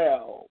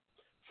fell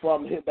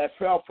from him,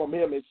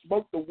 and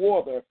smote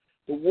the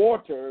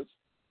waters,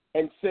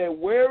 and said,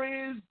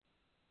 where is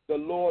the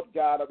Lord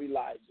God of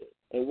Elijah?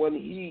 And when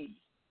he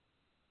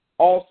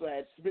also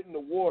had smitten the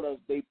waters,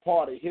 they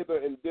parted hither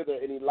and thither,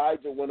 and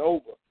Elijah went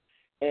over.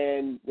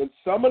 And when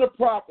some of the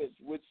prophets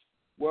which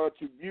were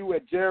to view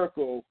at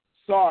Jericho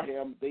saw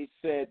him, they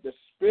said, the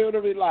spirit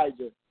of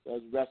Elijah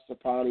does rest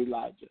upon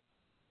Elijah.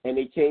 And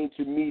they came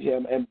to meet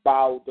him and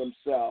bowed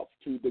themselves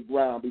to the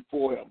ground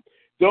before him.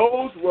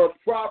 Those were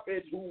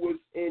prophets who was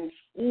in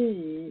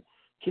school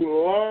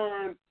to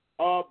learn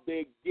of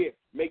their gift,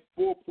 make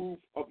full proof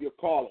of your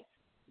calling.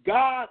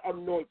 God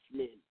anoints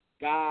men.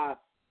 God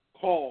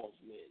calls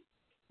men.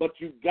 But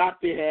you've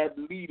got to have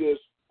leaders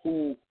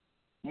who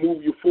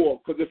move you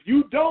forward. Because if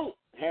you don't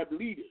have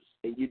leaders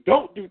and you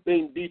don't do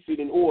things decent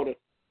in order,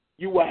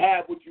 you will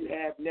have what you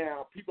have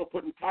now. People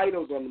putting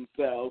titles on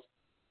themselves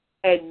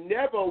and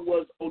never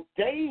was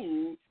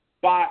ordained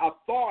by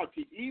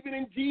authority, even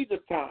in Jesus'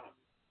 time.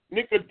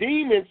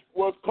 Nicodemus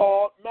was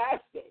called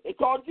master. They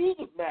called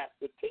Jesus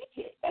master,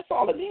 teacher. That's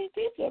all it means,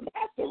 teacher,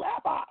 master,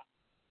 rabbi.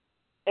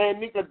 And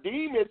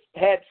Nicodemus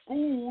had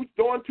schools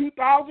during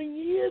 2,000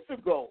 years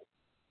ago.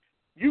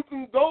 You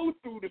can go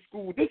through the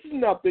school. This is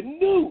nothing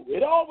new.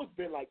 It always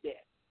been like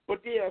that.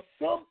 But there's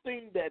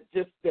something that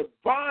just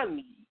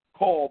divinely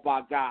called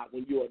by God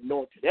when you're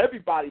anointed.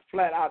 Everybody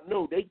flat out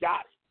know they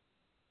got it.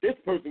 This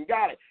person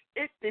got it.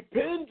 It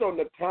depends on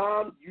the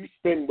time you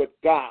spend with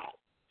God.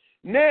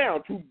 Now,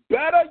 to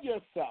better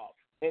yourself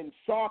and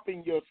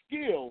sharpen your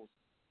skills,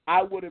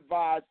 I would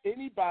advise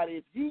anybody,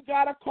 if you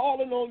got a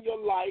calling on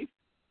your life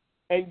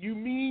and you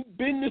mean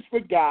business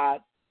with God,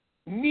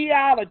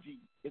 neology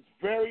is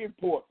very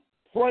important.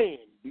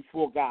 Praying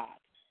before God,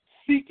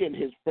 seeking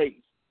his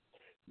face,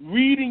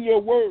 reading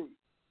your word.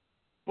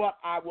 But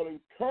I will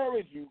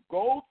encourage you,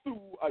 go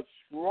through a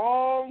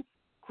strong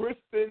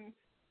Christian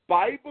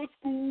Bible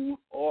school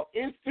or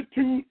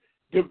institute.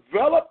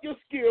 Develop your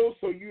skills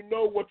so you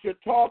know what you're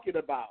talking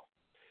about.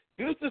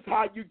 This is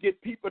how you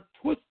get people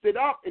twisted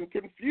up and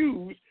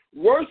confused,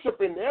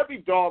 worshiping every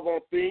doggone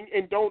thing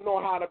and don't know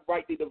how to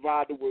rightly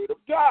divide the word of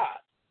God.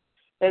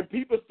 And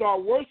people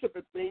start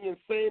worshiping things and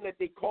saying that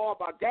they call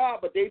by God,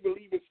 but they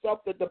believe in stuff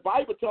that the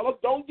Bible tells us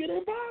don't get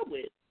involved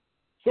with.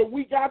 So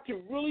we got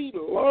to really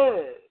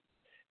learn,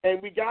 and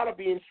we got to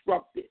be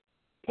instructed.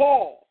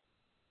 Paul,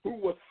 who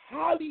was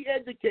highly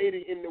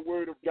educated in the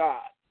Word of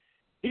God,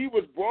 he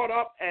was brought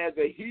up as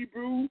a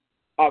Hebrew,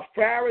 a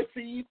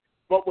Pharisee,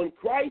 But when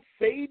Christ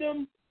saved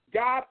them,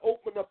 God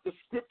opened up the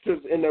scriptures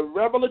in a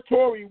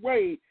revelatory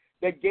way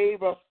that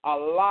gave us a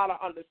lot of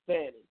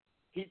understanding.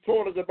 He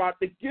taught us about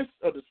the gifts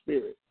of the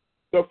Spirit,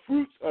 the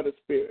fruits of the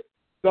Spirit,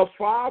 the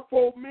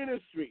fivefold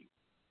ministry,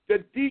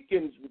 the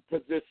deacon's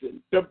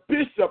position, the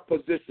bishop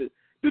position.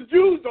 The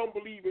Jews don't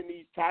believe in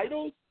these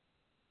titles,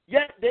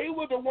 yet they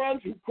were the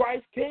ones who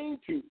Christ came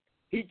to.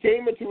 He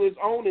came into his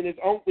own, and his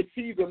own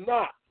received him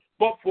not.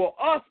 But for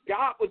us,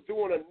 God was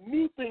doing a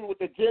new thing with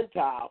the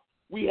Gentiles.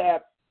 We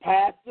have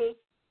pastors,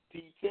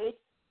 teachers,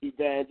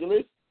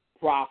 evangelists,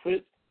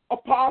 prophets,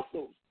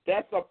 apostles.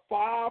 That's a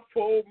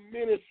fivefold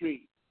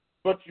ministry.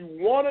 But you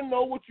want to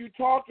know what you're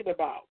talking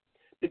about.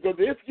 Because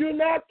if you're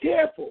not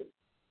careful,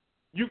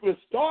 you can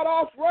start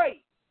off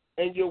right,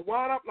 and you'll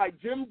wind up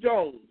like Jim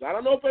Jones. I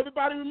don't know if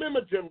everybody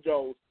remembers Jim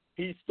Jones.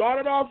 He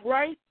started off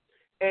right,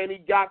 and he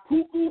got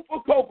cuckoo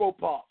for Cocoa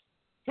Puffs.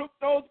 Took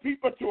those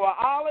people to an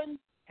island,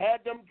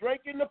 had them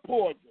drinking the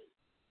poison.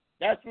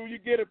 That's where you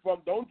get it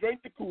from. Don't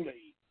drink the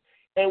Kool-Aid.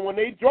 And when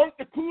they drank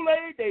the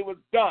Kool-Aid, they was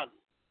done.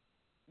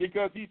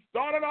 Because he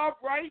started off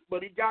right,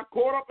 but he got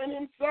caught up in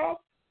himself,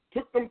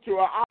 took them to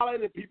an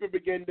island, and people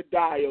began to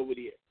die over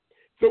there.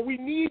 So we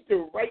need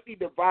to rightly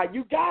divide.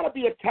 You got to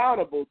be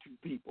accountable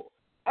to people.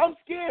 I'm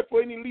scared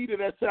for any leader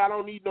that said, I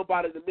don't need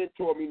nobody to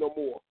mentor me no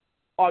more.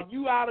 Are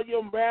you out of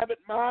your rabbit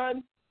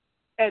mind?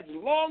 As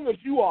long as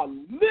you are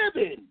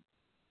living,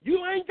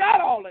 you ain't got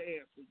all the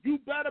answers. You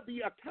better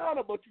be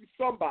accountable to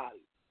somebody.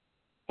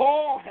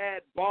 Paul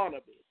had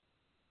Barnabas.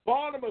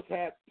 Barnabas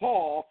had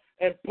Paul,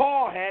 and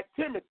Paul had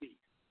Timothy.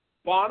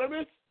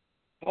 Barnabas,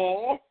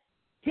 Paul,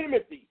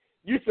 Timothy.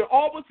 You should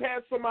always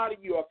have somebody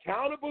you're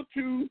accountable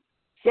to,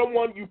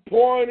 someone you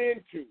pouring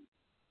into.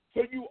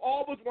 So you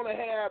always want to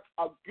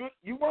have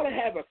you want to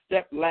have a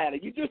step ladder.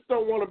 You just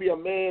don't want to be a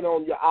man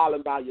on your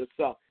island by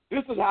yourself.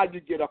 This is how you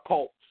get a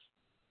cult.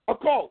 A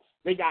cult.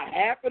 They got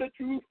half of the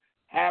truth,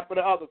 half of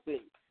the other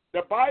things.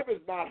 The Bible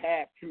is not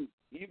half truth.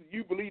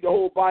 You believe the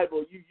whole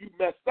Bible, you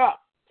messed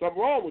up.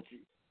 Something wrong with you.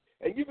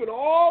 And you can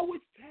always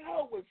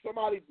tell when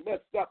somebody's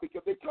messed up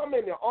because they come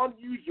in an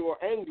unusual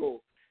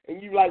angle,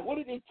 and you're like, what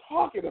are they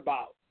talking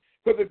about?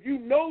 Because if you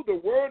know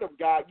the word of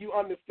God, you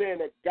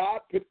understand that God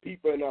put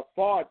people in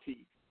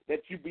authority that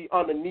you be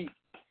underneath.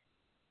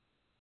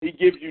 He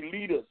gives you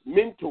leaders,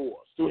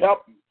 mentors to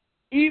help you.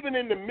 Even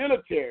in the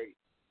military,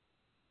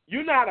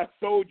 you're not a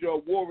soldier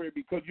or warrior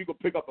because you can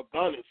pick up a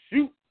gun and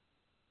shoot.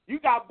 You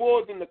got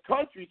boys in the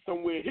country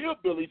somewhere,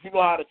 hillbillies, who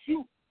know how to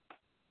shoot.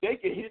 They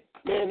can hit,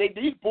 man,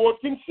 these boys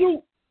can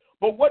shoot.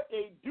 But what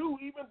they do,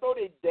 even though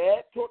their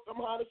dad taught them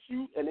how to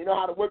shoot and they know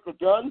how to work a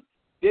gun,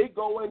 they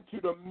go into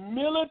the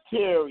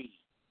military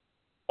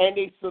and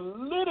they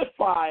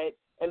solidify it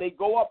and they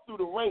go up through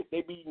the rank.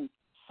 They be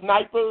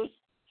snipers,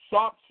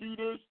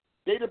 sharpshooters.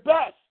 They the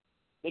best.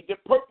 They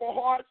get Purple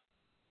Hearts,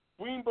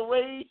 Green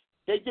Berets.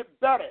 They get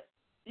better.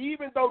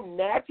 Even though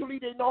naturally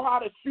they know how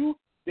to shoot,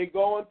 they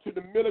go into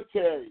the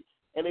military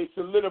and they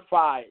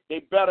solidify it. They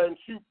better in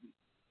shooting.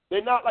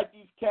 They're not like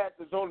these cats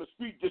that's on the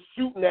street just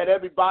shooting at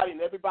everybody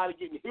and everybody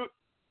getting hit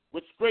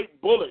with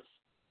straight bullets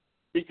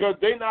because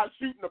they're not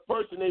shooting the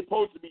person they're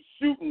supposed to be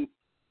shooting.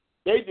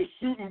 They just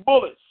shooting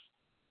bullets,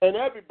 and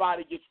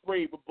everybody gets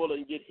sprayed with bullets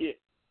and get hit.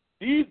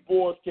 These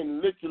boys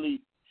can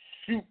literally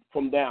shoot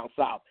from down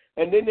south,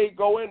 and then they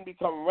go in and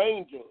become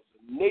Rangers,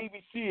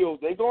 Navy SEALs.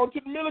 They go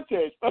into the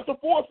military, Special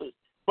Forces,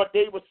 but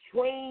they was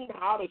trained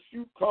how to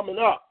shoot coming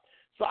up.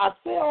 So I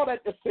say all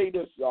that to say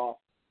this, y'all.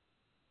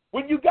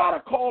 When you got a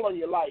call on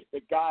your life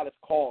that God has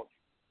called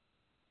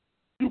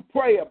you, you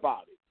pray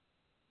about it.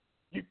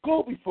 You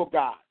go before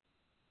God.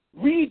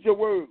 Read your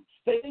words.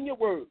 Stay in your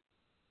words.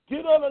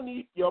 Get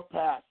underneath your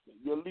pastor,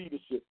 your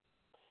leadership,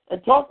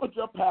 and talk with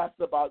your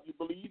pastor about you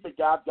believe that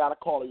God's got a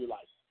call on your life.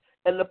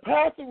 And the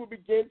pastor will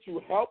begin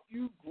to help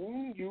you,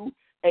 groom you,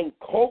 and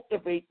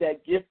cultivate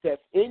that gift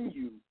that's in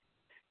you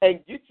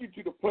and get you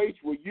to the place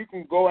where you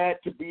can go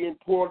at to be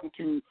important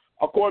to,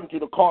 according to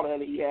the calling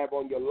that he have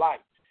on your life.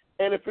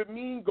 And if it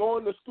means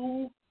going to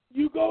school,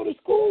 you go to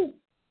school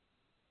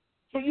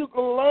so you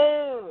can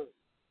learn.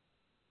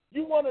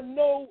 You want to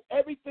know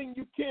everything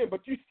you can, but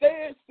you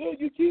stand still.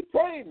 You keep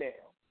praying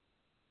now.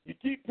 You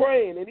keep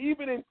praying. And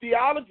even in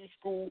theology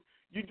school,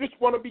 you just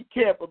want to be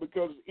careful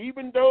because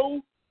even though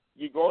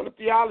you're going to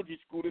theology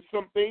school, there's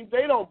some things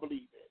they don't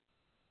believe in.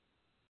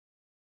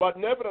 But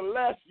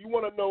nevertheless, you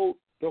want to know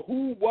the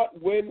who,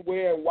 what, when,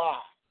 where, and why.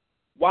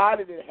 Why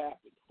did it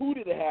happen? Who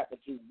did it happen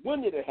to?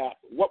 When did it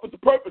happen? What was the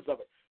purpose of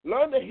it?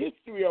 Learn the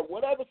history of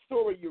whatever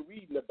story you're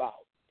reading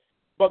about.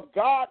 But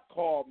God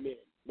called men.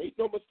 Make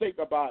no mistake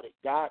about it.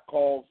 God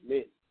calls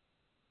men.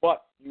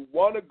 But you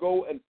want to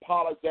go and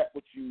polish that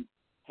which you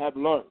have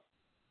learned.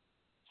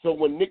 So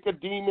when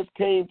Nicodemus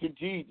came to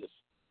Jesus,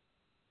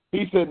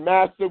 he said,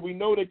 Master, we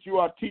know that you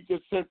are a teacher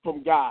sent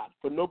from God,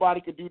 for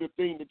nobody could do the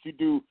thing that you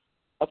do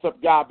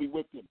except God be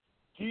with him.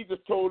 Jesus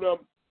told him,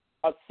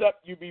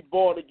 except you be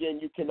born again,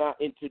 you cannot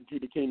enter into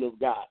the kingdom of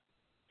God.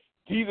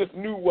 Jesus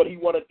knew what he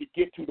wanted to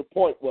get to the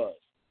point was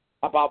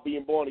about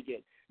being born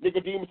again.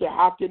 Nicodemus said,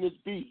 how can this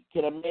be?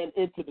 Can a man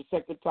enter the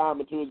second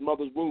time into his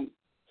mother's womb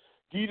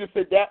Jesus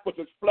said that which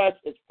is flesh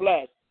is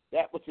flesh,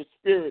 that which is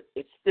spirit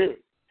is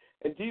spirit.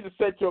 And Jesus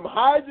said to him,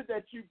 how is it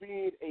that you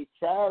being a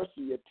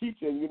Pharisee, a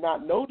teacher, and you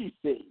not know these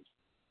things?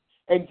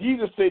 And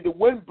Jesus said, the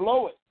wind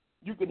blow it,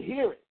 you can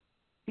hear it.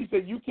 He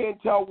said, you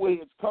can't tell where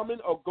it's coming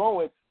or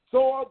going.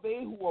 So are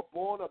they who are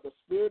born of the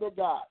Spirit of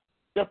God.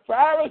 The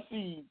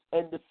Pharisees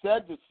and the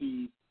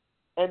Sadducees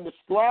and the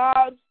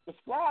scribes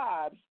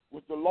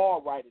was the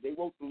law writer. They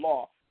wrote the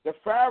law. The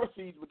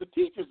Pharisees were the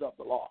teachers of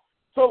the law.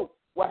 So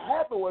what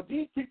happened was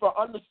these people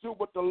understood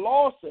what the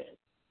law said.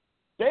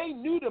 They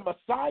knew the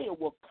Messiah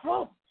would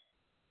come.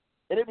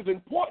 And it was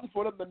important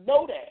for them to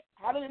know that.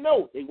 How did they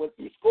know? They went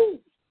through schools.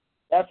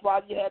 That's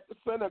why you had the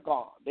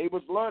synagogue. They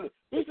was learning.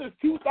 This is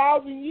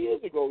 2,000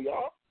 years ago,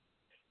 y'all.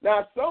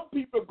 Now, some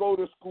people go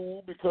to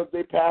school because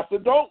their pastor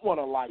don't want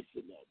to license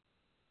them.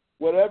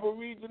 Whatever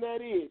reason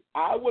that is,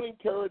 I would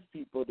encourage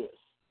people this.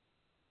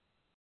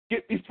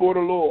 Get before the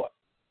Lord.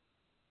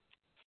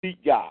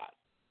 Seek God.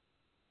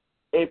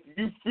 If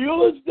you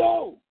feel as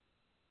though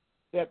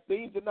that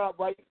things are not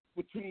right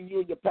between you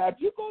and your pastor,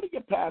 you go to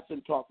your pastor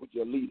and talk with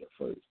your leader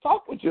first.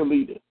 Talk with your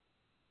leader.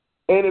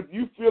 And if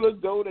you feel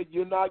as though that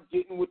you're not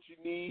getting what you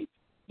need,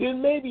 then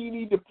maybe you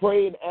need to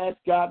pray and ask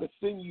God to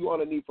send you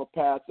underneath a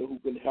pastor who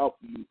can help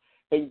you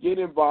and get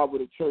involved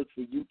with a church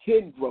where you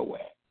can grow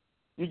at.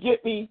 You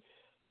get me?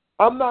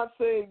 I'm not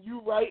saying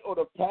you right or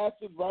the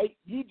pastor's right.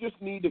 You just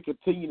need to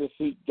continue to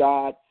seek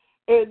God.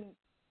 And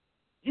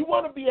you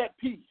want to be at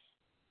peace.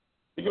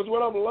 Because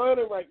what I'm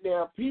learning right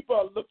now, people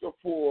are looking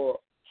for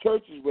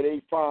churches where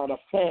they find a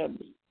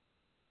family.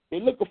 They're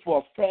looking for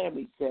a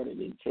family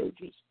setting in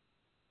churches.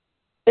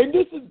 And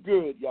this is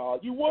good, y'all.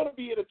 You want to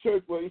be in a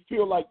church where you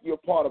feel like you're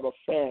part of a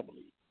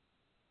family.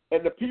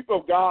 And the people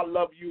of God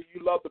love you.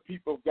 You love the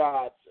people of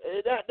God.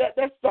 And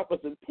that stuff is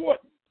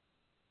important.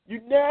 You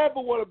never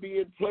want to be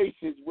in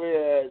places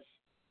where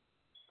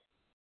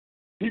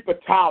people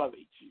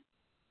tolerate you.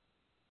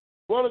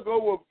 You want to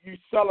go where you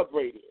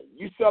celebrate it.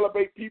 You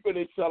celebrate people,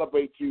 they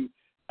celebrate you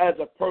as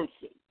a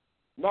person,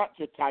 not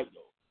your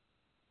title.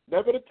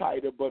 Never the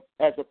title, but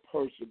as a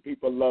person.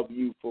 People love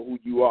you for who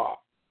you are.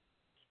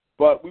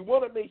 But we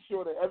want to make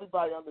sure that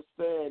everybody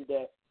understands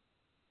that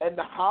and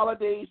the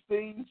holidays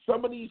thing,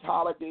 some of these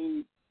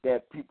holidays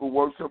that people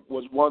worship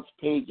was once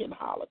pagan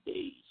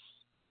holidays.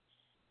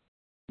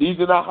 These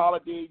are not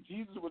holidays.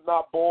 Jesus was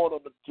not born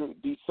on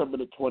December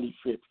the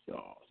 25th,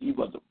 y'all. He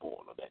wasn't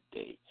born on that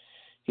day.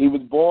 He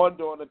was born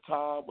during a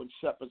time when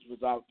shepherds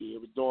was out there.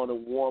 It was during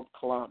a warm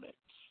climate.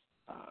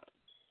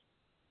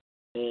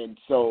 And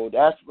so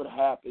that's what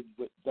happened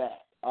with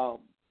that.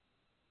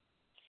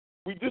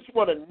 We just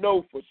want to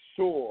know for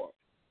sure,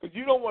 because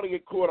you don't want to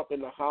get caught up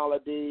in the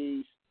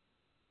holidays.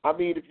 I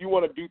mean, if you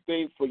want to do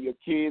things for your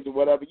kids or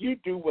whatever, you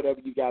do whatever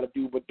you got to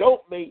do, but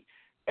don't make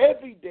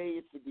every day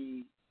is to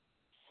be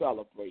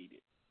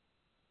celebrated.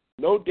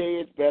 No day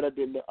is better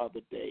than the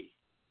other day.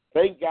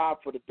 Thank God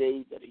for the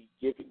days that he's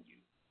given you.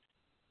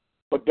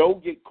 But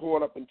don't get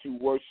caught up into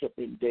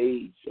worshiping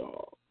days,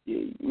 y'all.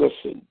 Yeah,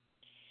 listen,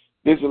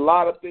 there's a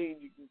lot of things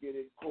you can get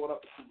caught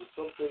up into, but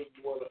some things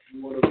you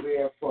want to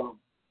bear from.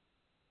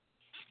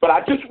 But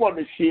I just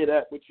wanted to share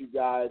that with you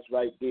guys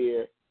right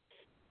there.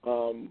 I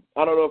don't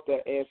know if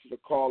that answers the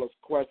caller's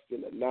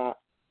question or not,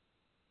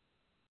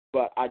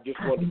 but I just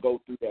wanted to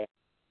go through that.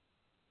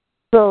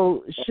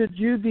 So should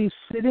you be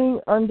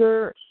sitting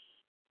under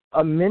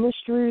a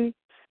ministry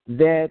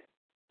that,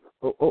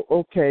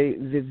 okay,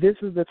 this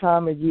is the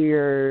time of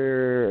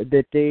year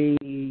that they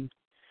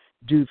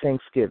do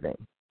Thanksgiving,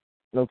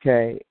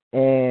 okay,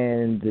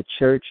 and the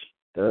church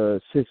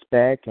sits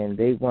back and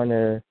they want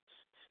to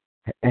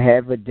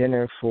have a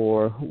dinner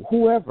for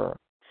whoever,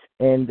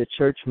 and the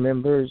church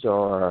members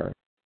are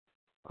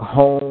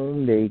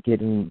home, they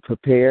getting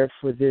prepared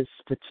for this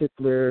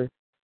particular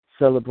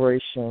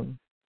celebration,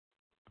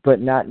 but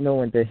not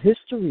knowing the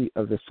history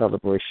of the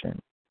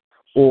celebration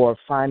or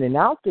finding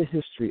out the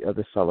history of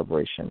the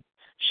celebration.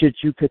 Should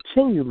you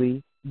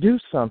continually do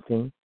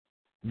something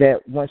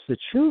that once the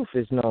truth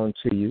is known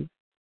to you,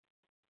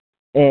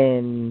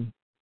 and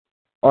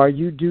are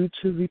you due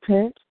to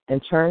repent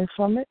and turn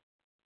from it?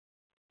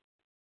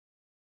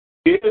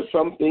 It is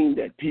something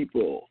that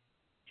people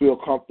feel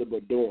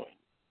comfortable doing,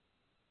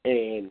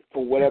 and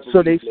for whatever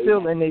so they reason,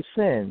 still in their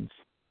sins,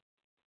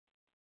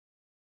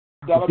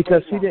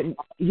 because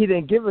he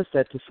didn't give us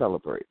that to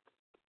celebrate.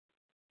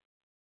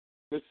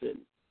 Listen,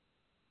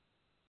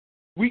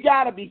 we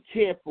got to be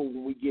careful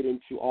when we get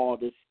into all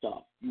this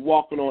stuff. You're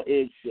walking on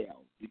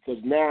eggshells because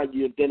now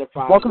you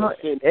identify. Walking on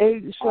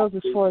eggshells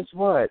as far as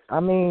what? I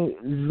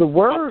mean, the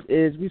word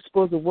is we're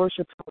supposed to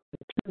worship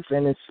the truth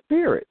and in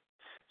spirit.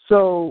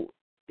 So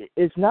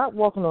it's not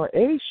walking on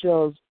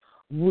eggshells.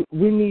 We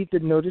need to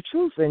know the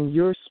truth, and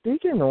you're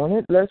speaking on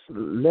it.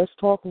 Let's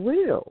talk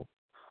real.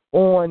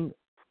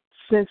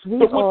 Since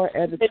we are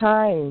at a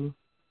time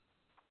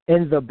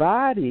in the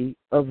body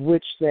of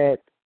which that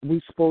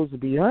we're supposed to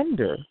be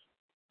under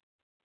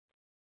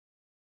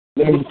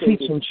and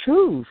teaching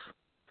truth,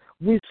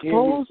 we're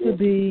supposed to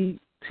be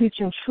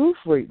teaching truth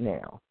right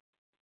now.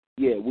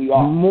 Yeah, we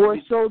are. More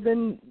so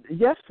than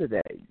yesterday.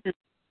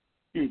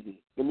 Excuse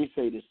me. Let me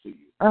say this to you.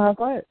 Go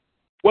ahead.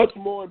 What's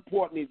more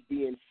important is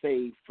being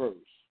saved first.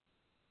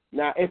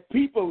 Now,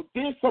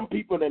 there's some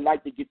people that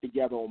like to get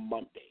together on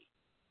Monday.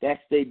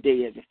 That's their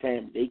day as a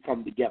family. They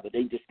come together.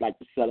 They just like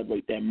to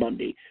celebrate that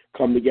Monday.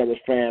 Come together as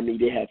family.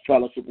 They have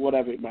fellowship,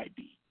 whatever it might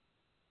be.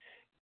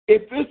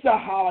 If it's a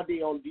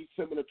holiday on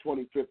December the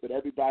 25th that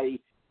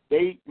everybody,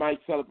 they might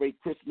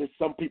celebrate Christmas.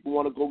 Some people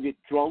want to go get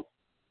drunk.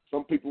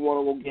 Some people want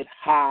to go get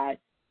high.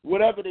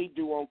 Whatever they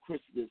do on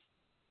Christmas,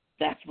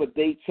 that's what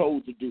they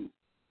chose to do.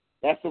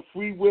 That's a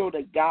free will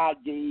that God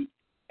gave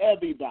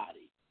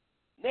everybody.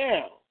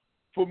 Now,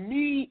 for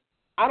me,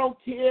 I don't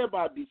care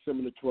about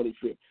December the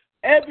 25th.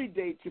 Every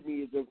day to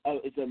me is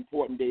an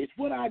important day. It's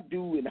what I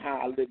do and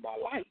how I live my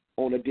life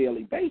on a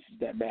daily basis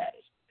that matters.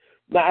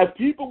 Now, if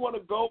people want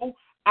to go,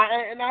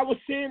 I was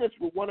saying this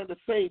with one of the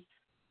saints,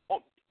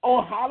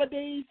 on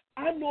holidays,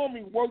 I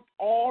normally work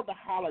all the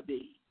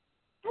holidays.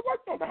 I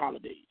worked on the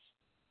holidays.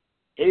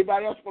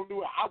 Everybody else going to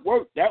do it. I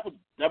worked. That was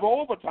never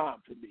overtime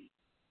for me.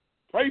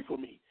 Pray for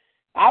me.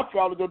 I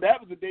felt as though that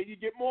was the day you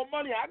get more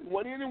money. I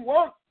went in and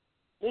worked.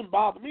 Didn't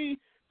bother me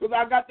because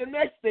I got the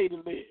next day to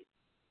live.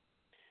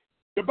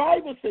 The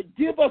Bible said,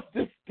 give us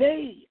this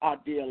day our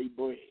daily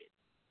bread.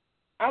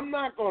 I'm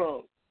not going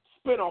to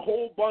spend a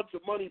whole bunch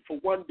of money for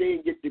one day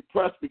and get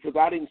depressed because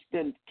I didn't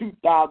spend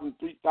 $2,000,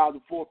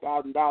 $3,000,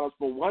 $4,000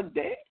 for one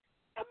day.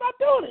 I'm not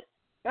doing it.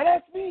 Now,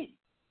 that's me.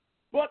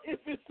 But if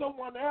it's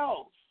someone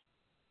else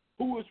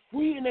who is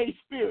free in their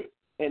spirit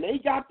and they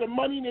got the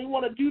money and they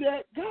want to do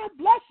that, God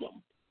bless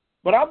them.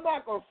 But I'm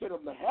not going to send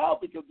them to hell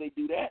because they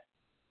do that.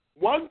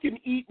 One can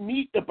eat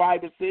meat, the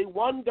Bible says.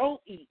 One don't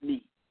eat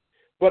meat.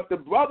 But the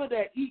brother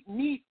that eat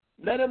meat,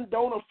 let him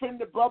don't offend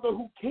the brother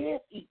who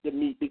can't eat the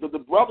meat because the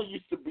brother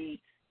used to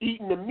be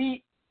eating the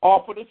meat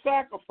off of the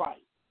sacrifice.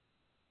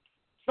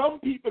 Some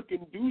people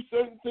can do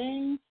certain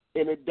things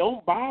and it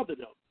don't bother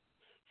them.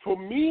 For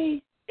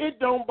me, it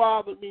don't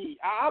bother me.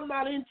 I'm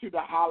not into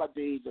the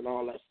holidays and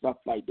all that stuff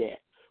like that.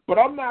 But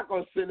I'm not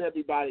going to send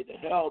everybody to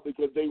hell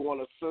because they want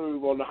to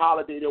serve on the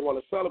holiday they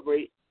want to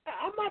celebrate.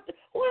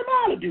 Who am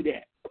I to do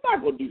that? I'm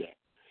not going to do that.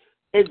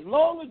 As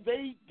long as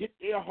they get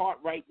their heart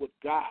right with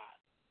God.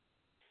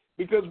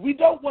 Because we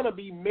don't want to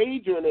be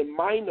majoring in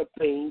minor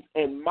things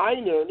and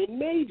minoring in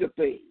major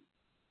things.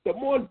 The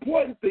more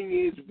important thing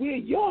is where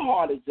your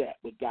heart is at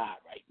with God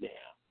right now.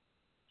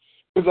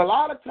 Because a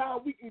lot of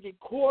times we can get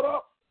caught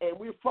up and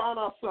we find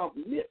ourselves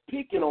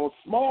nitpicking on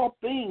small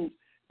things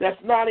that's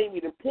not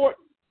even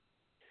important.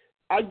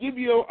 I'll give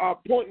you a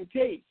point in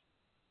case.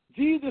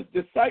 Jesus'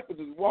 disciples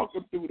is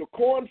walking through the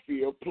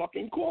cornfield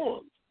plucking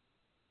corns.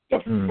 The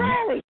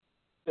Pharisees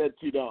said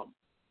to them,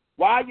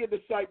 why are your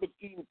disciples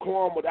eating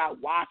corn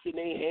without washing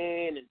their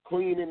hand and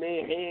cleaning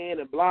their hand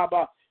and blah,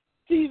 blah?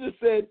 Jesus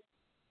said,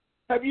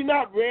 have you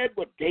not read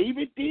what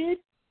David did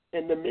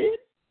and the men?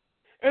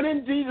 And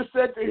then Jesus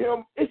said to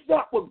him, it's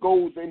not what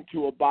goes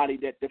into a body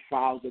that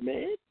defiles a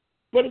man,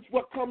 but it's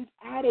what comes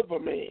out of a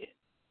man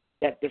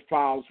that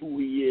defiles who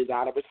he is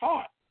out of his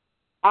heart.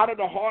 Out of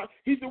the heart,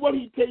 he said what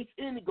he takes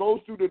in, it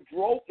goes through the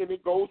throat and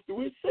it goes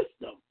through his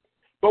system.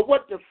 But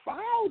what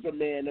defiles a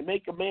man to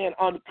make a man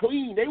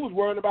unclean, they was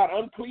worrying about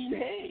unclean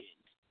hands.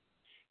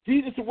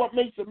 Jesus said what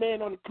makes a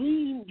man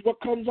unclean is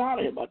what comes out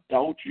of him,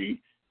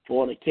 adultery,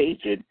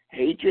 fornication,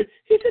 hatred.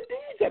 He said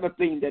these are the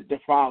things that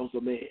defiles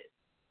a man.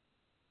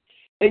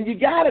 And you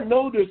got to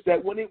notice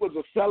that when it was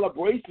a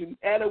celebration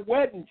at a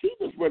wedding,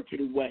 Jesus went to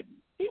the wedding.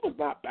 He was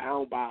not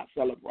bound by a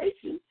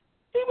celebration.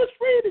 He was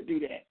free to do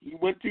that. He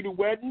went to the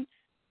wedding.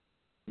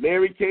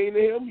 Mary came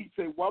to him. He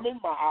said, woman,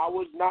 my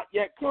hour is not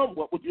yet come.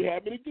 What would you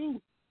have me to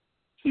do?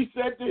 She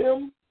said to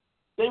him,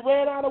 they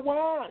ran out of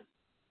wine.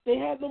 They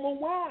had no more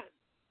wine.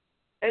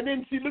 And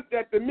then she looked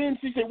at the men.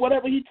 She said,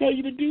 whatever he tell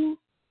you to do,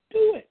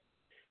 do it.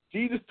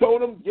 Jesus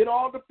told him, get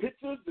all the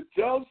pitchers, the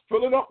jugs,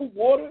 fill it up with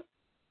water.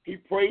 He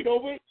prayed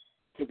over it,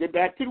 took it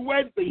back to the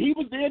wedding. He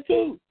was there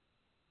too.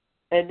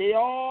 And they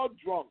all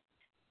drunk.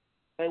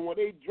 And when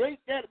they drank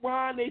that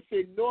wine, they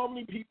said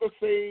normally people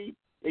say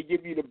they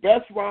give you the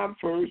best wine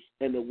first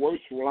and the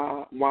worst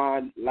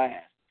wine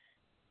last.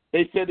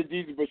 They said to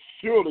Jesus, but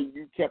surely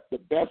you kept the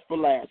best for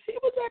last. He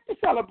was at the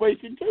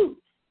celebration too.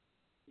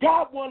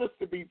 God wants us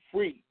to be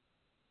free.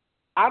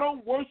 I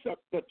don't worship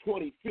the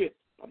 25th.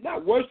 I'm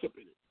not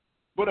worshiping it.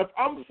 But if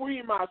I'm free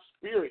in my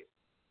spirit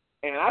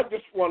and I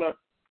just want to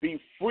be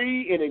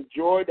free and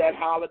enjoy that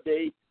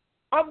holiday,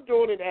 I'm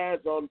doing it as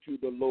unto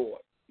the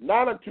Lord,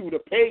 not unto the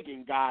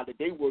pagan God that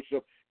they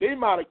worship. They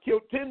might have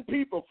killed 10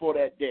 people for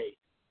that day,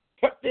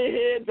 cut their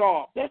heads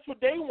off. That's what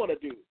they want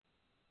to do.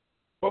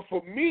 But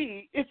for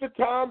me, it's a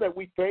time that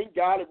we thank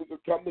God that we can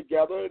come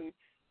together and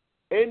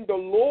in the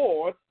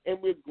Lord, and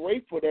we're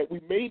grateful that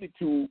we made it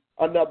to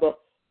another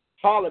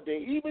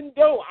holiday, even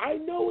though I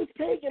know it's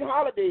pagan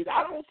holidays.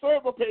 I don't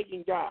serve a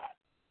pagan God.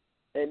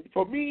 And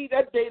for me,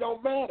 that day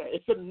don't matter.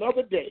 It's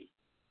another day.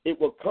 It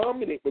will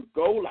come and it will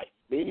go like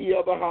many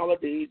other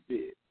holidays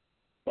did.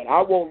 But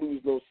I won't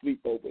lose no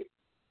sleep over it.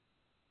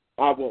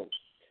 I won't.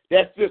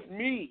 That's just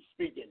me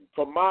speaking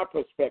from my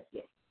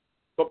perspective.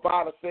 But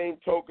by the same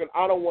token,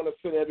 I don't want to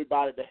send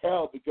everybody to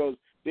hell because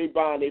they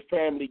buying their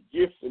family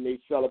gifts and they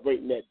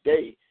celebrating that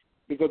day.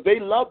 Because they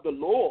love the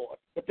Lord,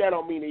 but that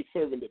don't mean they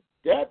serving the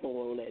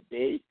devil on that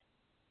day.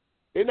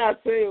 They're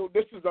not saying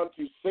this is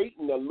unto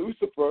Satan or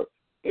Lucifer.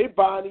 They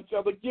buying each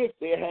other gifts.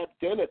 They have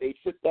dinner. They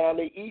sit down,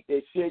 they eat,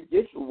 they share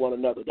gifts with one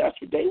another. That's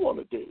what they want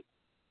to do.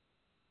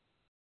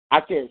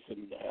 I can't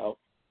send them to hell.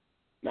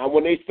 Now,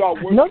 when they start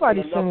working,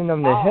 nobody's sending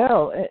them to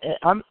hell.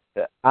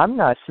 I'm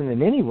not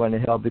sending anyone to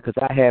hell because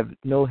I have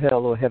no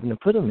hell or heaven to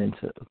put them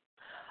into.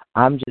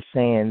 I'm just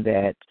saying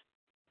that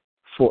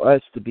for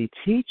us to be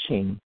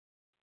teaching,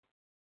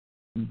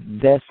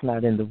 that's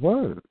not in the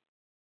Word.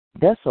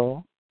 That's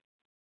all.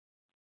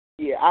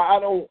 Yeah, I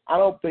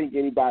don't think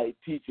anybody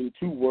teaching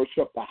to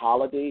worship the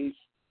holidays.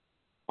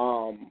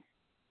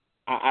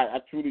 I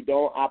truly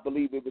don't. I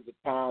believe it was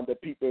a time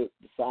that people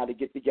decided to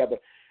get together.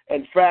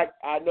 In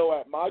fact, I know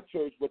at my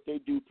church what they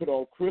do, put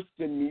on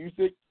Christian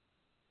music.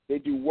 They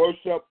do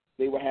worship.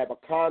 They will have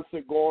a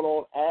concert going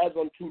on as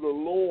unto the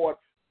Lord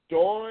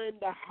during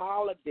the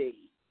holiday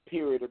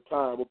period of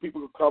time where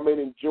people can come in,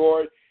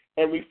 enjoy,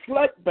 and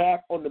reflect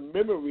back on the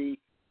memory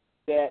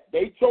that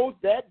they chose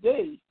that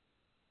day.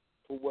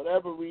 For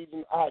whatever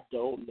reason, I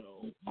don't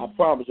know. I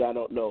promise you I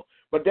don't know.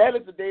 But that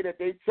is the day that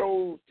they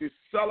chose to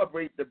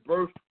celebrate the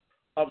birth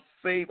of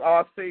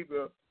our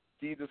Savior,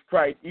 Jesus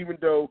Christ, even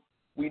though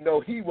we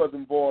know he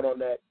wasn't born on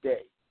that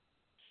day.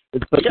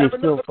 But they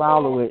still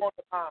follow it,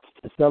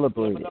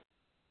 celebrate it.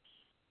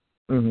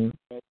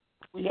 Mm-hmm.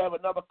 We have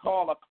another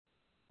caller.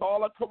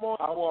 Caller, come on.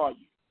 How are you?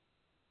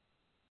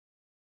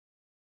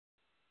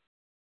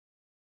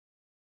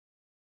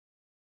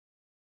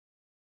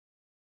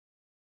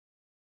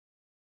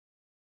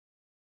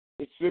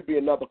 It should be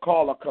another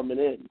caller coming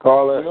in.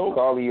 Caller,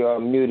 you're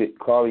unmuted.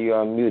 Caller,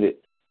 you're unmuted.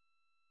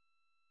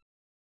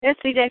 It's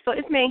CJ. So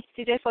it's me,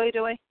 CJ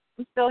Foydoy.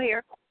 I'm still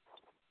here.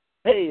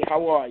 Hey,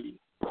 how are you?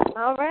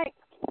 All right.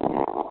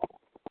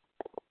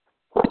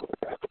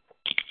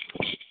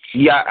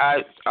 Yeah,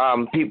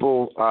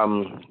 people,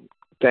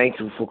 thank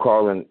you for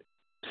calling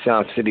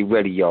Sound City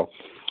Radio.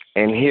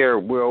 And here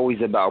we're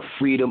always about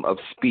freedom of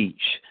speech,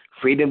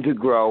 freedom to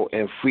grow,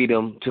 and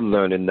freedom to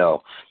learn and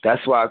know.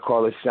 That's why I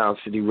call it Sound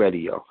City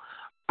Radio.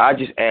 I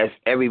just ask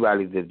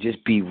everybody to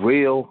just be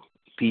real,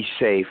 be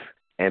safe,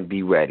 and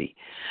be ready.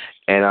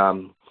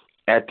 And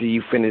after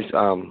you finish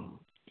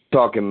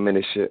talking,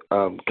 Minister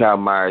Kyle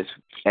Myers,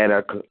 at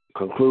our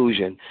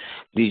conclusion,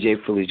 DJ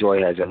Philly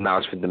Joy has an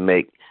announcement to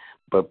make.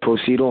 But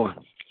proceed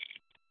on.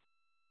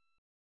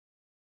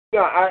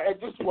 Yeah, I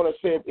just want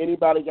to say if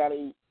anybody got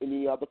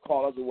any other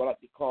callers who would like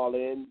to call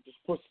in, just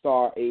put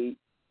 *8.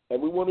 And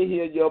we want to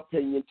hear your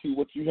opinion, too,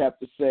 what you have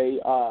to say,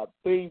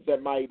 things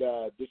that might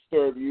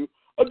disturb you,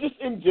 or just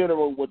in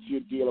general what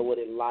you're dealing with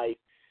in life.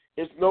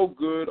 It's no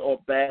good or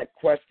bad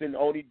question. The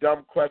only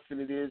dumb question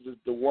it is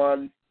the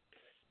one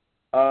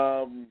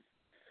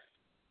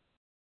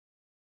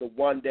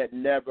that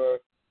never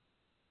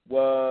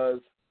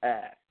was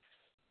asked.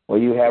 Well,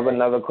 you have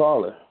another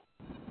caller.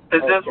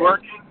 Is this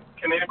working?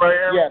 Can anybody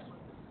hear me? Yes,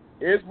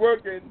 it's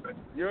working.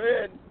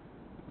 You're in.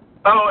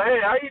 Oh, hey,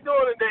 how you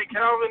doing today,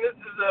 Calvin? This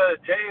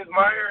is James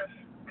Myers'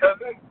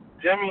 cousin,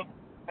 Jimmy.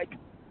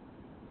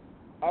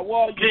 How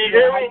are you? Can you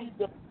hear me?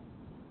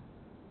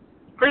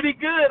 Pretty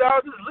good.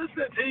 I was just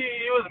listening to you.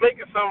 You was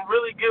making some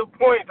really good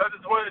points. I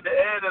just wanted to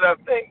add that I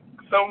think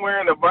somewhere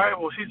in the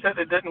Bible, she said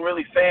it didn't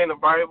really say in the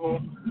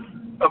Bible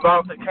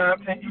about the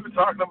content you were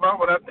talking about,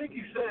 but I think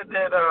you said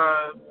that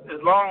as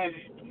long as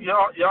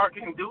y'all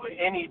can do it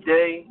any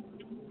day,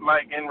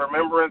 like in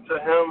remembrance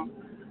of him.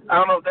 I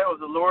don't know if that was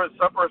the Lord's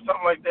Supper or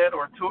something like that,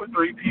 or 2 or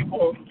 3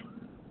 people.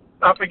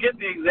 I forget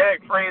the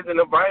exact phrase in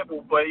the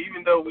Bible, but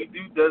even though we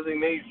do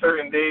designate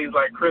certain days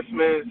like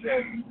Christmas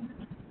and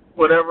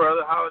whatever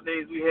other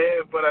holidays we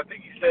have, but I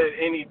think you said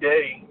any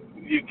day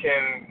you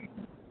can,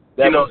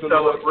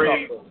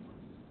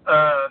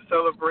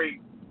 celebrate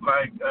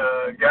like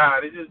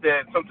God. It's just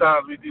that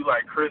sometimes we do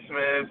like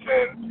Christmas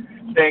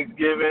and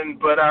Thanksgiving,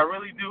 but I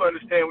really do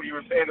understand what you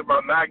were saying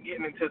about not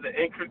getting into the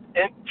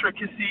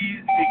intricacies,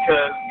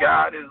 because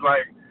God is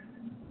like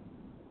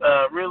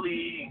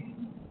really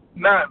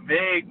not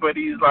vague, but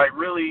he's like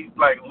really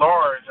like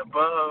large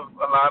above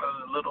a lot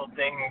of the little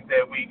things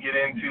that we get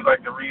into,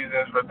 like the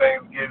reasons for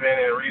Thanksgiving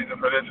and a reason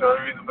for this and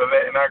a reason for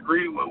that. And I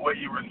agree with what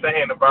you were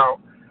saying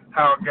about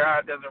how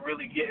God doesn't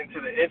really get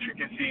into the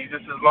intricacies,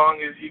 just as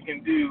long as you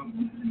can do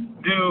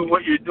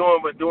what you're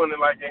doing, but doing it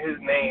like in his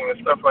name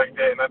and stuff like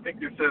that. And I think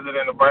it says it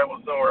in the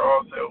Bible somewhere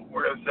also,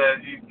 where it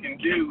says you can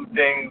do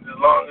things as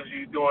long as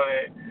you're doing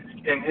it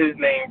in his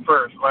name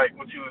first, like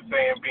what you were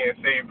saying, being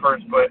saved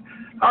first. But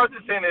I was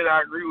just saying that I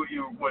agree with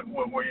you with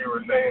what you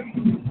were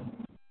saying.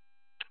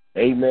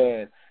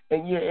 Amen.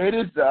 And yeah, it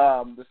is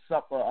the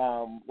supper,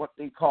 what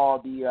they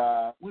call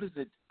the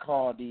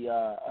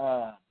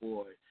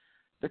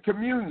the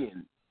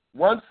communion.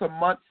 Once a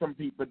month, some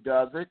people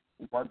does it,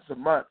 once a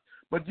month.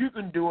 But you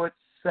can do it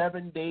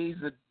 7 days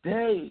a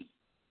day.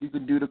 You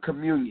can do the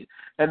communion.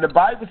 And the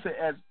Bible says,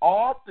 as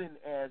often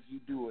as you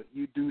do it,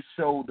 you do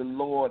show the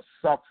Lord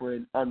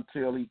suffering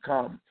until he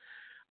comes.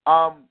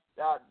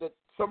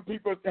 Some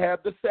people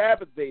have the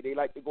Sabbath day. They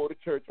like to go to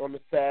church on the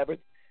Sabbath,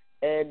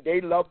 and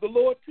they love the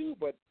Lord too.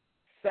 But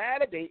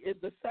Saturday is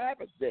the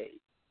Sabbath day.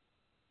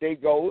 They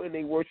go and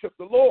they worship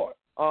the Lord.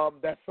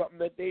 That's something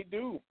that they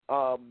do.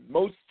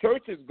 Most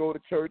churches go to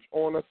church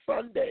on a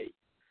Sunday.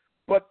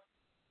 But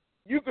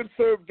you can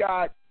serve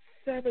God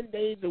 7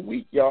 days a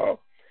week, y'all.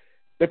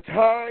 The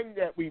time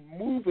that we're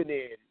moving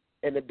in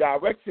and the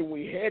direction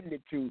we're heading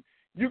into,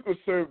 you can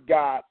serve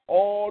God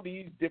all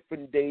these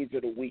different days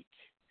of the week.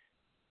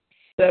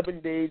 7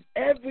 days.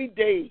 Every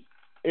day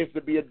is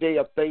to be a day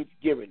of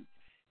thanksgiving.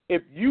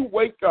 If you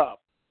wake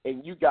up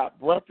and you got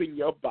breath in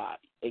your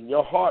body and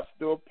your heart's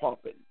still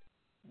pumping,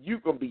 you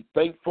can be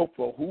thankful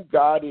for who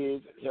God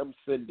is and him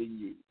sending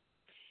you.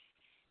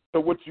 So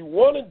what you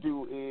want to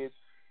do is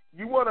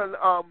you want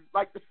to,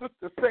 like the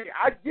sister say,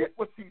 I get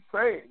what she's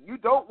saying. You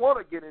don't want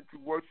to get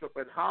into worship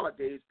and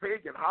holidays,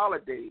 pagan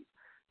holidays.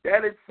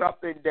 That is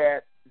something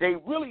that they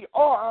really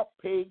are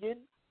pagan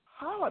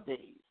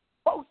holidays.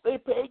 Folks, they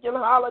pagan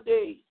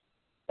holidays.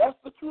 That's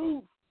the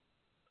truth.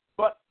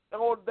 But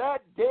on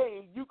that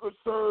day, you can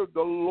serve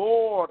the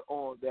Lord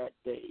on that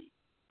day.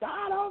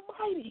 God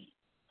Almighty.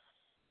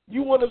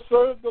 You want to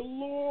serve the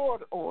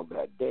Lord on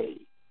that day.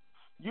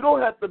 You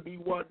don't have to be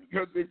one,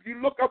 because if you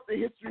look up the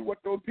history of what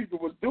those people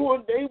was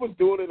doing, they was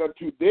doing it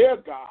unto their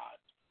God.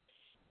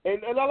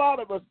 And a lot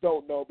of us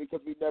don't know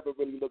because we never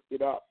really looked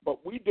it up.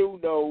 But we do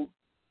know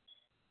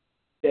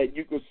that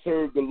you can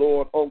serve the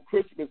Lord on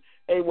Christmas.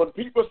 And when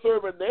people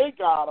serving their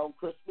God on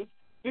Christmas,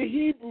 the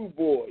Hebrew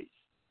boys,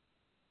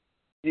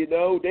 you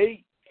know,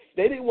 they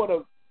didn't want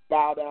to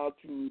bow down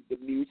to the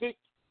music.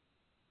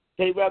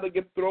 They'd rather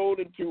get thrown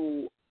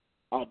into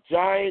a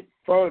giant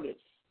furnace.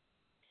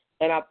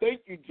 And I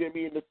thank you,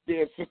 Jimmy, and the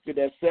dear sister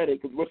that said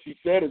it, because what she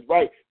said is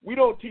right. We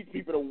don't teach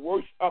people to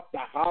worship the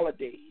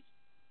holidays.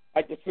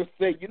 Like the sister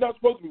said, you're not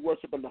supposed to be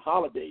worshiping the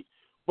holidays.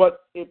 But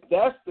if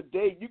that's the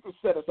day, you can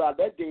set aside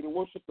that day to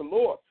worship the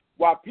Lord.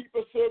 While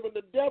people serving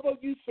the devil,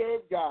 you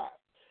serve God.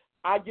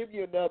 I'll give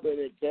you another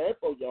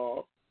example,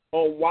 y'all.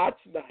 On Watch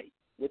Night,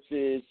 which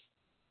is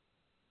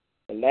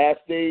the last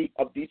day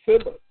of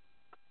December,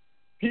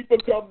 people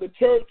come to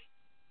church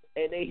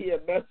and they hear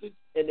a message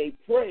and they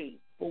pray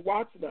for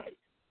Watch Night.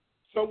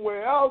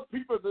 Somewhere else,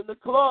 people's in the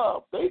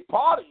club. They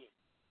partying.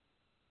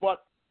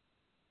 But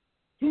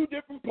two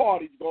different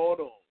parties going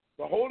on.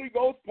 The Holy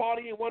Ghost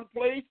party in one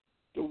place,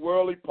 the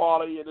worldly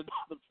party in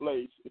another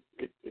place.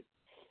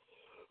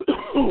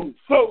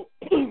 So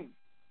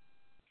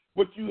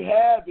what you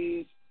have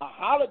is a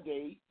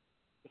holiday,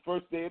 the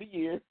first day of the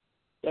year,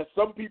 that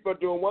some people are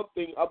doing one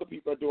thing, other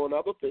people are doing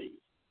other things.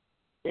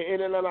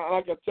 And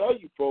I can tell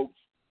you, folks,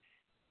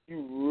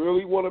 you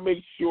really want to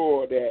make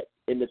sure that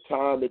in the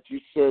time that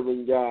you're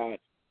serving God,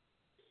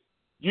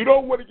 you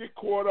don't want to get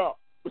caught up,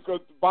 because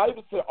the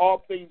Bible says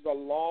all things are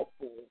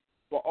lawful,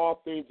 but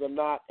all things are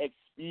not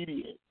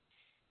expedient.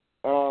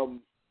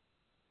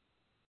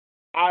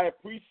 I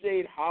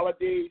appreciate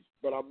holidays,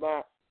 but I'm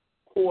not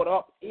caught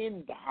up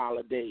in the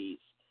holidays.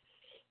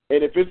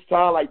 And if it's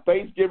time like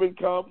Thanksgiving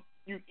comes,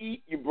 you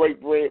eat, you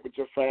break bread with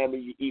your family,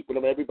 you eat with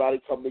them,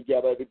 everybody come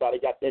together, everybody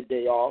got their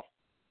day off.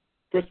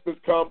 Christmas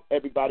comes,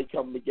 everybody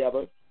come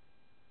together.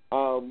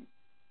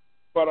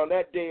 But on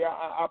that day,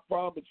 I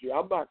promise you,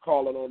 I'm not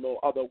calling on no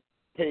other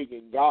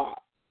pagan god.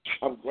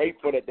 I'm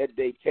grateful that that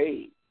day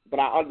came. But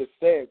I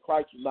understand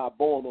Christ was not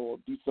born on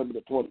December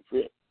the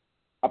 25th.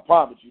 I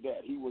promise you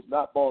that. He was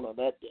not born on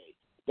that day.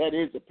 That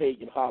is a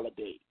pagan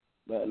holiday.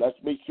 Let's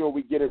make sure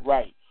we get it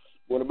right.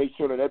 We want to make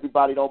sure that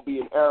everybody don't be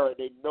in error.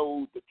 They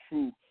know the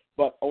truth.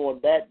 But on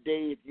that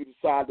day, if you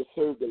decide to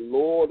serve the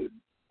Lord and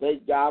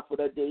thank God for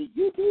that day,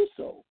 you do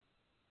so.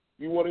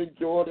 You want to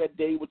enjoy that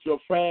day with your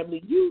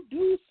family, you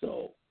do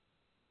so.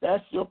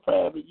 That's your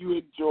family. You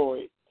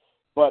enjoy it.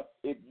 But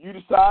if you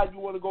decide you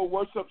want to go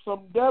worship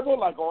some devil,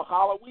 like on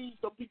Halloween,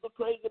 some people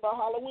crazy about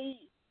Halloween.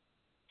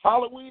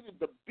 Halloween is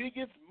the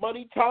biggest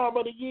money time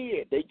of the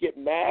year. They get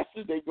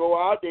masses, they go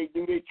out, they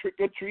do their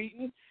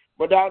trick-or-treating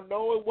without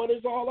knowing what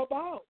it's all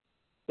about.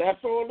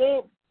 That's on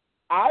them.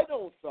 I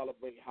don't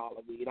celebrate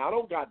Halloween. I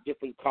don't got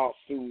different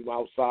costumes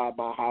outside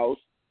my house.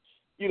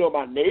 You know,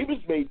 my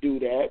neighbors may do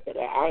that, but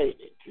I ain't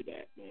into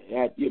that,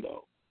 man.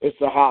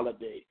 It's a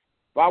holiday.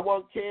 If I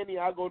want candy,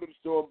 I go to the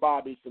store and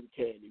buy me some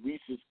candy,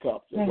 Reese's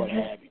Cups and what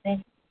have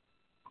you.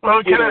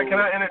 Well, can I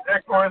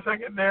interject for a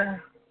second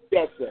there?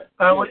 Yes, sir.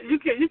 Well, you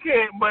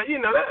can't, but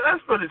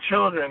that's for the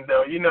children,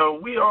 though.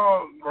 We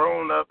all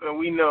grown up and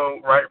we know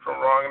right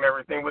from wrong and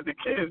everything, but the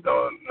kids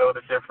don't know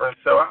the difference.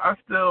 So I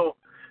still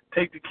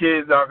take the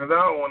kids out because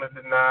I don't want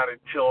to deny the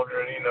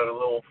children, the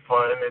little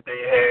fun that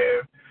they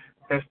have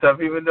and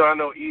stuff. Even though I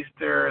know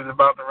Easter is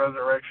about the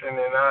resurrection,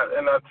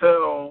 and I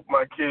tell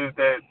my kids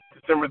that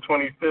December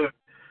 25th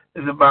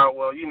is about,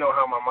 well, you know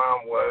how my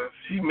mom was.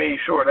 She made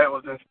sure that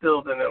was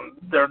instilled in them,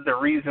 the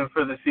reason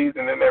for the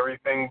season and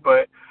everything.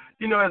 But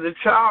as a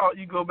child,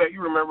 you go back,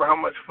 you remember how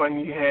much fun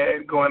you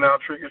had going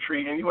out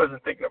trick-or-treating. You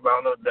wasn't thinking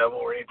about no devil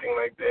or anything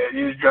like that.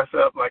 You just dress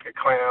up like a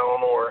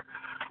clown or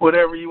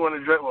whatever you want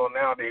to dress. Well,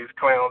 nowadays,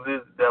 clowns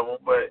is the devil,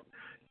 but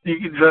you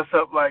could dress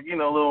up like,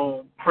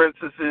 little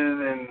princesses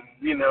and,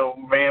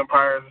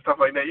 vampires and stuff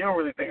like that. You don't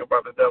really think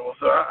about the devil.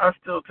 So I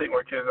still take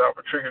my kids out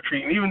for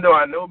trick-or-treating, even though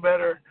I know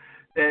better.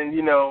 And,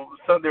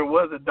 so there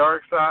was a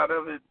dark side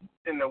of it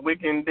in the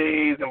Wiccan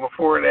days, and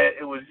before that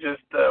it was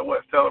just,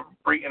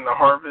 celebrating the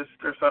harvest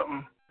or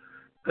something,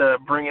 the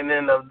bringing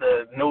in of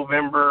the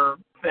November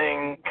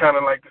thing, kind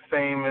of like the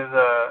same as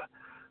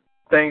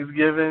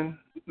Thanksgiving.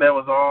 That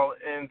was all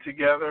in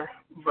together.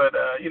 But,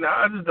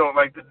 I just don't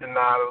like to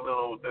deny the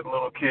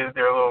little kids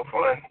their little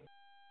fun.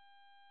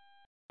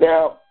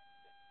 Now,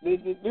 this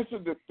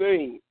is the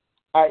thing.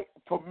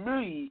 For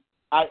me,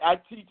 I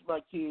teach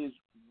my kids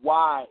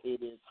why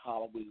it is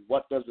Halloween.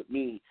 What does it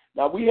mean?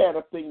 Now, we had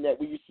a thing that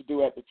we used to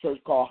do at the church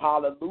called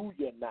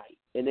Hallelujah Night,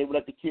 and they would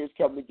let the kids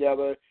come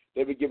together.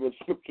 They would give them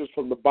scriptures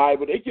from the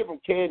Bible. They give them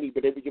candy,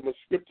 but they would give them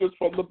scriptures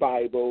from the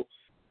Bible.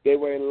 They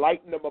would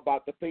enlighten them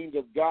about the things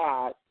of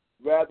God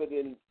rather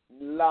than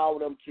allow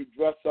them to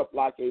dress up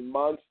like a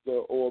monster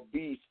or a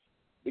beast,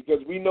 because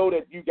we know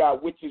that you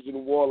got witches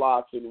and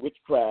warlocks and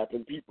witchcraft,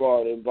 and people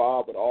are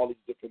involved in all these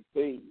different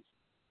things,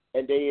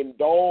 and they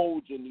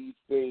indulge in these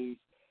things.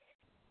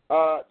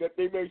 That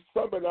they may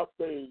summon up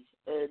things.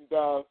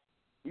 And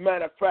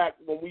matter of fact,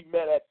 when we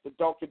met at the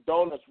Dunkin'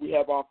 Donuts, we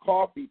have our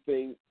coffee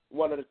thing.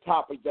 One of the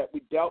topics that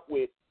we dealt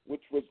with,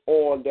 which was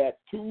on that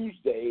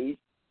Tuesday,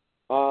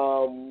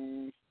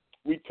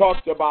 we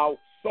talked about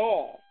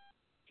Saul,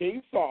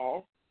 King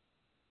Saul.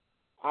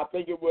 I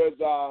think it was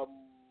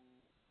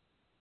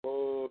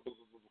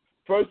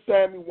 1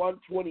 Samuel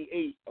 1:28,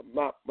 if I'm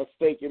not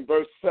mistaken,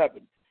 verse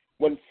 7.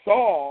 When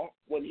Saul,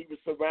 when he was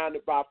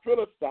surrounded by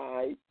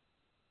Philistines,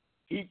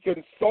 he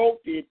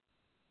consulted,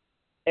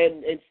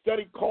 and instead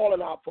of calling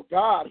out for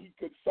God, he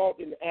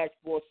consulted and asked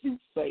for a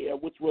soothsayer,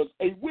 which was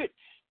a witch.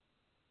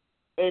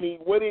 And he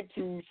went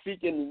into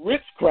seeking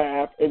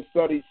witchcraft and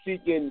started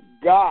seeking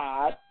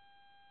God.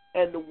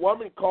 And the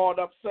woman called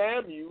up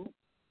Samuel,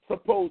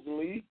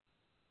 supposedly,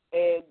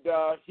 and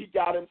he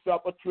got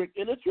himself a trick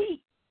and a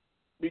treat.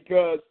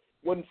 Because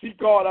when she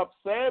called up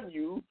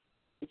Samuel,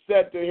 it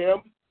said to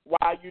him, "Why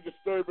are you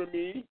disturbing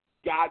me?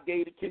 God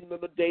gave the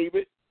kingdom to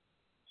David.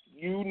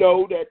 You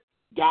know that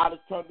God has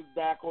turned his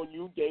back on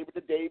you, gave it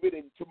to David,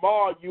 and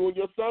tomorrow you and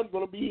your son's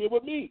going to be here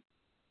with me."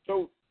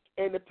 So,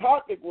 and the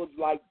topic was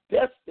like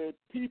desperate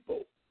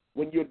people.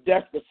 When you're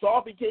desperate,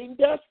 Saul became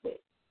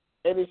desperate.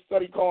 And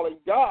instead of calling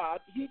God,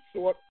 he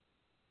sought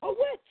a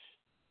witch,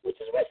 which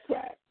is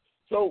witchcraft.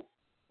 So,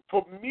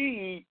 for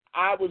me,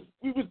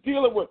 we was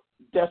dealing with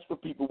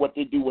desperate people, what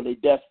they do when they're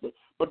desperate.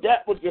 But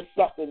that was just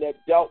something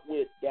that dealt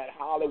with that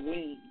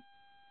Halloween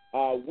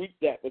week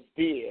that was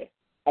there.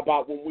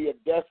 About when we are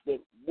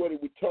desperate, what do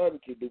we turn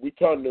to? Do we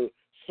turn to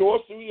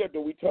sorcery or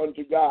do we turn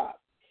to God?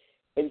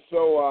 And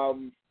so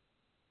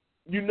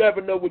you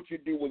never know what you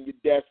do when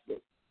you're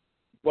desperate.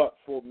 But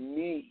for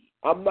me,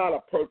 I'm not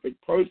a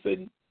perfect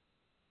person,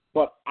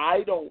 but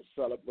I don't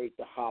celebrate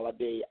the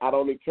holiday. I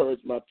don't encourage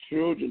my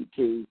children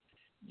to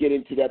get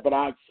into that, but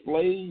I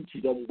explain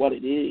to them what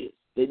it is.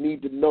 They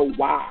need to know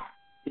why.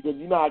 Because,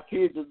 our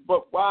kids is,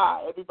 but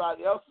why?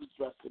 Everybody else is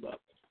dressing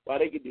up. Why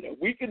they can do that?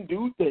 We can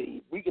do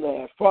things. We can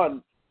have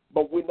fun.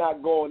 But we're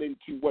not going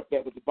into what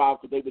that was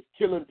about, because they was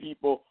killing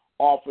people,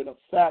 offering up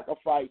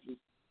sacrifices,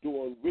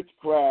 doing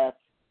witchcraft.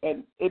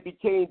 And it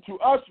became, to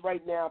us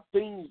right now,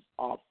 things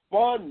are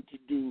fun to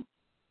do.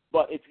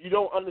 But if you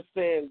don't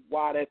understand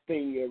why that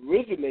thing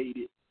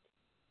originated,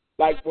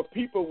 like when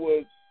people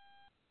was,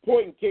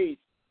 point in case,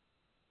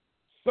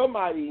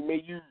 somebody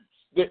may use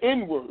the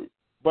N-word,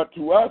 but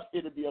to us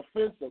it'll be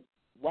offensive.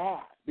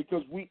 Why?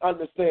 Because we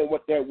understand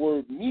what that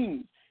word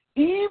means.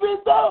 Even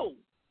though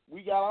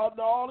we got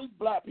all these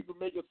black people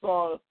making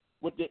songs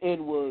with the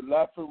N-word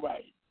left and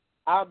right.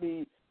 I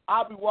mean,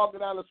 I'll be walking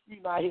down the street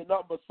and I hear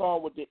nothing but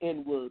song with the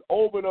N-word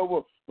over and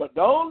over. But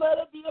don't let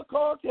it be a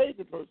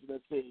Caucasian person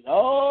that says,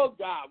 "Oh,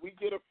 God, we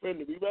get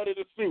offended. We ready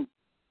to sue."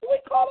 We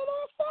calling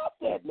ourselves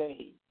that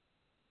name.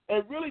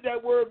 And really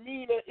that word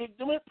means an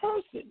ignorant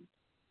person.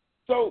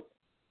 So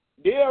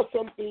there are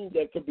some things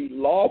that could be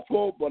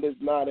lawful, but it's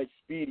not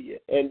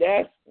expedient. And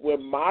that's where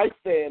my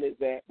stand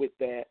is at with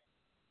that.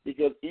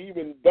 Because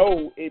even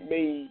though it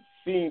may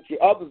seem to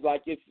others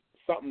like it's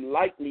something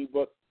likely,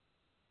 but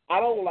I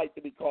don't like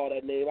to be called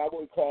that name. I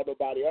wouldn't call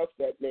nobody else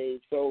that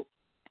name. So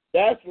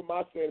that's what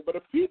my saying. But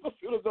if people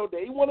feel as though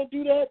they want to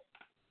do that,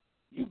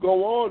 you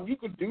go on. You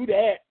can do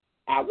that.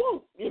 I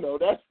won't.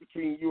 That's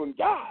between you and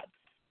God.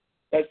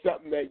 That's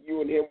something that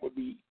you and him would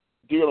be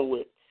dealing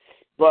with.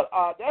 But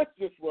that's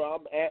just where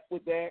I'm at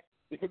with that,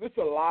 because it's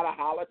a lot of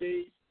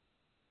holidays.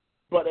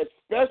 But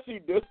especially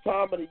this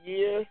time of the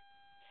year,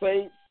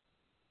 saints,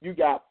 you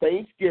got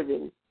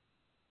Thanksgiving.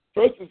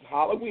 First is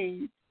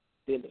Halloween,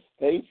 then it's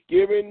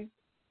Thanksgiving,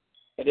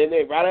 and then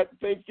right after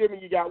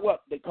Thanksgiving, you got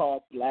what they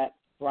call Black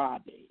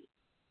Friday.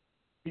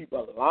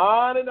 People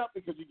are lining up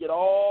because you get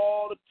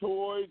all the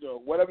toys or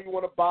whatever you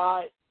want to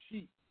buy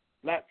cheap.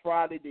 Black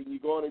Friday, then you're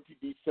going into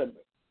December.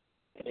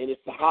 And then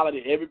it's the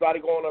holiday. Everybody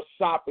going on a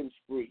shopping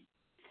spree.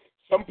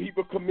 Some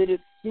people committed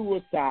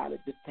suicide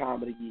at this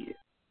time of the year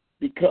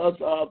because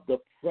of the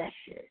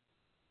pressure.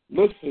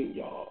 Listen,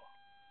 y'all.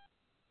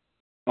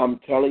 I'm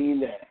telling you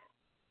now.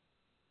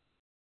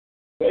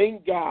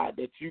 Thank God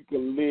that you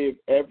can live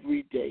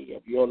every day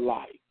of your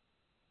life.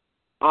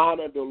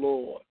 Honor the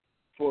Lord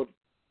for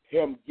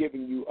him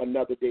giving you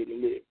another day to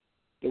live.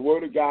 The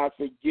word of God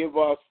said, give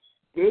us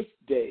this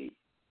day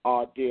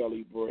our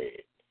daily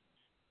bread.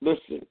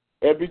 Listen,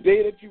 every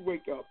day that you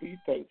wake up, be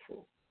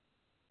thankful.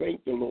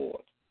 Thank the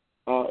Lord.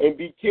 And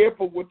be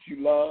careful what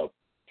you love.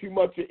 Too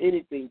much of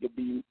anything could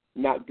be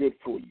not good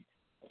for you,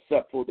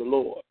 except for the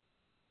Lord.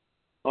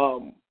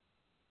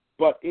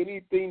 But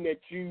anything that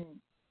you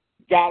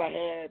got to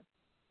have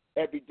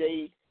every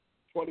day,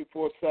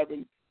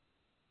 24/7,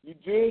 you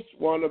just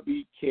want to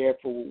be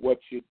careful with what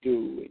you're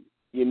doing,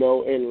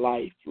 in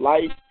life.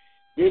 Life,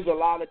 there's a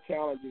lot of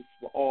challenges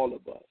for all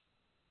of us.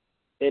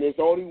 And there's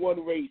only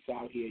one race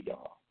out here,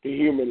 y'all, the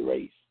human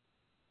race.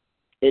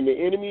 And the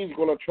enemy is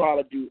going to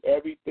try to do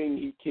everything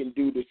he can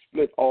do to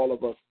split all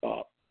of us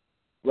up,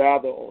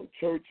 rather on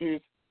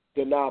churches,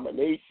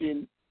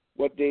 denomination,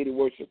 what day to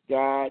worship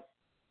God,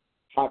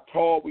 how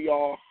tall we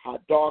are, how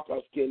dark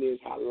our skin is,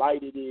 how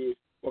light it is,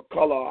 what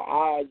color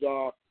our eyes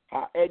are,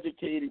 how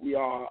educated we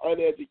are, how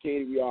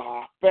uneducated we are,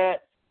 how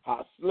fat,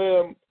 how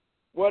slim,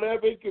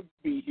 whatever it could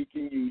be, he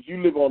can use.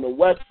 You live on the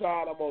west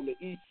side, I'm on the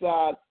east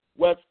side,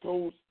 west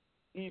coast,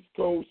 east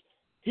coast.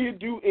 He'll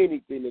do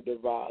anything to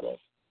divide us.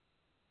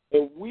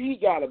 And we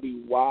got to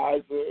be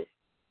wiser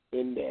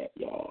than that,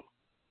 y'all.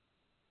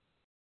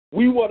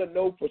 We want to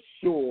know for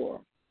sure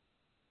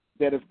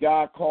that if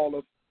God calls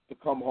us to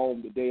come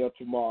home today or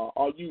tomorrow,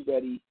 are you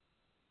ready?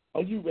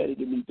 Are you ready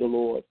to meet the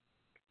Lord?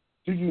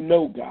 Do you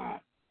know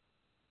God?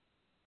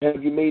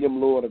 Have you made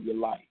him Lord of your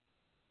life?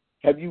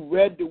 Have you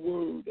read the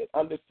word and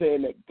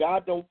understand that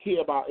God don't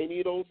care about any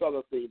of those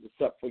other things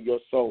except for your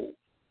soul?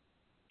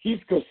 He's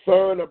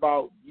concerned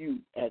about you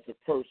as a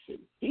person.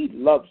 He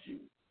loves you.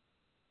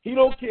 He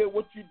don't care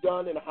what you've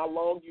done and how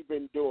long you've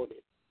been doing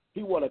it.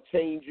 He want to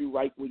change you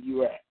right where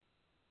you're at.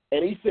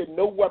 And he said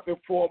no weapon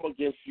formed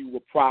against you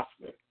will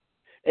prosper.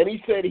 And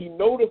he said he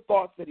know the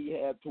thoughts that he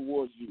had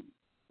towards you,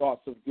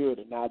 thoughts of good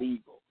and not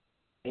evil.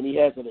 And he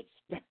has an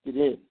expected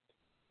end.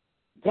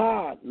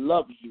 God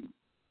loves you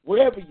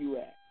wherever you're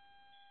at.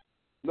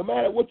 No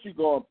matter what you're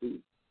going through,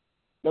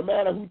 no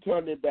matter who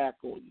turned their back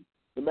on you,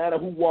 no matter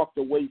who walked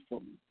away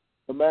from you,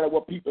 no matter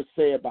what people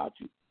say about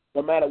you,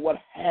 no matter what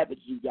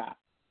habits you got,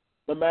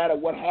 no matter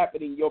what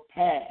happened in your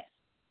past.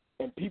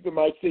 And people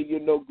might say you're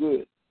no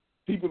good.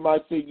 People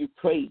might say you're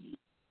crazy.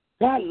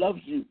 God loves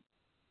you.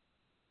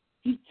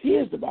 He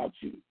cares about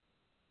you.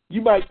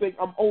 You might think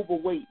I'm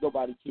overweight.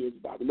 Nobody cares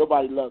about me.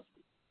 Nobody loves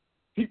me.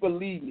 People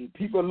leave me.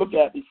 People look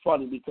at me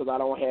funny because I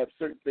don't have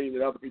certain things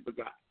that other people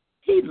got.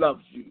 He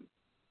loves you.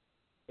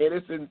 And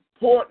it's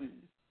important.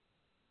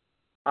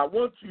 I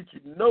want you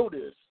to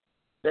notice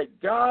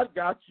that God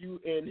got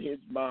you in his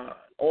mind,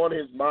 on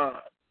his mind,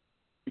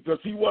 because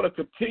he want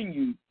to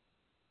continue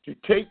to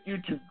take you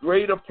to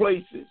greater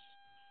places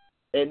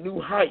and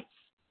new heights.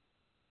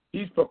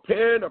 He's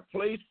preparing a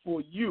place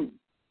for you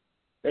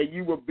that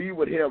you will be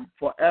with him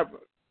forever.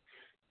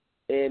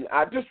 And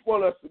I just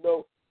want us to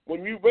know,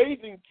 when you're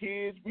raising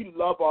kids, we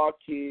love our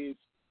kids,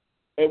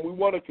 and we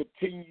want to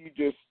continue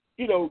just,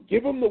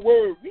 give them the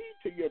word. Read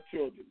to your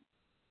children.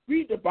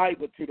 Read the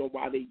Bible to them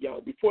while they're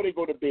young, before they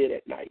go to bed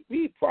at night.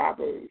 Read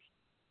Proverbs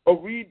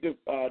or read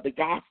the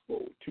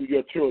gospel to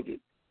your children.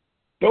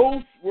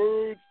 Those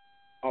words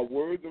are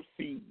words of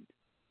seed.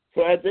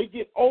 So as they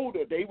get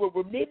older, they will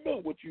remember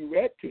what you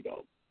read to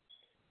them.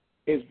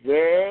 It's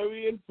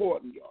very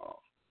important, y'all,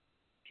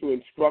 to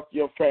instruct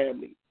your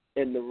family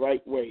in the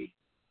right way.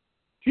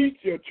 Teach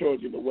your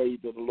children the ways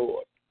of the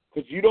Lord,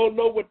 because you don't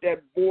know what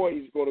that boy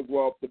is going to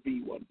grow up to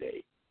be one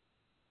day.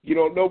 You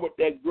don't know what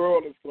that girl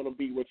is going to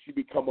be when she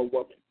become a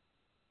woman.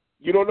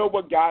 You don't know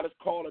what God is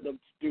calling them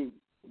to do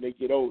when they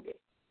get older.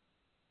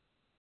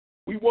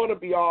 We want to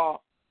be our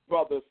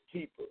brother's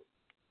keeper.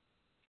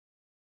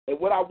 And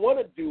what I want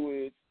to do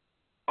is,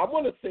 I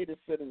want to say the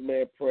sinner's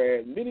man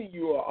prayer. Many of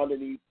you are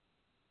underneath,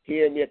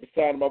 hearing me at the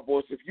sound of my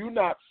voice. If you're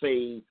not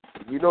saved,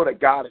 you know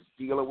that God is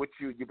dealing with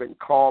you, you've been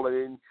calling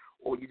in,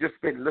 or you've just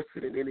been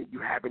listening in and you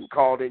haven't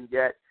called in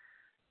yet,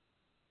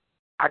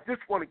 I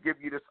just want to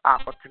give you this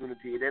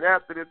opportunity. And then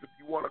after this, if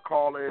you want to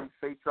call in,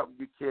 say something,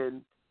 you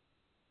can.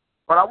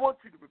 But I want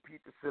you to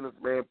repeat the sinner's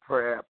man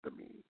prayer after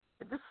me.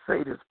 And just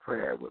say this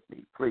prayer with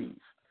me, please.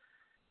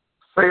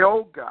 Say,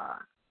 oh God,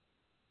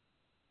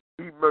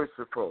 be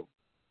merciful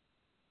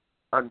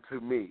unto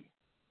me,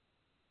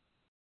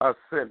 a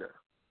sinner.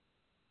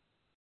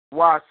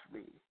 Wash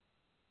me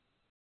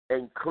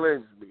and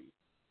cleanse me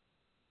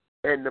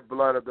in the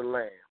blood of the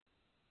Lamb.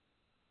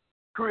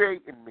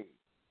 Create in me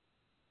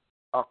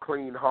a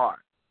clean heart.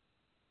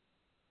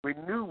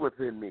 Renew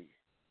within me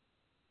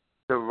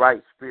the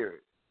right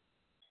spirit.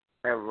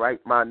 and write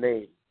my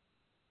name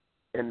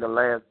in the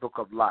Lamb's Book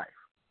of Life.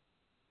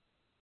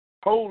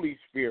 Holy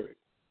Spirit,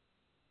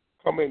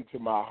 come into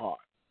my heart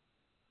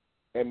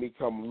and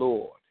become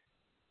Lord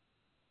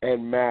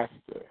and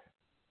Master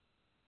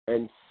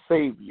and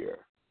Savior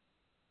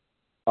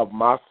of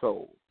my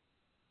soul.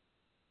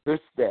 This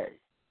day,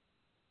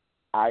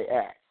 I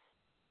ask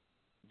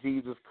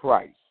Jesus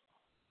Christ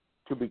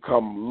to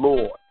become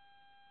Lord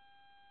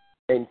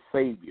and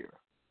Savior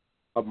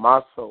of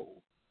my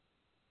soul.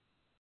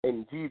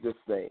 In Jesus'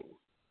 name,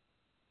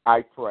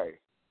 I pray.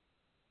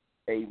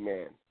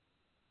 Amen.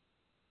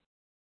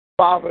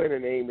 Father, in the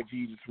name of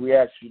Jesus, we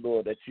ask you,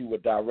 Lord, that you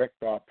would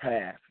direct our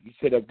path. You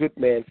said a good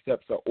man's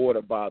steps are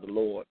ordered by the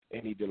Lord,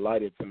 and he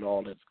delighteth in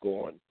all that's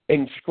going.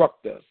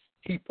 Instruct us,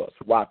 keep us,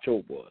 watch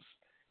over us.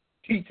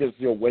 Teach us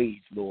your ways,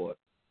 Lord,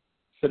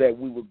 so that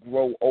we would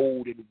grow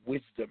old in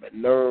wisdom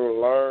and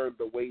learn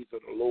the ways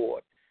of the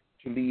Lord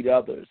to lead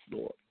others,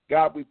 Lord.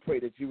 God, we pray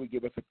that you would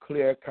give us a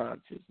clear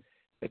conscience,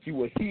 that you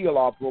would heal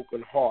our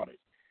brokenhearted,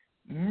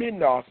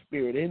 mend our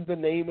spirit in the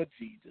name of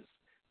Jesus.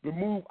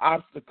 Remove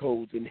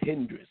obstacles and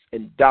hindrance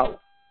and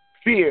doubt,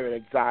 fear and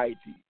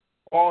anxiety,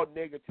 all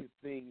negative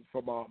things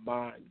from our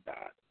minds,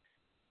 God.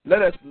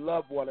 Let us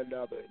love one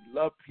another and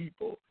love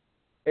people.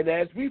 And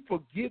as we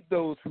forgive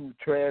those who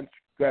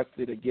transgressed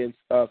against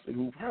us and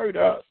who've hurt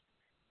us,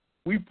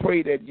 we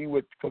pray that you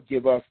would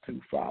forgive us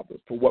too, Father,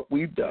 for what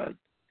we've done.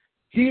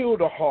 Heal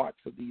the hearts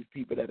of these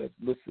people that are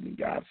listening,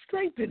 God.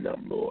 Strengthen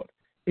them, Lord,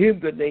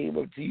 in the name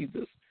of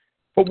Jesus,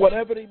 for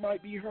whatever they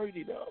might be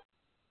hurting of.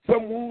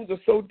 Some wounds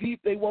are so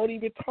deep they won't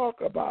even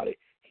talk about it.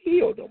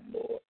 Heal them,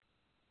 Lord.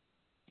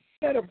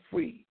 Set them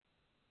free.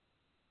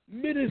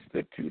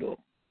 Minister to them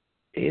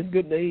in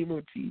the name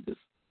of Jesus.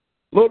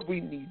 Lord,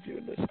 we need you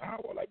in this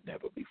hour like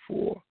never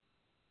before.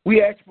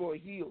 We ask for a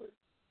healing.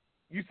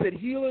 You said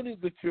healing is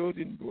the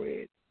children's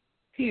bread.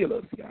 Heal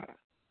us, God.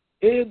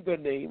 In the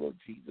name of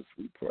Jesus,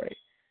 we pray.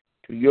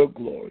 To your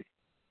glory.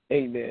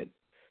 Amen.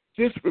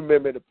 Just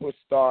remember to push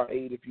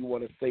 *8 if you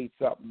want to say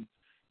something.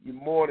 You're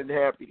more than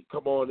happy to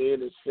come on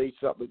in and say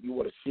something. If you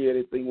want to share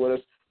anything with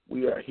us,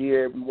 we are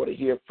here. We want to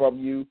hear from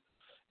you.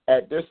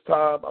 At this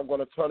time, I'm going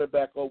to turn it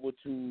back over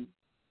to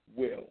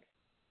Will.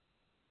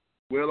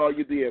 Will, are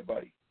you there,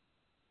 buddy?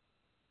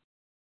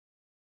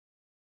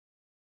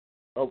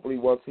 Hopefully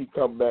once he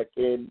comes back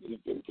in, he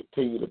can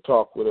continue to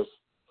talk with us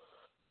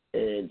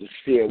and just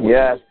share with us.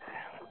 Yes.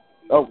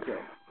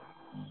 Okay.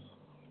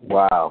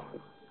 Wow.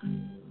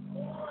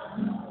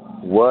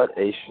 What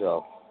a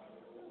show.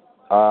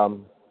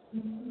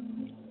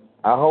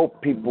 I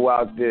hope people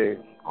out there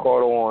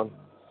caught on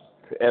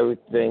to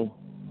everything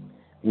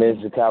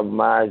Minister Calvin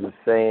Myers is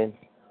saying,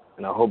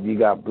 and I hope you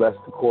got blessed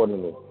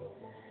accordingly.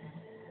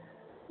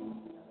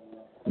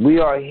 We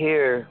are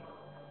here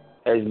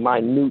as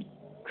minute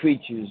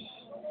creatures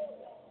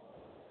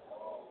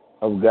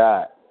of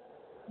God.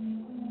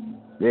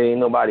 There ain't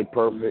nobody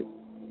perfect.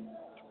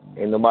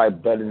 Ain't nobody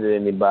better than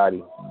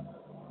anybody.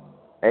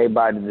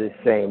 Everybody's the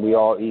same. We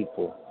all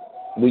equal.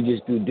 We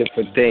just do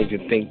different things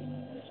and think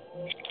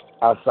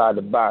outside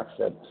the box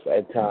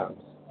at times.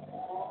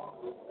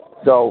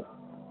 So,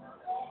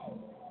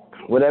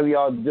 whatever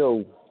y'all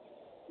do,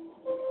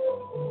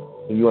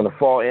 if you want to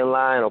fall in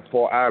line or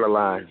fall out of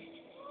line,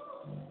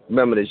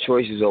 remember the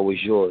choice is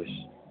always yours.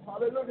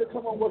 Hallelujah.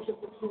 Come on,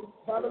 worship the truth.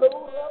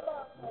 Hallelujah.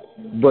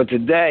 But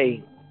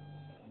today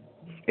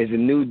is a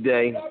new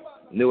day,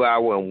 new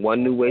hour, and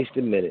one new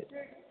wasted minute.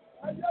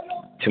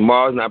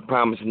 Tomorrow's not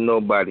promising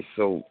nobody,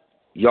 so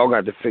y'all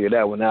got to figure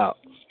that one out.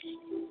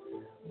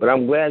 But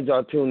I'm glad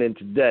y'all tuned in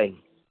today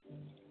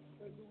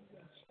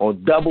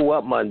on Double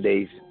Up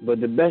Mondays. But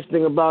the best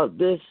thing about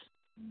this,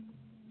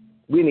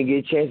 we didn't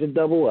get a chance to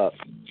double up.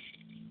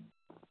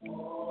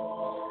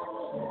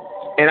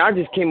 And I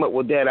just came up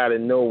with that out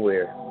of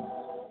nowhere.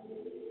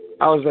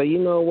 I was like, you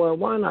know what,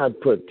 why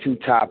not put two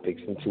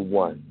topics into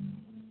one?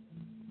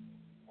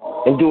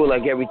 And do it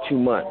like every 2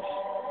 months.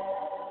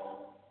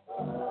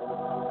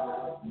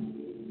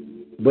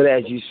 But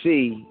as you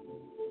see,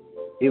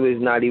 it was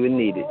not even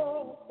needed.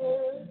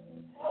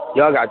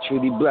 Y'all got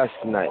truly blessed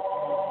tonight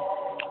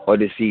or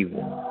this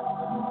evening.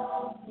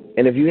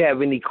 And if you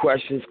have any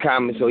questions,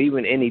 comments, or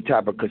even any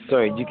type of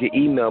concerns, you can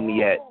email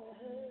me at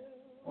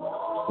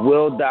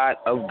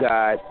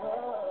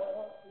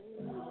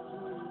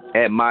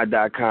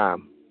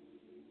will.ofgod@my.com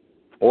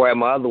or at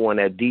my other one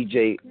at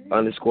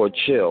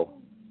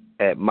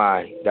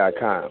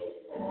DJ_chill@my.com.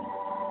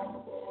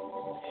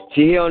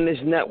 See, here on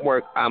this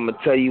network, I'm going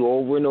to tell you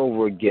over and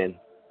over again,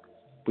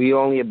 we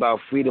only about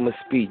freedom of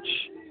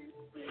speech,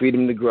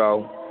 freedom to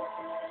grow,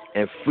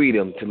 and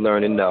freedom to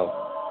learn and know.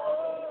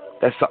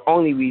 That's the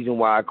only reason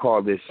why I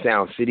call this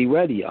Sound City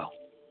Radio.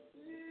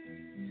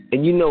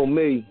 And you know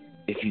me,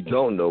 if you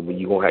don't know me,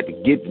 you're going to have to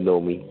get to know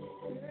me.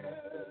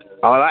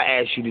 All I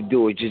ask you to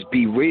do is just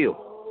be real,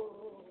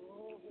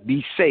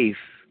 be safe,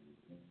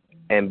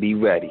 and be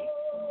ready.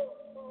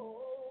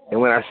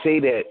 And when I say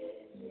that,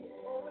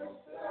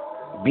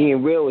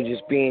 being real is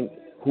just being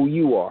who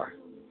you are.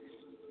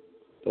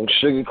 Don't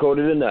sugarcoat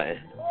it or nothing.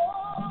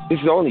 This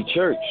is only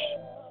church.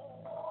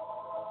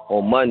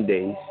 on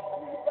Mondays.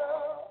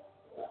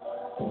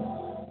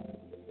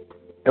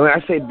 And when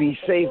I say be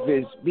safe,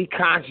 is be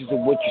conscious of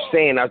what you're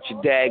saying out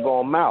your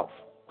daggone mouth.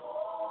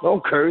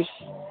 Don't curse.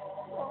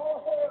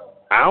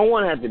 I don't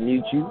want to have to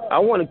mute you. I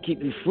want to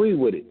keep you free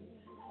with it.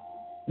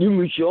 You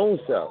mute your own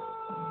self.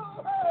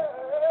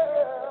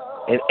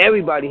 And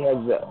everybody has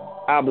the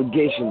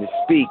obligation to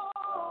speak.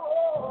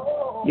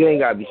 You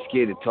ain't got to be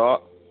scared to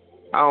talk.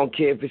 I don't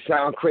care if it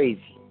sounds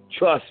crazy.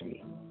 Trust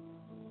me.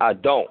 I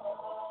don't.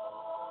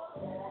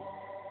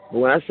 But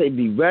when I say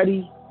be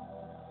ready,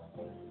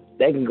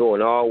 that can go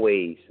in all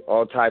ways,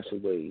 all types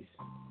of ways.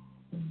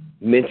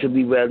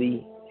 Mentally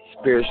ready,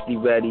 spiritually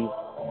ready,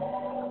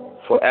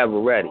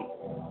 forever ready.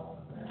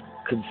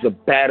 Because it's a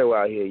battle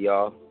out here,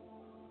 y'all.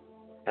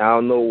 I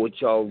don't know what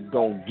y'all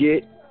don't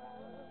get.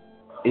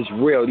 It's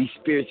real. These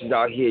spirits is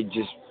out here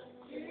just...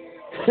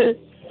 The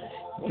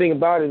thing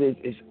about it is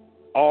it's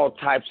all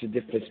types of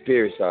different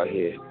spirits out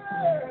here.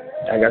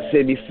 Like I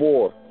said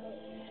before,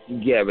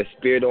 you have a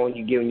spirit on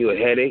you giving you a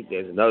headache.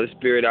 There's another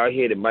spirit out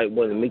here that might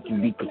want to make you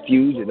be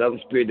confused. Another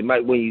spirit that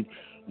might want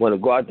to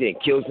go out there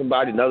and kill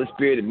somebody. Another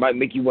spirit that might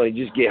make you want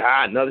to just get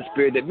high. Another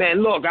spirit that,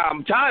 man, look,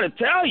 I'm trying to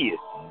tell you.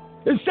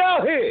 It's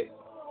out here.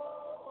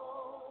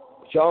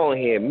 But y'all don't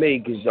hear me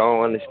because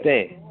y'all don't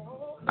understand.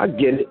 I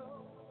get it.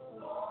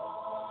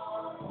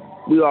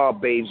 We all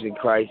babes in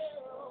Christ.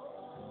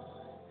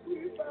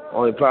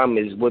 Only problem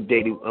is when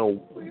do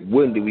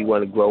we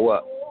want to grow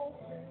up?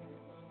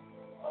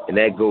 And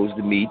that goes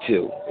to me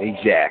too.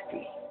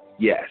 Exactly.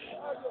 Yes.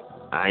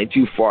 I ain't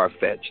too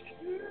far-fetched.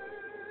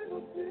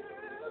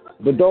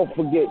 But don't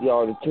forget,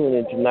 y'all, to tune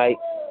in tonight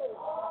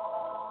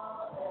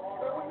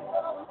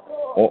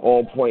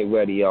on Point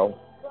Radio.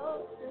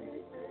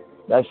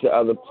 That's the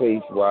other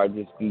place where I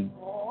just be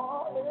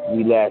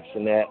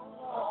relaxing at.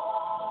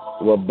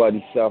 With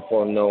buddy Self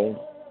Unknown.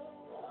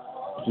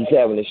 He's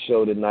having a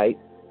show tonight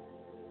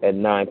at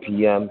 9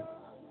 p.m.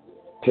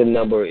 PIN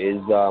number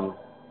is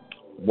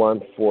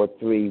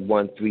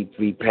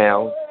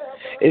 143-133#.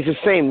 It's the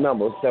same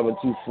number,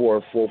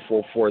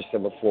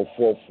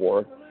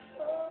 724-444-7444.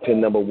 PIN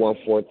number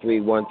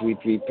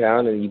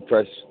 143-133#, and you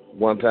press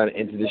 £1 to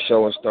enter the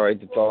show and start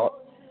to talk.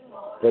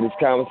 But his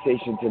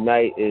conversation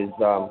tonight is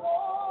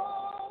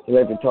we'd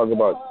like to talk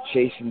about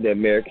chasing the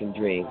American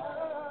dream.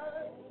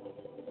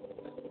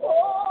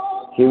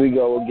 Here we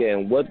go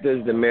again. What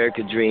does the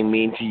American dream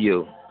mean to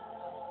you?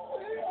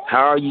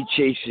 How are you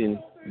chasing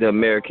the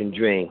American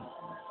dream?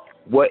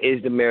 What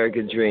is the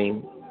American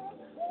dream?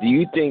 Do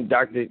you think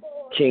Dr.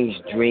 King's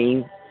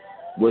dream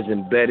was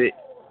embedded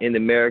in the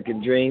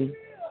American dream?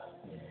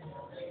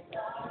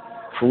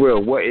 For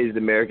real, what is the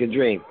American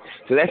dream?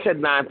 So that's at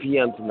 9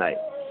 p.m. tonight.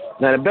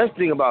 Now, the best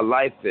thing about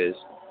life is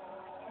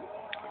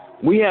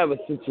we have a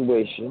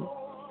situation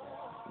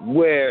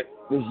where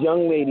this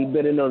young lady,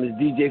 better known as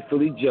DJ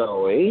Philly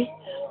Joy,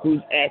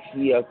 who's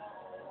actually a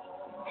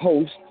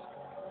host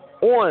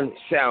on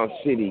Sound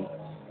City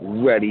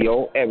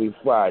Radio every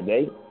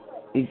Friday,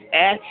 is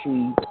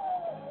actually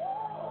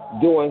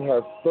doing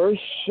her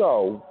first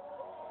show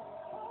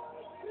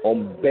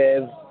on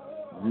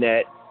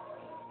BevNet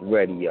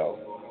Radio,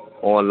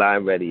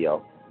 online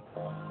radio.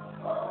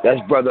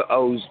 That's Brother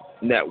O's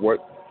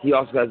network. He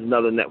also has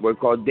another network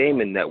called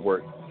Damon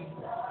Network.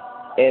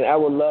 And I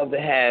would love to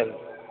have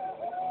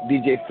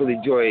DJ Philly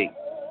Joy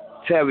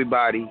tell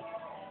everybody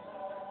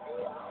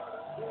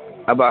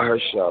about her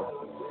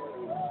show.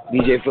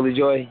 DJ Philly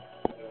Joy?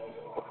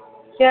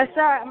 Yes,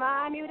 sir. Am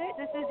I muted?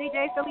 This is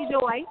DJ Philly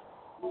Joy.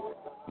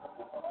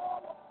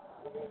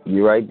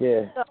 You right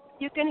there. So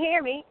you can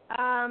hear me.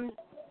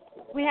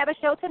 We have a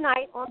show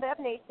tonight on Bev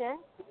Nation.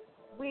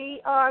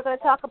 We are going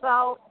to talk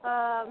about,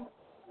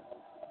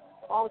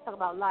 always talk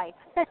about life.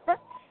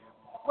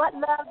 What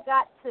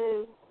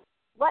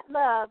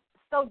love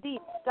so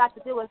deep got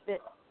to do with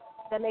it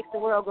that makes the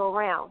world go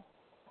round.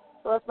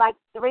 So it's like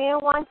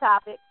 3-in-1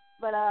 topic,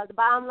 but the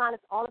bottom line is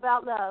all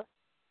about love.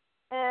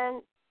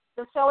 And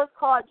the show is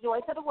called Joy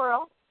to the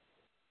World.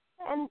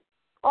 And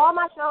all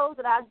my shows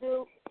that I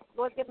do,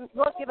 Lord's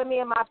given me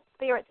in my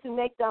spirit to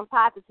make them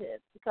positive,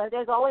 because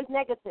there's always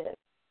negative.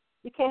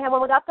 You can't have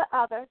one without the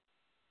other,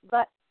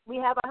 but we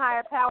have a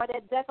higher power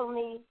that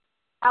definitely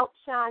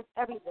outshines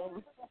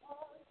everything,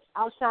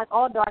 outshines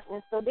all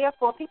darkness. So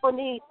therefore, people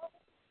need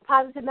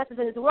positive messages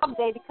in this world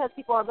today, because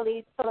people are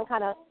really feeling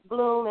kind of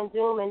gloom and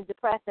doom and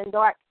depressed and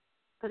dark,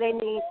 because they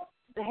need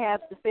to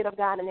have the Spirit of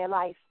God in their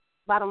life,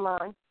 bottom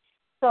line.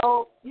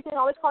 So you can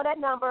always call that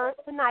number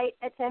tonight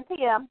at 10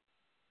 p.m.,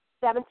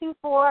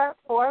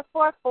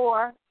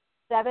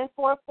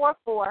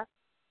 724-444-7444.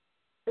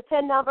 The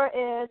PIN number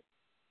is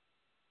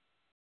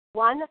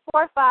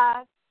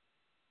 145-234#,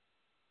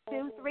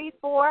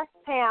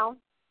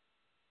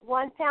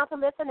 £1 to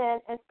listen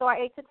in, and star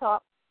 8 to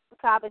talk to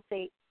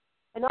compensate.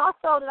 And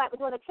also tonight we're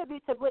doing a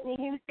tribute to Whitney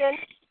Houston.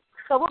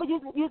 So we'll be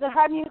using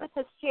her music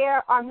to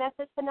share our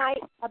message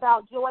tonight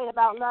about joy and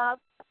about love.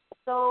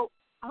 So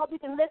I hope you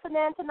can listen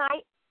in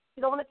tonight. If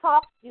you don't want to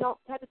talk, you don't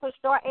have to push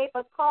star 8,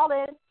 but call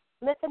in,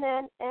 listen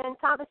in, and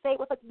conversate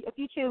with us if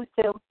you choose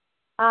to.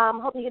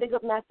 Hope you get a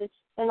good message.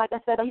 And like I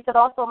said, he said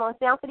also I'm on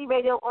Sound City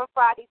Radio on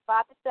Fridays,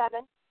 5 to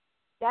 7.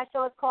 That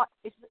show is called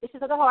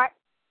Issues of the Heart,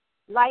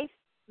 Life,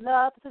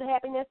 Love, Pursuit of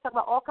Happiness, talk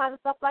about all kinds of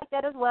stuff like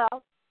that as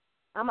well.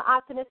 I'm an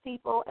optimist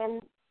people,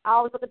 and I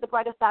always look at the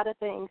brighter side of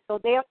things. So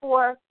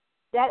therefore,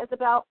 that is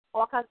about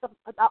all kinds of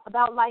stuff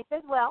about life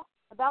as well,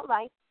 about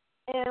life.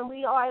 And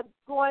we are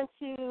going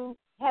to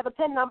have a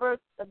PIN number of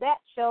that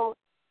show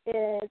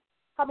is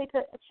probably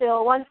to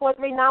chill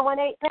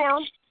 143-918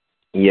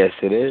 #. Yes,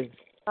 it is.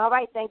 All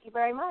right, thank you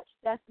very much.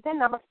 That's the PIN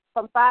number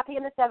from 5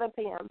 p.m. to 7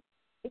 p.m.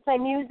 We play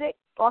music,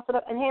 also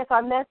to enhance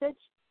our message,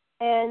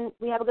 and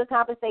we have a good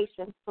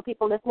conversation for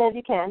people listening as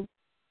you can.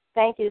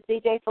 Thank you,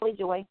 DJ Fully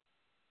Joy.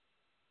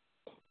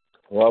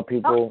 Well,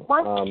 people.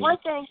 One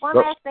last thing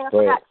I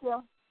forgot,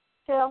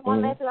 Chill.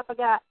 One last thing I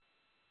forgot.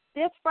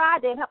 This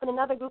Friday, I'm helping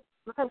another group,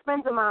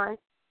 friends of mine,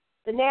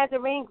 the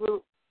Nazarene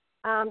group.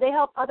 They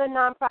help other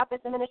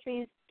nonprofits and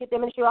ministries get their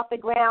ministry off the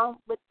ground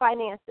with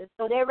finances.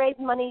 So they're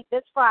raising money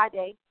this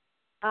Friday,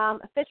 a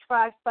fish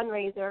fry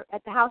fundraiser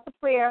at the House of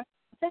Prayer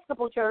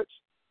Episcopal Church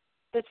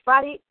this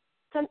Friday,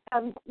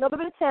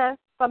 November the 10th,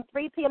 from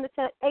 3 p.m.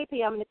 to 8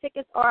 p.m. And the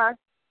tickets are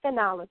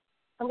 $10.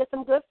 Come get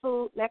some good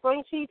food, macaroni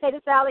and cheese,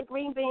 potato salad,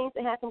 green beans,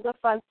 and have some good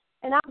fun.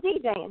 And I'm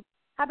DJing.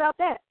 How about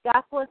that?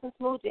 Gospel and some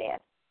smooth jazz.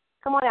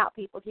 Come on out,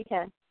 people, if you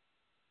can.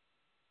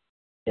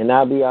 And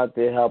I'll be out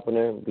there helping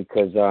her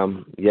because,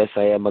 yes,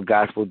 I am a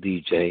gospel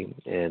DJ,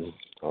 and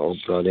I hope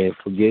y'all didn't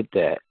forget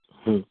that.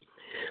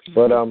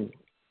 But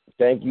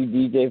thank you,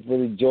 DJ, for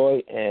the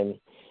joy. And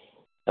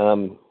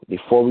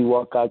before we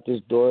walk out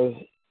this door,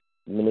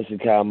 Minister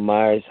Kyle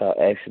Myers, how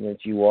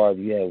excellent you are.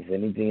 Do you have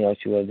anything else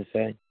you want to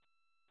say?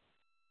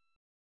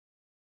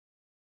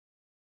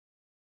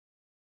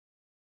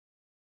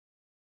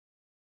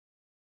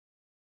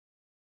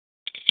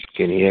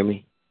 Can you hear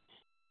me?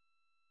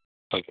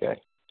 Okay.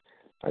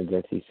 I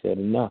guess he said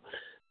enough.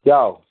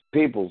 Yo,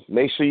 people,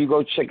 make sure you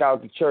go check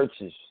out the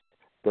churches.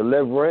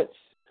 Deliverance,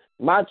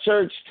 my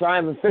church,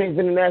 Triumph of Faith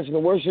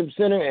International Worship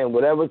Center, and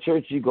whatever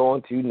church you're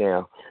going to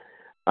now.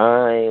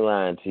 I ain't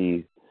lying to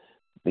you.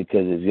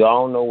 Because if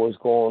y'all know what's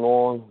going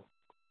on,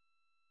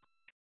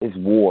 it's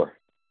war.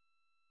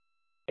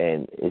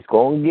 And it's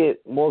going to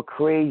get more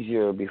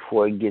crazier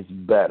before it gets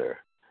better.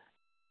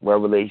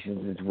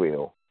 Revelations is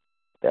real.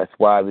 That's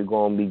why we're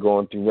going to be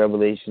going through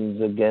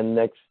Revelations again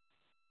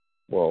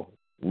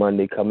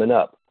Monday coming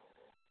up.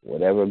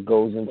 Whatever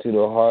goes into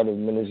the heart of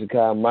Minister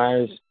Kyle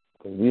Myers,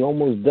 because we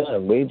almost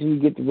done. Wait till we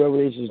get to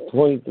Revelations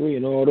 23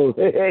 and all those.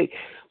 Hey,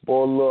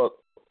 boy, look.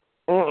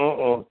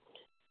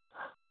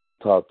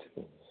 Talk to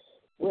me.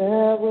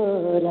 Where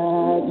would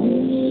I be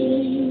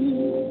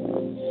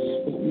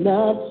if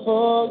not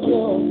for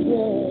your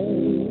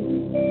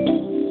grace,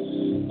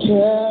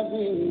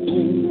 carrying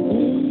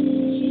me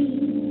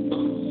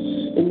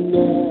in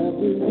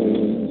every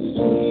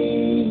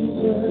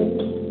season?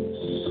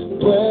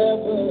 Where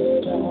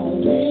would I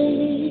be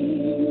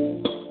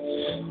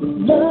if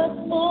not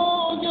for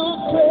your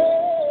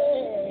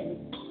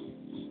grace?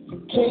 You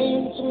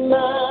came to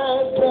my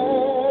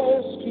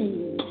rescue.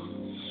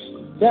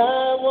 I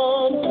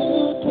want to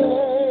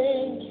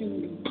thank you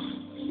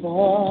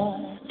for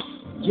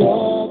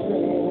your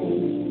grace.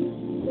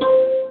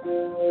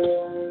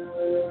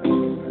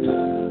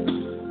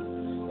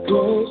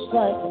 Grace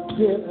like a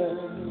river.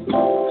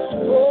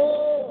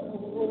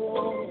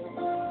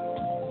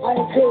 I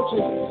encourage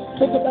you,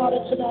 think about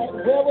it tonight.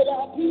 Where would I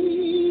be?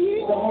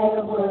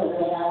 Where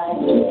would I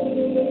be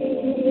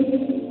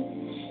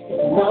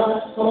if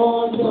not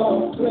for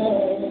your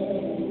grace?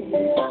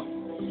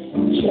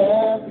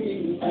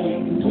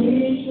 Carrying me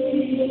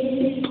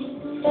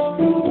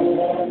every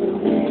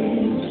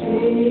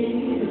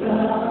season.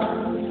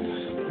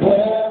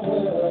 Where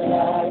would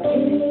I be?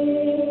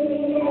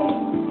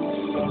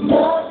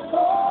 Not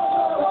for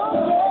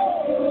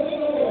you.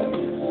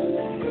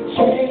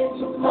 Came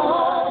to my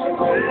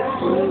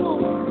rescue.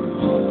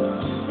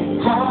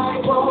 I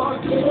want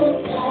to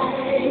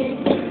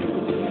thank you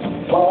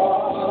for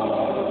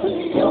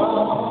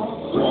your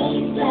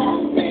grace that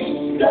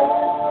makes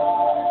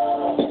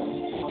love.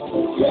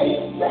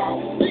 Grace that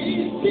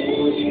redeems,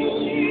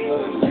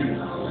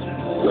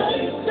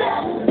 grace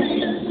that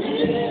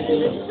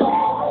redeems, so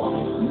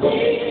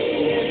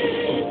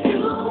need to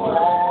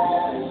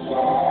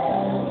worship.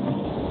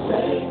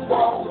 Grace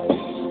that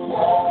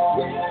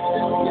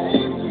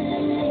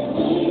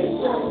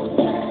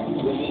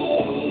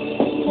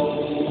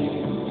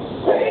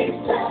grace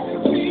that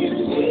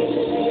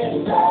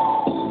redeems,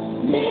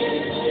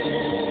 miracle,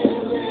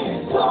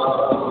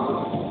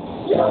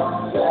 your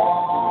grace.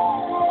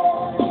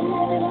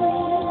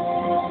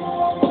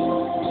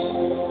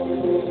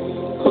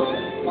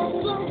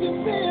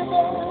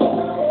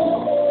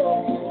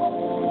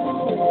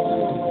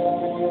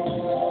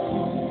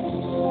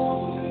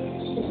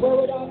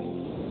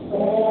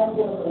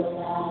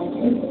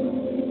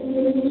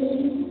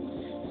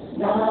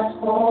 Not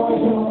for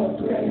your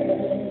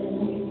grace,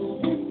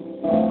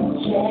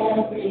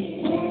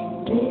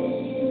 carrying me.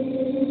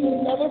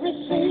 Never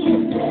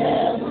receive.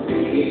 Where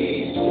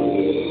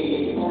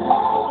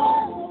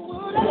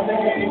would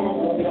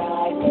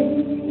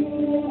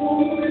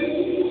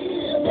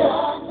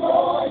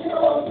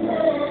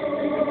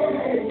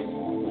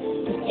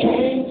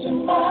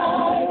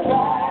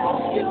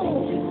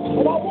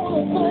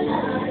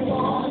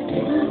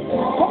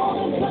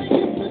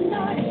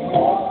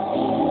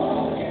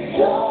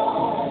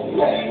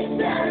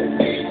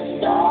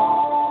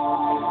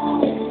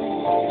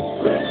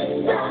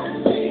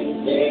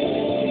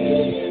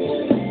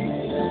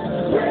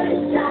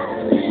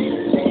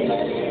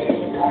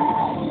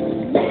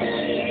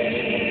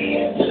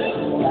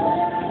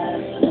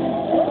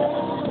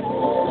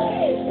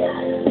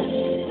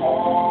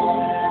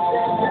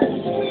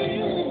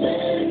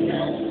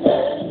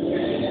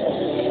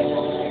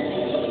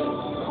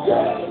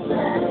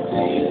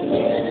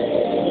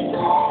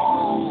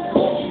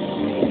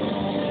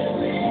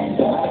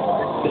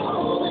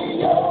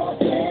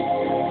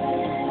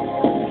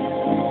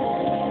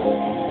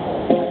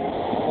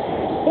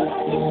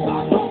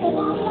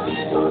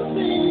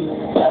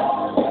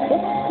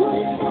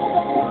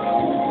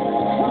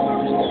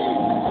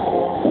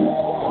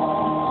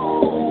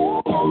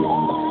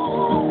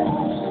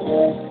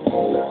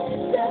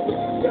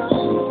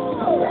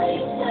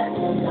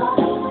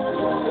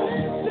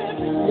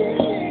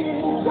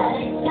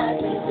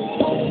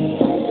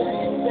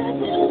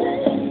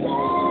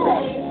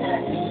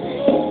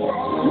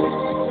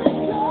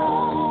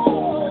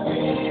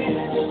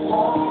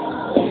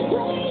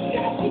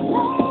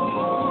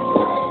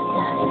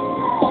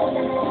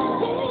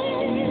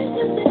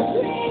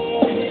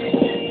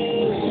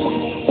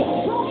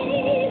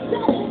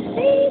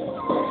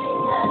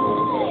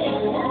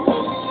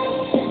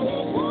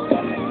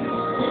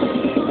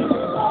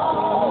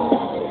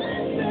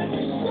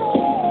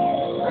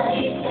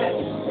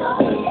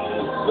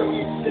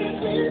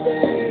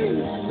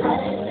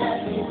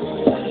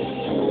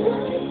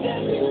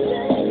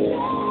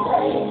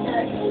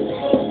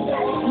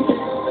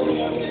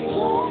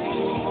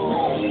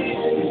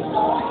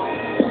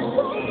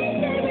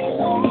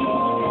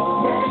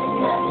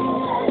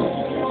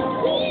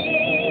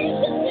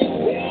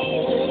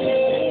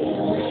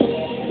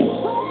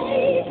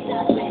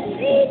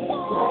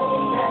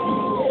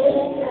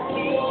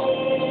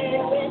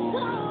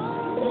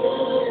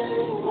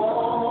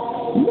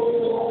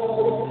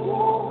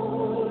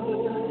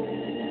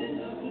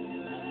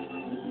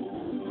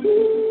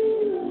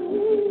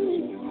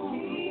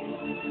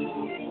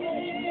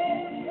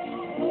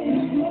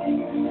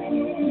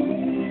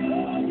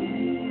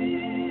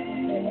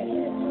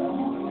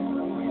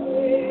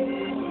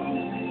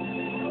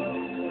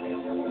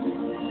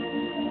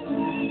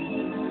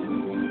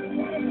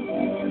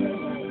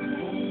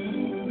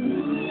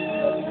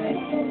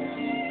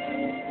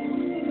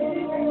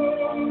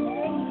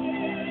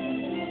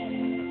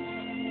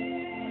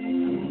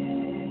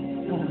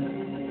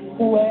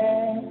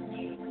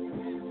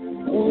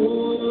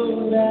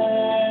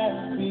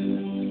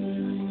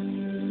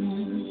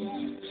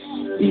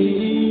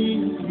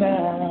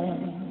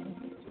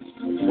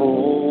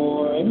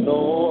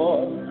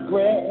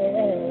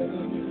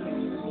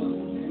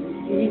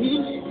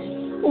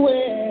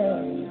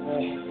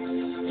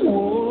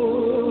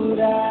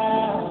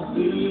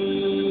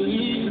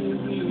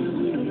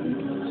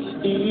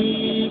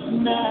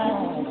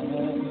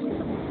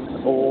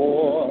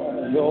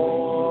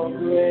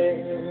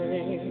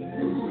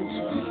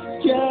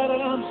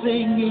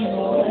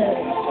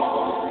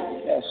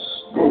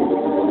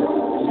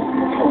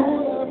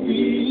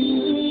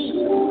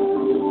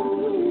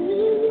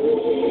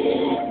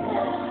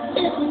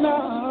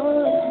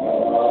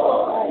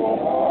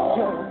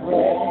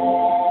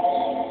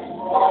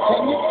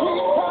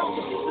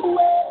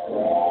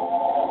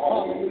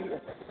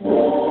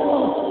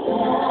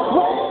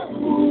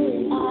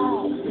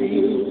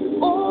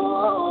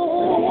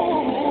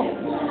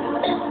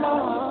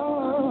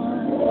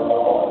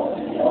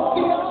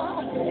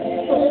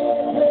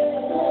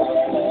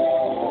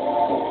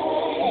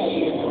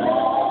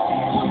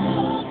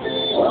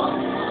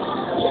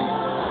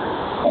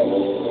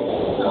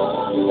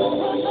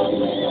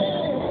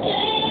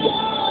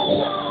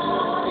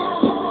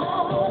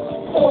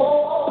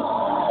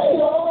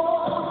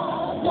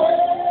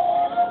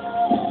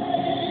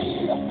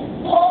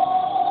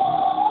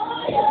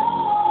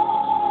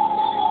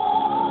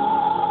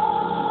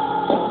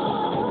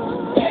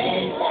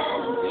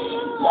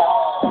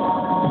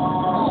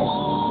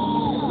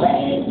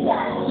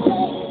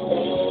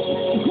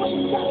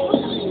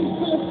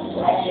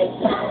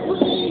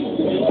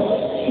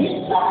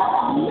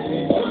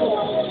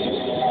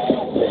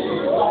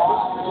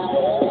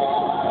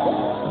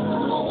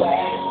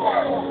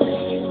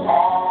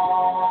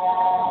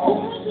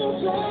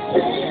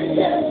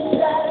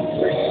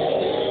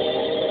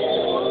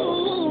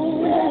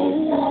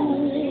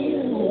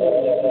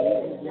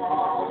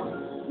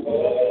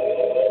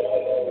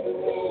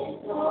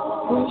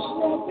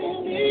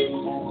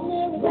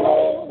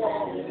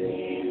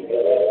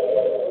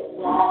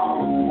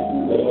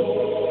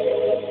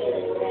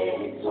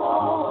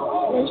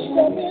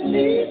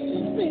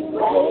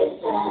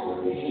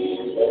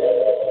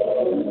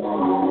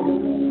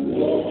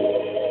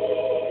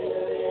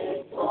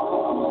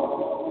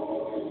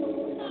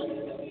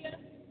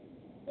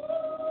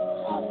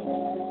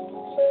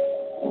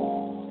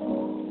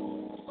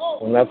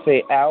When I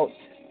say out,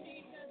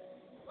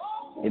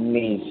 it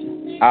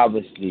means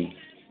obviously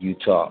you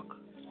talk.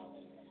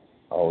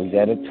 Always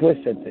got a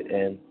twist at the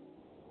end.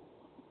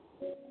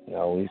 You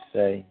always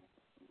say,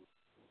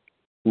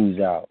 who's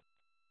out?